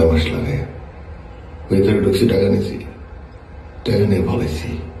 9 মাস লাগায় ভিতরে ঢুকছি, টাকা নিয়েছি, টাকা নিয়ে ভালাইছি,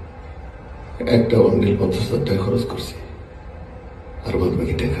 একটা বান্ডিল 50,000 টাকা খরচ করছি, আর বাদ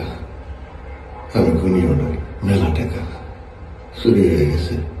বাকি টাকা আমি গুনিও নয়, মেলা টাকা চুরি হয়ে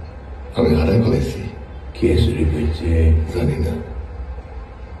গেছে, আমি হারাই ফেলাইছি। কে চুরি করছে জানি না।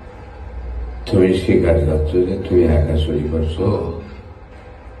 তুমি স্বীকার করছো যে তুমি একা চুরি করছো?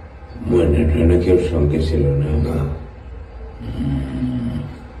 মনে টনে কেউ সঙ্গে ছিল না?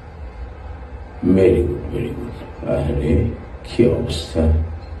 Very good, very good. আরে কি অবস্থা!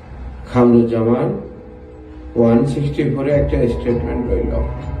 খামরুজ্জামান 164 একটা স্টেটমেন্ট রইল।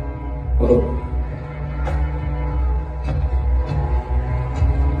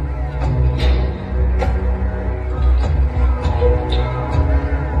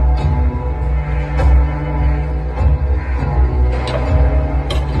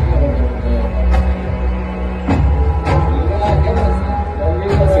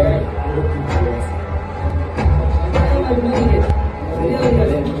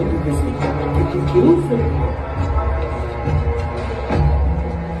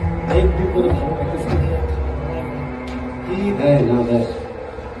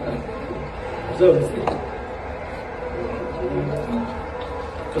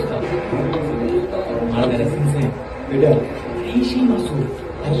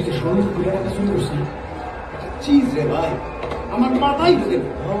 আমার মাথায় ঢুকে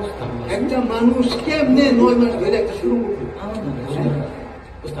একটা মানুষ কেমনে 9 মাস ধরে একটা শুরু করবে?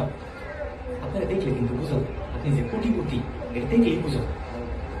 আপনারা দেখলে কিন্তু বুঝান, আপনি যে কোটি কোটি এটা দেখলেই বুঝান।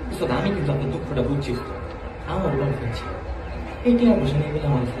 বুঝান আমি কিন্তু আপনার দুঃখটা বুঝছি, আমার লং ফেলছি। এই টিয়া বসে নিয়ে গেলে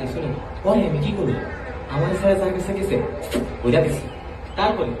আমার ছেলে চলে পরে আমি কি করবো? আমার ছেলে যার কাছে গেছে ওইটা গেছে,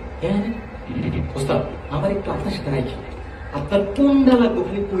 তারপরে হ্যাঁ ওস্তাদ আমার একটু আপনার সাথে রাখি, আপনার কোনটা লাগবে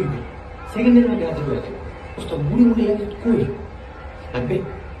খালি কইবে, সেকেন্ডের মধ্যে হাতে করে দেবে। ওস্তাদ মুড়ি মুড়ি লাগে কই লাগবে?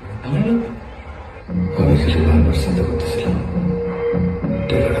 আমার আমি খালি বারবার চিন্তা করতেছিলাম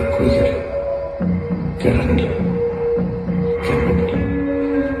টাকাটা কই গেল, কেনা নিল, কেমন নিল।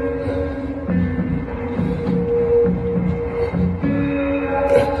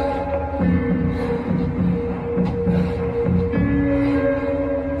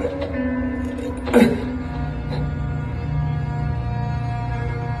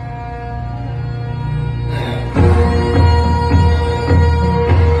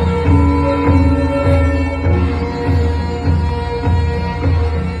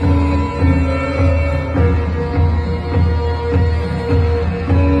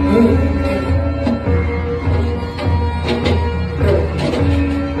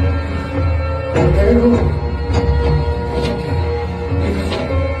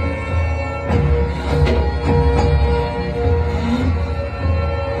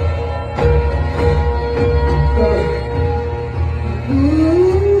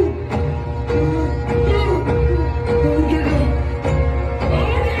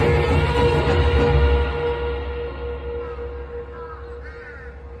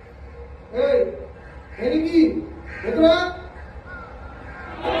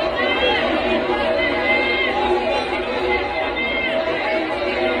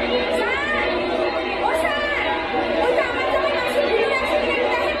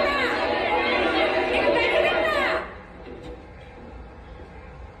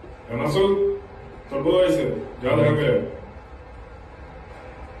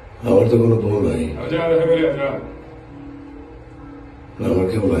 আমার তো কোনো বউ নাই, আমার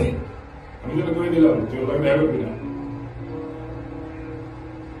কেউ নাই। আমি যেটা করে দিলাম তুই ওটাকে দেখা করবি না।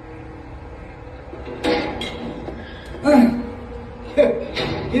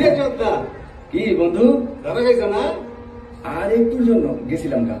 কিরে চোদ্দা, কি বন্ধু ধরা খাইছ না? আর একটুর জন্য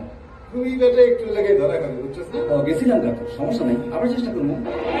গেছিলাম গা। তুই বেটা একটু লেগে ধরা খাবি, বুঝছিস না? ও গেছিলাম গা, তো সমস্যা নাই, আবার চেষ্টা করবো।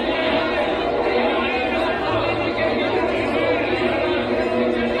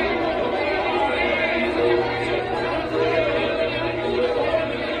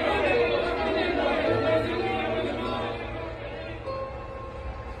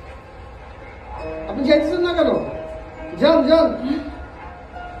 আপনি যাইতেছেন না কেন? যান যান।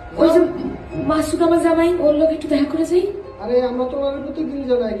 ওই যে মাসুদ আমার জামাই, ওর লোক একটু দেখা করে যাই। আরে আমরা তো ওনার প্রত্যেকদিন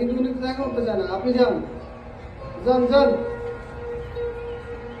জানাই, কিন্তু উনি দেখা করতে চায় না। আপনি যান যান যান,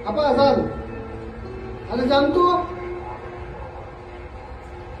 আপা যান। আরে যান তো।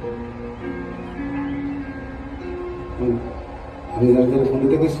 আমি যাদের ফোন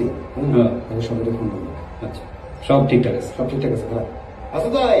দিতে গেছি, আমি সবাই ফোন করবো। আচ্ছা, সব ঠিকঠাক আছে, সব ঠিকঠাক আছে। আসো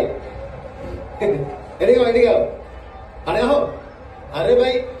ভাই, এদিকে এদিকে। আরে আহো, আরে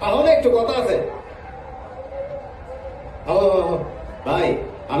ভাই আহো না, একটু কথা আছে। আহো আহো ভাই,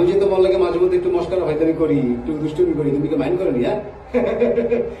 আমি যেহেতু বললে মাঝে মধ্যে একটু মস্কারা হয়তো করি, একটু দুষ্টুমি করি, তুমি কি মাইন্ড করো নি? হ্যাঁ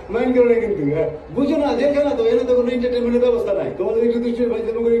মাইন্ড করো না কিন্তু, হ্যাঁ বুঝো না, যেখানে তো এনে তো কোনো এন্টারটেনমেন্টের ব্যবস্থা নাই। তোমাদের একটু দুষ্টুমি ভাই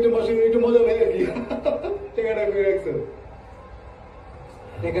জন্য করে একটু মস্কারি করে একটু মজা নেই আর কি। টাকাটা করে রাখছো,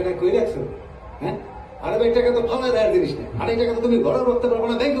 টাকাটা করে রাখছো। হ্যাঁ আরে ভাই, টাকা তো ফালা দেওয়ার জিনিস না। আর এই টাকা তো তুমি ঘরেও রাখতে পারবো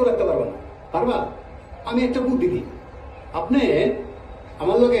না, ব্যাংকেও রাখতে পারবো না। পারবা? আমি একটা বুদ্ধি দিই, আপনি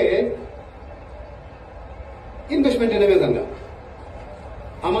আমার লোকে ইনভেস্টমেন্টে নেমে যান না।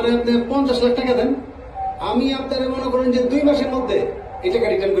 আমার আপনি 50 লাখ টাকা দেন, আমি আপনার মনে করেন যে 2 মাসের মধ্যে এই টাকা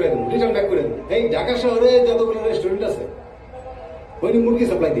রিটার্ন করে দেবো, রিটার্ন ব্যাক করে দেবো। এই ঢাকা শহরে যতগুলো রেস্টুরেন্ট আছে, ওই মুরগি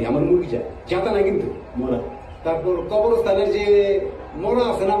সাপ্লাই দিই। আমার মুরগি যায় যাতা না কিন্তু মরা। তারপর কবরস্থানের যে মরা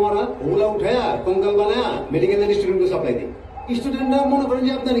আছে না, মরা ওগুলা উঠায়া কঙ্কাল বানায়া মেডিকেল স্টুডেন্টকে সাপ্লাই দিই। স্টুডেন্টরা মনে করেন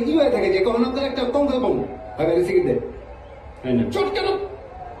যে আপনার কি হয়ে থাকে, যে কখন আপনার একটা কঙ্কাল পাবো ভাই সিগারেট দেয় চট কেন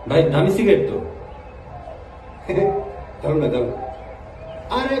ভাই, দামি সিগারেট তো। ধরুন না, ধরুন।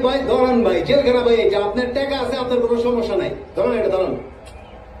 আরে ভাই ধরুন ভাই, জেলখানা ভাই, যে আপনার টাকা আছে, আপনার কোনো সমস্যা নাই, ধরুন এটা ধরুন।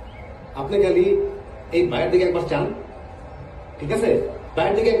 আপনি খালি এই বাইরের দিকে একবার চান, ঠিক আছে?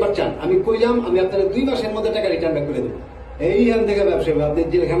 বাইরের দিকে একবার চান, আমি কইলাম আমি আপনার 2 মাসের মধ্যে টাকা রিটার্ন ব্যাক করে দেবো। এইখান থেকে ব্যবসা হবে, আপনি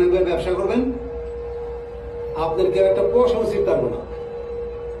জেলখানায় ব্যবসা করবেন, আপনার কেউ একটা পয়সাও সিট পারবো না।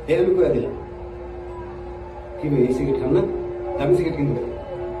 এই আমি করে দিলাম। কি ভাই, এই সিগারেট খান না? দামি সিগারেট কিনতে পারি,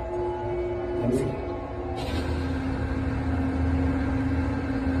 দামি সিগারেট।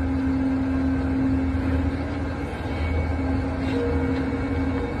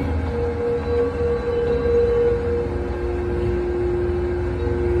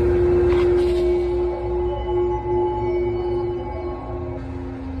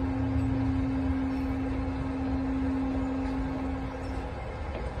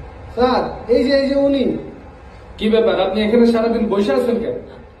 স্যার এই যে উনি। কি ব্যাপার, আপনি এখানে সারাদিন বসে আছেন কেন?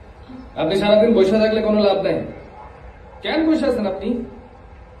 আপনি সারাদিন বসে থাকলে কোনো লাভ নাই। কেন বসে আছেন আপনি?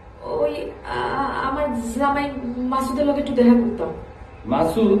 ওই আমার জামাই মাসুদের লোক একটু দেখা করতাম।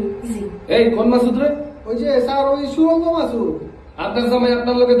 মাসুদ? জি। এই কোন মাসুদ রে? ওই যে স্যার, ওই সুরঙ্গ মাসুদ। আপনার জামাই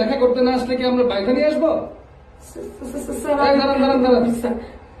আপনার লোকে দেখা করতে না আসলে কি আমরা বাইরে নিয়ে আসবো? স্যার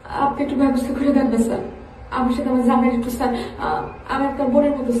আপনি একটু ব্যবস্থা করে দেন না স্যার, আমার সাথে আমার জামাই একটু, স্যার আমি আপনার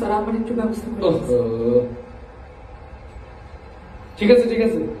বোনের মতো, স্যার আমার একটু ব্যবস্থা করে দেন। ঠিক আছে ঠিক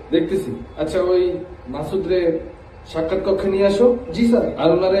আছে, দেখতেছি। আচ্ছা ওই মাসুদ রে সাক্ষাৎ কক্ষে নিয়ে আসো। জি স্যার। আর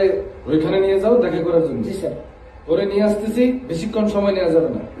ওনারে ওইখানে নিয়ে যাও দেখা করার জন্য। জি স্যার। ওরে নিয়ে আসতেছি, বেশিক্ষণ সময় নেওয়া যাবে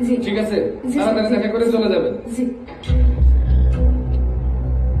না। ঠিক আছে, তাড়াতাড়ি দেখা করে চলে যাবেন। জি।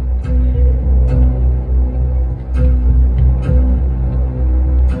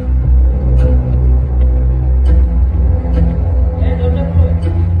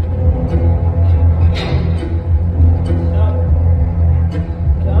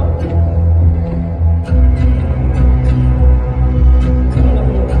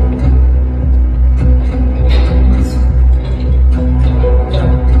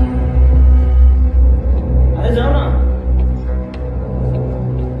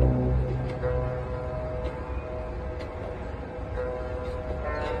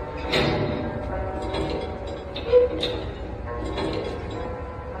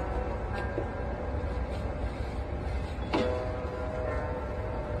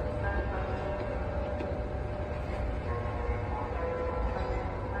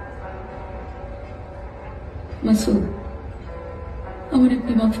 মাসুদ, আমার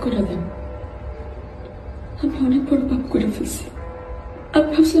আপনি মাফ করে দেন। আমি অনেক বড় পাপ করে ফেলছি। আমি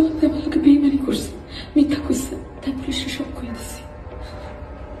ভাবছিলাম আপনি আমার লোকে বেইমানি করছে, মিথ্যা করছে, তাই পুলিশে সব করে দিচ্ছি।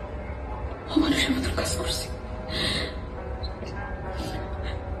 অমানুষের মতন কাজ করছি।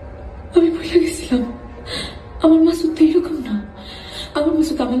 আমি ভুলে গেছিলাম আমার মাসুদ তো এইরকম না। আমার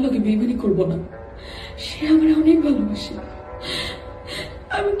মাসুদ আমার লোকে বেইমানি করবো না, সে আমার অনেক ভালোবাসে।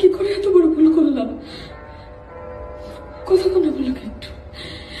 আমি কি করে এত বড় ভুল করলাম? কথা কন আমার লোকে, একটু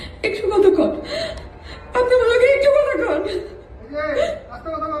একটু কথা কন। আপনি আমার লোকে একটু কথা কন।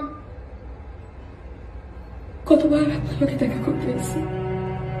 কতবার আপনার লোকে দেখা করতে এসেছি,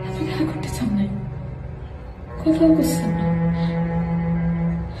 আপনি দেখা করতে চান নাই, কথাও করছেন না।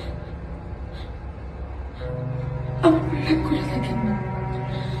 আমার রাগ করে থাকেন না।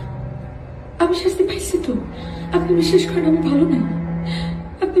 আমি শাস্তি পাইছি তো, আপনি বিশ্বাস করেন আমি ভালো নাই?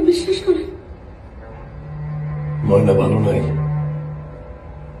 আপনি বিশ্বাস করেন? ময়না ভালো নাই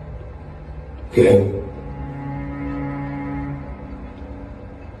কেন?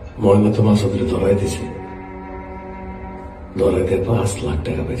 ময়না তো মাসুদরে ধরাই দিছে, ধরাই দিয়ে 5 লাখ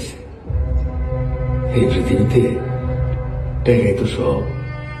টাকা পাইছে। এই পৃথিবীতে টাকাই তো সব।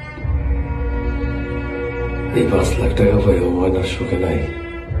 এই 5 লাখ টাকা পাইও ময়নার সুখে নাই,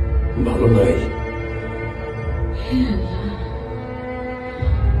 ভালো নাই।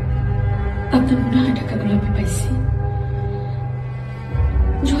 আপনার মনে হয় টাকাগুলো আমি পাইছি?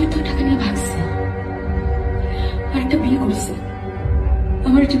 জয় তো টাকা নিয়ে ভাগছে, আর একটা বিয়ে করছে,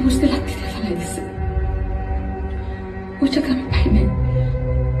 আমার এটি বুঝতে লাগতে ফেলাই দিছে। ওই টাকা আমি পাই নাই,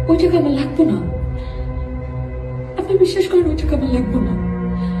 ওই টাকা আমার লাগবো না। আপনি বিশ্বাস করেন ওই টাকা আমার লাগবো না।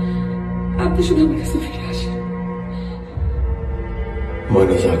 আপনি শুধু আমার কাছে ফিরে আসেন।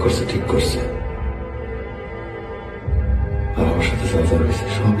 ময়না যা করছে ঠিক করছে, আর আমার সাথে যা যা হয়েছে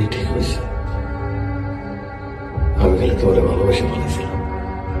সবই ঠিক হয়েছে। আমি খালি তোমার ভালোবেসে বলেছিলাম,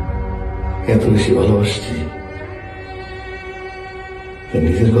 এত বেশি ভালোবাসছি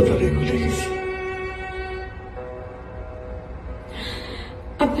নিজের কথাটাই ভুলে গেছি।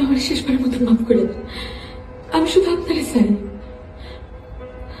 আপনি আমার শেষবারের মতো মাফ করে দেন। আমি শুধু আপনারে চাই,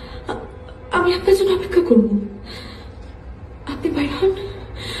 আমি আপনার জন্য অপেক্ষা করব। আপনি বাইরে হন,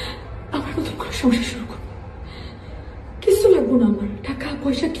 আমার নতুন করে সংসার শুরু করব। কিছু লাগবো না, আমার টাকা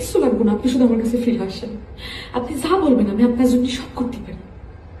পয়সা কিছু লাগবো না। আপনি শুধু আমার কাছে ফিরে আসেন। আপনি যা বলবেন আমি আপনার জন্য সব করতে পারি।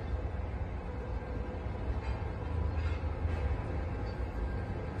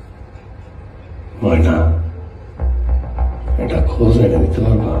 ময়না, এটা খোঁজ এনে দিতে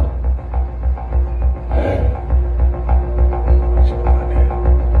পারবা? হ্যাঁ,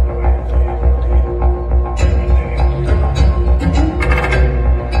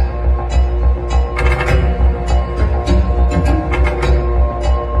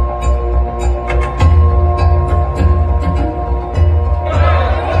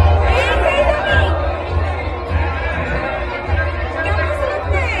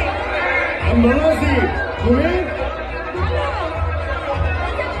 ভালো আছি। তুমি?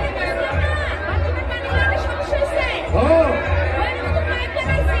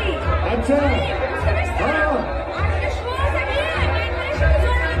 আচ্ছা,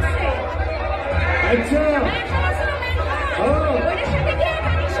 আচ্ছা,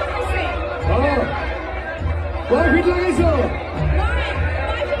 কয় ফিট লাগাইছো?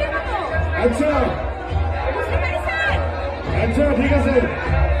 আচ্ছা আচ্ছা, ঠিক আছে।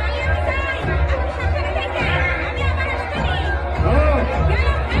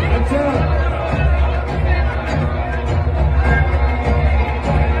 আচ্ছা,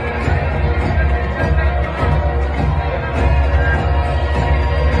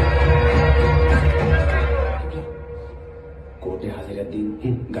 কোর্টে হাজিরার দিন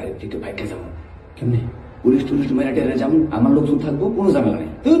গাড়ির থেকে বাইকে যাবো। কেমনি পুলিশ টুলিশ মেরা টেরে যাবো, আমার লোকজন থাকবো, কোনো ঝামেলা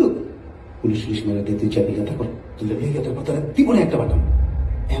নেই। পুলিশ টুলিশ মেরা দিয়ে তুই চাবি কথা কর, তুই কথা কর, তারা জীবনে একটা পাঠাম।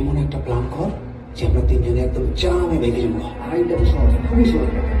 এমন একটা প্ল্যান কর যে আমরা তিনজনে একদম জামে বাইকে যাবো। আর এটা তো সহজ, খুবই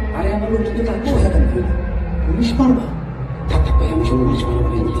সহজ। আরে আমার লোকজন তো থাকবো, পুলিশ মারবা। থাক থাক ভাই, আমি সব পুলিশ মারবো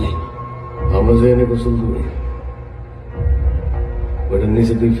দিলে। আমরা যে এনে গোসল করি ওইটার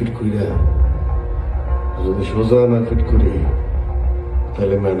নিচে 2 ফিট কইরা, যদি সোজা না ফিট করি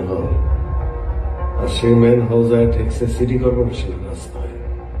তাহলে ম্যান হল, আর সেই ম্যান হল যায় ঠেকছে সিটি কর্পোরেশনের রাস্তায়।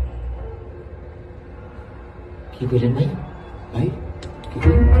 কি বললেন ভাই? ভাই কি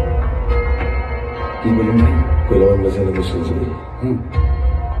বললেন? কি বললেন ভাই? কইলাম আমরা যেন গোসল করি,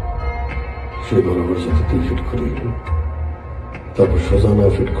 সেই বরাবর যাতে 2 ফিট করি, তারপর সোজা না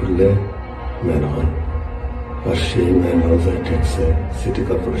ফিট করলে ম্যান হল, আর সেই ম্যান হল যায় ঠেকছে সিটি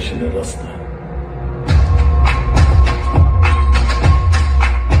কর্পোরেশনের রাস্তায়।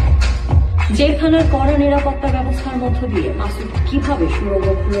 জি জেলখানার কড়া নিরাপত্তা ব্যবস্থার মধ্য দিয়ে মাসুদ কিভাবে সুরঙ্গ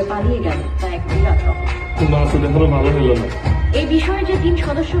ঘুরে পালিয়ে গেল তা এক বিরাট রহস্য। মাসুদ এখনো ভালো হলো না। এই বিষয়ে যে 3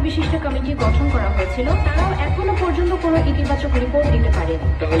 সদস্য বিশিষ্ট কমিটি গঠন করা হয়েছিল তারাও এখনো পর্যন্ত কোনো ইতিবাচক রিপোর্ট দিতে পারেনি।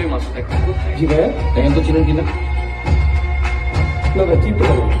 তাহলে মাসুদ এখন জি ভাইয়া, দেখেন তো ছিলেন কিনা? না না, চিনতে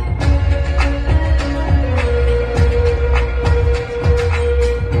পারবো না।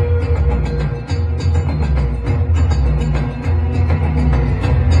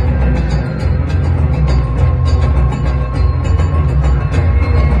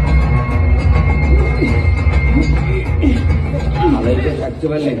 থাকতে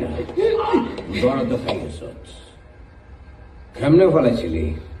পারলি না, বড় তো খাই গেছ। কেমনে ফেলাইছিলি?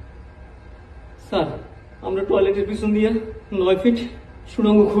 স্যার, আমরা টয়লেটের পিছন দিয়ে 9 ফিট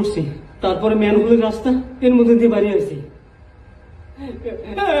সুড়ঙ্গ খুঁড়ছি, তারপরে ম্যানহোলের রাস্তা এর মধ্যে দিয়ে বাড়ি আইছি।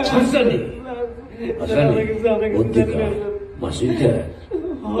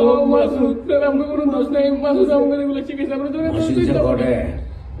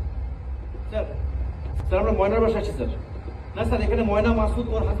 আমরা ময়নার বাসা আছি স্যার। না স্যার, এখানে ময়না মাসুদ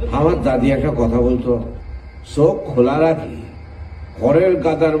ওর হাতে। আমার দাদি একটা কথা বলতো, চোখ খোলা রাখি, ঘরের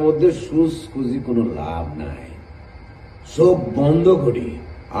গাদার মধ্যে সুচ খুঁজি কোনো লাভ নাই। চোখ বন্ধ করি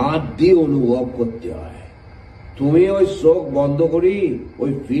আর দিয়ে অনুভব করতে হয়। তুমি ওই চোখ বন্ধ করি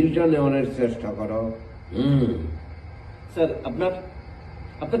ওই ফিলটা নেওয়ার চেষ্টা করো। স্যার, আপনার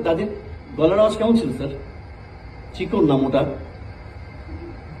দাদির গলার আওয়াজ কেমন ছিল স্যার? চিকন না মোটা?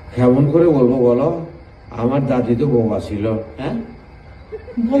 কেমন করে বলবো বলো, আমার দাদি তো বোবা ছিল। হ্যাঁ,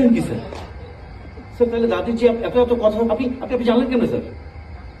 বলেন কি স্যার? স্যার, তাহলে দাদির যে এত এত কথা আপনি জানলেন কেন স্যার?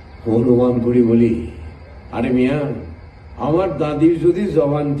 অনুমান করি বলি। আরে মিয়া, আমার দাদির যদি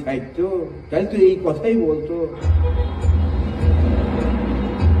জবান থাকতো তাহলে তো এই কথাই বলতো।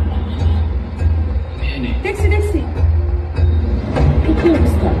 দেখছি দেখছি, কি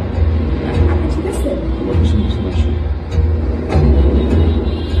অবস্থা? আপনি ঠিক আছে?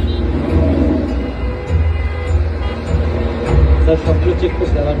 স্যার, সবগুলো চেক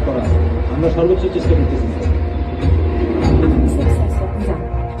পোস্ট অ্যালার্ট করা আছে। আমরা সর্বোচ্চ চেষ্টা করতেছি স্যার।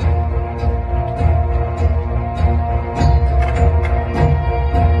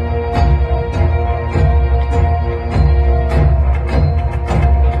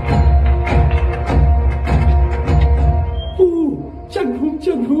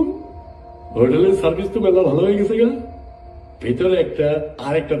 হোটেলের সার্ভিস তো মেলা ভালো হয়ে গেছে গা। ভিতরে একটা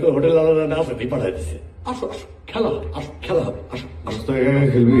আর একটা তো হোটেল আলাদা না আছে, পাঠাই দিছে। আসো আসো, খেলা হবে, আসো খেলা হবে, আসো আসো। তো একা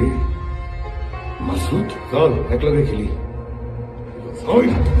খেলবি মাসুদ? চল একলাগে খেলি।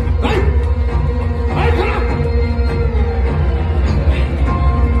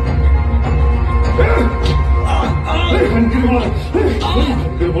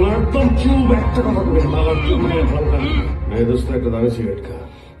 একদম চুপ, একটা কথা বলে মেয়ে দোস্ত একটা দামি সিগারেট খা।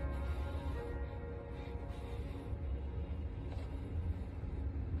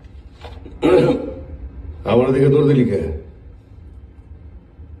 আমার দিকে তোর দিলি কে?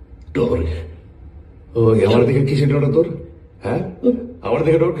 ডর? ওই আমার দিকে কিসের ডর তোর? হ্যাঁ, আমার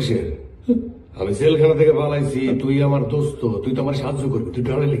দিকে ডর কিসের? আমি জেলখানা থেকে পালাইছি, তুই আমার দোস্ত, তুই তো আমার সাহায্য করবি, তুই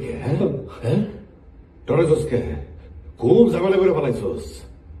ডরে লিখে? হ্যাঁ হ্যাঁ, ডরেছস কে? খুব ঝামেলা করে পালাইছস।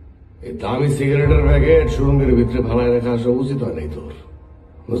 এই দামি সিগারেটের প্যাকেট সুরঙ্গের ভিতরে ফালায় রাখা আসা উচিত হয় নাই তোর,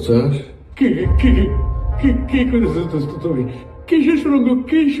 বুঝছস? কি কি কি কি করেছিস দোস্ত তুমি? কিসের সুরঙ্গ?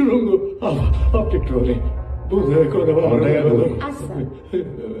 কি সুরঙ্গ? আপনি একটু হলে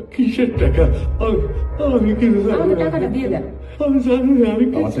কিসের টাকা? আমি কি টাকাটা দিয়ে দেন। আমি জানি না,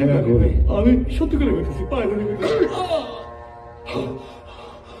 আমি সত্যি করে বলতেছি, পায়ে ধরে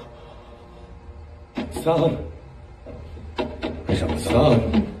স্যার, স্যার,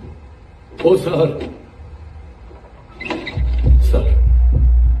 ও স্যার, স্যার।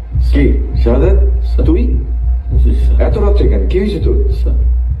 কি শাহাদাত, তুই এত রাত্রে কেন? কি হয়েছে তোর?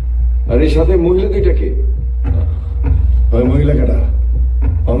 আর এই সাথে মহিলা দুইটা কে? ওই মহিলা কাটা?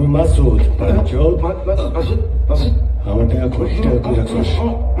 আমি মাসুদ। আমার টাকা কই? টাকা কই রাখছিস?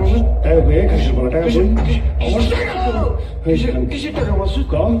 টাকা কই? কিসের বড় টাকা কই? কিসের টাকা মাসুদ?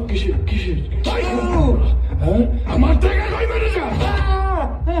 কম কিসের কিসের? হ্যাঁ, আমার টাকা কই? মেরে যা।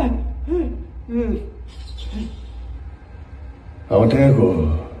 আমার টাকা কই?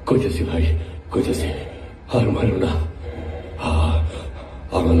 কইতেছি ভাই, কইতেছি। আর মারো না,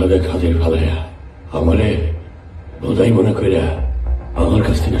 আমার লগে খাদের ফালাইয়া আমারে বোধাই মনে কইরা আমার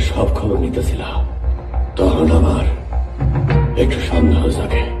কাছ থেকে সব খবর নিতেছিল। তখন আমার একটু সন্দেহ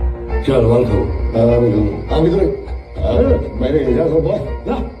জাগে। চল মাল খাবো। আমি তো বাইরে যাবো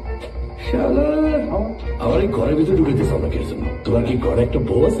না। আমার এই ঘরের ভিতরে ঢুকেছিস আমাকে জন্য। তোমার কি ঘরে একটা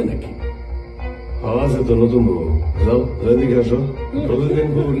বউ আছে নাকি? আছে তো নতুন বউ। যাও এদিকে আসো, প্রতিদিন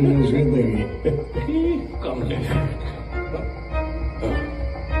বউ শুয়ে থাকি।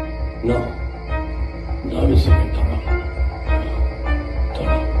 না আমি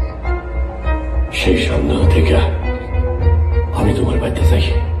সেই সন্দেহ থেকে আমি তোমার বাড়িতে যাই।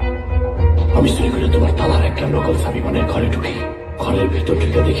 আমি চুরি করে তোমার তালার একটা নকল চাবি বানিয়ে ঘরে ঢুকি। ঘরের ভেতর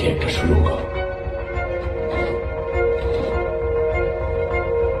ঢুকে দেখি একটা সুড়ঙ্গ।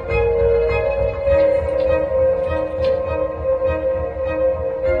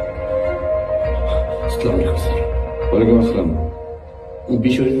 ওয়ালাইকুম আসসালাম।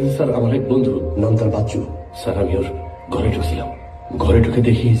 বিষয় স্যার, আমার এক বন্ধু নাম তার বাচ্চু স্যার, আমি ওর ঘরে ঢুকছিলাম। ঘরে ঢুকে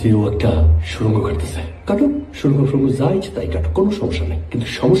দেখি যে ও একটা সুড়ঙ্গ কাটতেছে। কাটো, সুড়ঙ্গ যা ইচ্ছে তাই কাটো, কোনো সমস্যা নেই। কিন্তু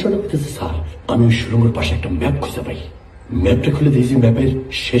সমস্যাটা হতেছে স্যার, আমি ওই সুড়ঙ্গের পাশে একটা ম্যাপ খুঁজে পাই। ম্যাপটা খুলে দিয়েছি, ম্যাপের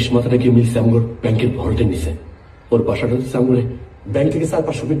শেষ মাথাটা গিয়ে মিলছে আমার ব্যাংকের ভল্টের নিচে। ওর বাসাটা হচ্ছে আমার ব্যাংক থেকে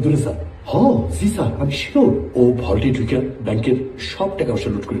 4-500 ফিট দূরে স্যার। জি স্যার, আমি শিওর ও ভল্টে ঢুকে ব্যাংকের সব টাকা পয়সা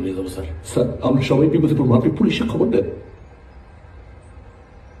লুট করে নিয়ে যাবো স্যার। স্যার, আমরা সবাই বিপদে পড়বো, আপনি পুলিশের খবর দেন।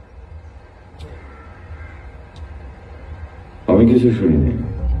 আমি কিছু শুনিনি,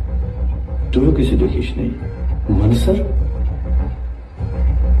 তুইও কিছু দেখিস নেই মানে স্যার?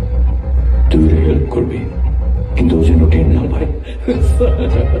 তুই হেল্প করবি, কিন্তু ও যেন টেন না পায়।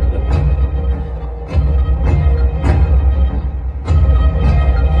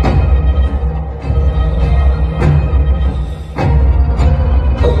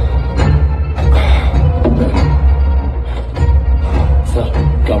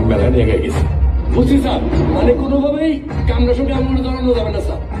 কাম মেলা নিয়ে গেছি বুঝছি স্যার, মানে কোনোভাবেই কামড়ার সঙ্গে আমার জড়ানো যাবে না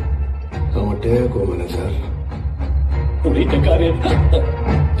স্যার। আমার টাকা কমে না স্যার। ওই টাকা রে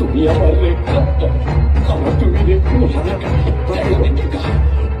তুমি আমার রে, আমার তুমি রে, টাকা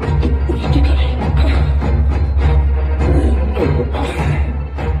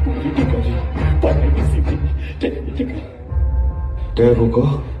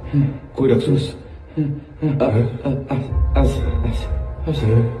কই রাখছিস?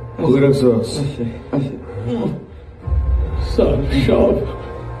 কই রাখছিস? স্যার সব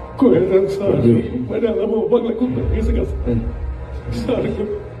করে দেন স্যার, মানে আমার বাংলা খুব গেছে গেছে স্যার।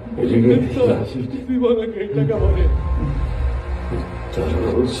 টাকা বলে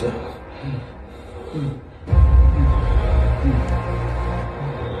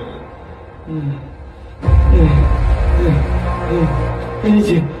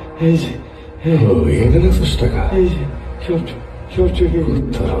এখানে রাখছিস টাকা? সব ঠিক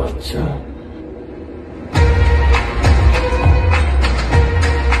আচ্ছা,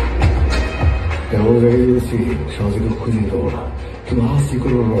 এমন জায়গায় যেতেছি সহজে কেউ খুঁজে দেবো না, কিন্তু হাসি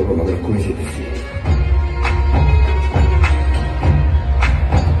করবো আমরা কই যেতেছি।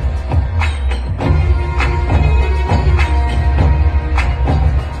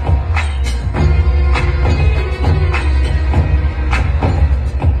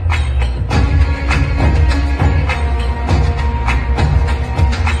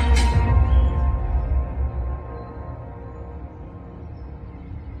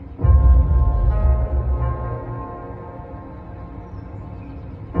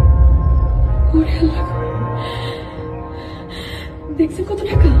 দেখছেন কত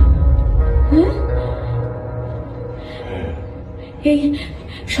টাকা? হ্যাঁ, এই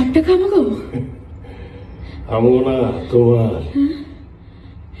সব টাকা আমাকে? আমগো না, তোমার।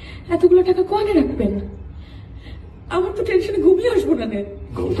 এতগুলো টাকা কোয়ানে রাখবেন? আমার তো টেনশনে ঘুমিয়ে আসবো না।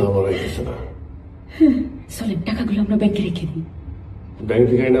 ঘুমটা আমার আইতেছে না। চলেন টাকাগুলো আমরা ব্যাংকে রেখে দিই। ব্যাংক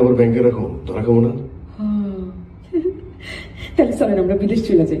থেকে আইনা আবার ব্যাংকে রাখো, তো রাখবো না। তাহলে চলেন আমরা বিদেশ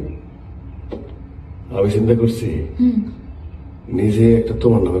চলে যাই। আমি চিন্তা করছি নিজে একটা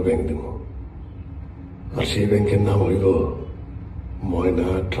তোমার নামে ব্যাংক দেব, আর সেই ব্যাংকের নাম হইল ময়না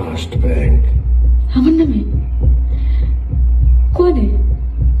ট্রাস্ট ব্যাংক। আমার নামে? কোনে?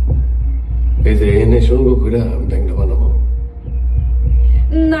 এই যে এনে সঙ্গ করে আমি ব্যাংকটা বানাবো।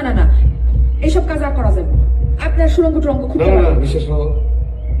 না না না, এসব কাজ আর করা যাবে না। আপনার সুরঙ্গ টরঙ্গ খুব বিশ্বাস করো,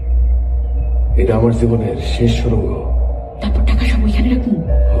 এটা আমার জীবনের শেষ সুরঙ্গ। তারপর টাকা সব ওইখানে রাখুন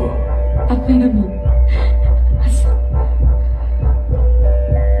আপনার নাম।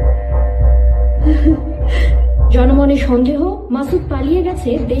 জনমনে সন্দেহ, মাসুদ পালিয়ে গেছে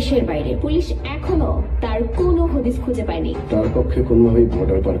দেশের বাইরে। পুলিশ এখনো তার কোনো হদিস খুঁজে পায়নি। তার পক্ষে কোনোভাবেই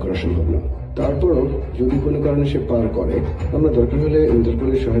বর্ডার পার করা সম্ভব না। তারপরও যদি কোনো কারণে সে পার করে, আমরা দরকার হলে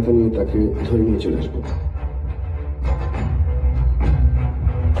ইন্টারপোলের সহায়তা নিয়ে তাকে ধরে নিয়ে চলে আসবো।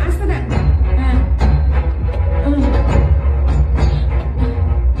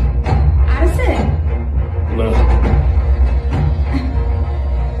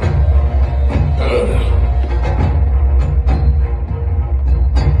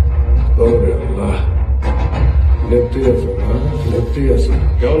 ওরে আল্লাহ,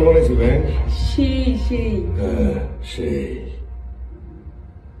 কেমন বানাইছি ব্যাংক? সেই সেই হ্যাঁ সেই।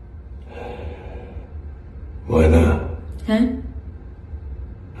 ময়না, হ্যাঁ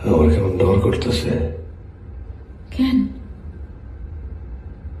আমার কেমন ডর করতেছে। কেন?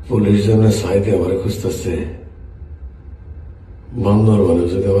 পুলিশ যেন সাইডে আমার খুঁজতেছে, বান্দর মানে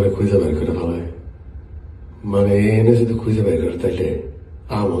যদি আমার খুঁজে বের করে ফেলায়, মানে এনে যদি খুঁজে বের করে তাইলে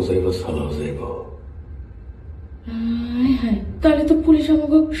আমও যাইব সালাও যাইব। তাহলে তো পুলিশ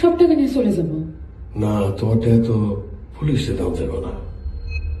আমাকে সব টাকা নিয়ে চলে যাবো। না, তোমারটা তো পুলিশে দাম যাবো না।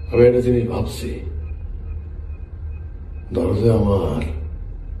 আমি একটা জিনিস ভাবছি, ধরো যে আমার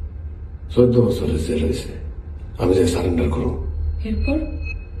 14 বছরের জেল হয়েছে, আমি যে সারেন্ডার করব, এরপর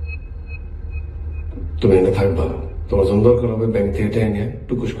তুমি এনে থাকবা, তোমার যখন দরকার হবে ব্যাংক থেকে এটা এনে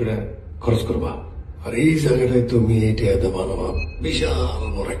টুকুস করে খরচ করবা, আর এই জায়গাটায় তুমি এইটা দেবা নেবা বিশাল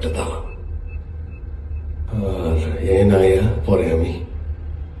বড় একটা দালান। আর এ না পরে আমি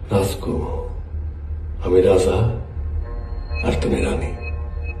রাজকুমার, আমি রাজা আর তুমি রানী।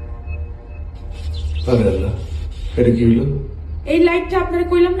 আরে আল্লাহ, এটা কি হইল? এই লাইটটা আপনারা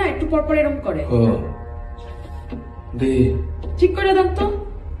কইলাম না একটু পর পর এরকম করে, ঠিক করে দেন তো।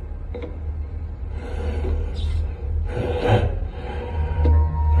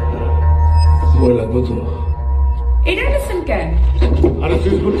 ভয় লাগবে তো। এটা নিচ্ছেন কেন? আরে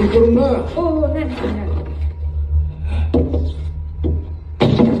ফেসবুক ঠিক করুন না। ও না না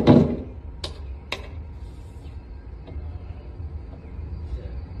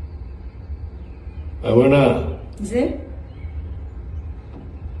আমার না যে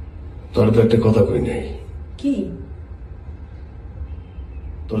তোর তো একটা কথা কই নাই। কি?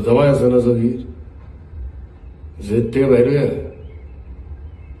 তোর জামাই আছে না জহির, জেদ থেকে বাইরে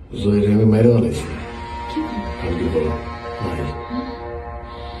জহির আমি মেরে ফেলাইছি। আমি কি বলো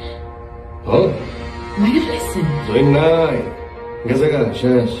জহির নাই, গেছে গা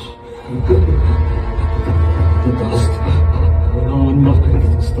শেষ।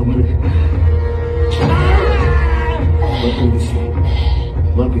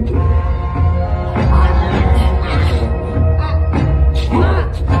 মাপি তো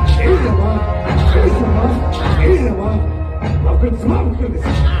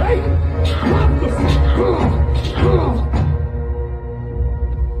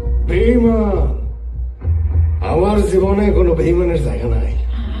বেঈমান, আমার জীবনে কোনো বেঈমানের জায়গা নাই।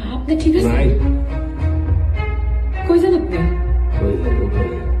 আপনি ঠিক আছে? নাই। কই যান আপনি?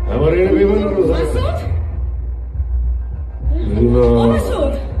 আমার এনে বেঈমানের কোনো জায়গা নাই।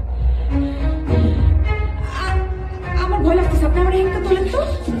 আমার ভয় লাগতেছে, আপনি আমার হেঁটে তোলেন তো।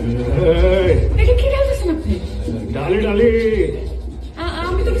 এটা কি ঢালতেছেন আপনি? ডালি ডালি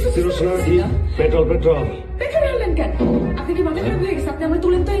আমি তো কিছু পেট্রোল পেট্রোল পেট্রোল ঢাললেন কেন? আপনি কি মাথা খারাপ হয়ে গেছে? আপনি আমার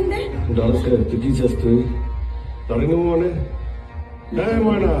তোলেন তো এনে। ডালস কে তুই কি চাস? তুই ডালি নেবো মানে?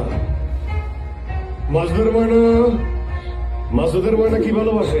 ময়না, মাসুদের ময়না, মাসুদের ময়না কি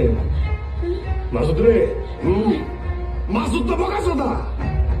ভালোবাসে? মাসুদ রে, মাসুদ তো বোকাচোদা,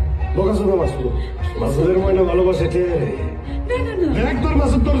 বোকাচোদা মাসুদ। মাসুদের ময়না ভালোবাসে কে? দেখ তোর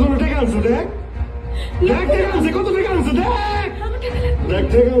মাসুদ তোর জন্য টেকা আনছে, দেখ দেখ টেকা আনছে, কত টেকা আনছে, দেখ দেখ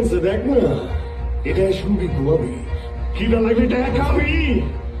টেকা আনছে, দেখ না। এটাই শুনবি, ঘুমাবি, খিদা লাগলে এটা খাবি।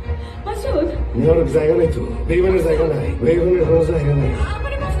 মাসুদ নেওয়ার জায়গা নেই তো, বেইমানের জায়গা নাই, বেইমানের কোনো জায়গা নেই।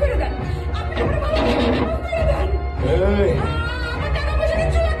 আমারে মাফ করে দেন, আপনি আমারে মাফ করে দেন। এই আমার টাকা পয়সা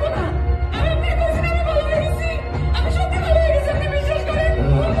কিচ্ছু লাগবে না, আমি আপনাকে বলছি না আমি ভালো হয়ে গেছি, আমি সত্যি ভালো হয়ে গেছি, আপনি বিশ্বাস করেন।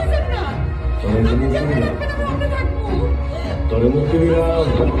 বুঝছেন না? তোরে মুক্তি দিলাম, তোরে মুক্তি দিলাম,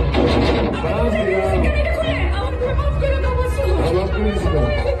 মাফ দিলাম। মাফ করে দাও মাসুদ। মাফ করে দিছি না,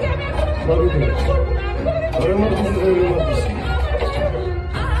 মাফ দিলাম, তোরে মাফ দিছি, তোরে মাফ দিছি।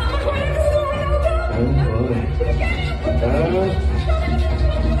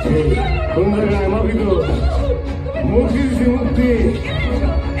 কোন জায়গায় মাফি তো? মুক্তি দিছি, মুক্তি।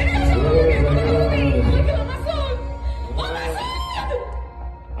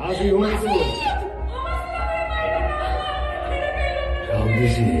 আসি হুম কাম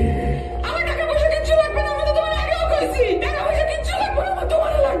দিছি।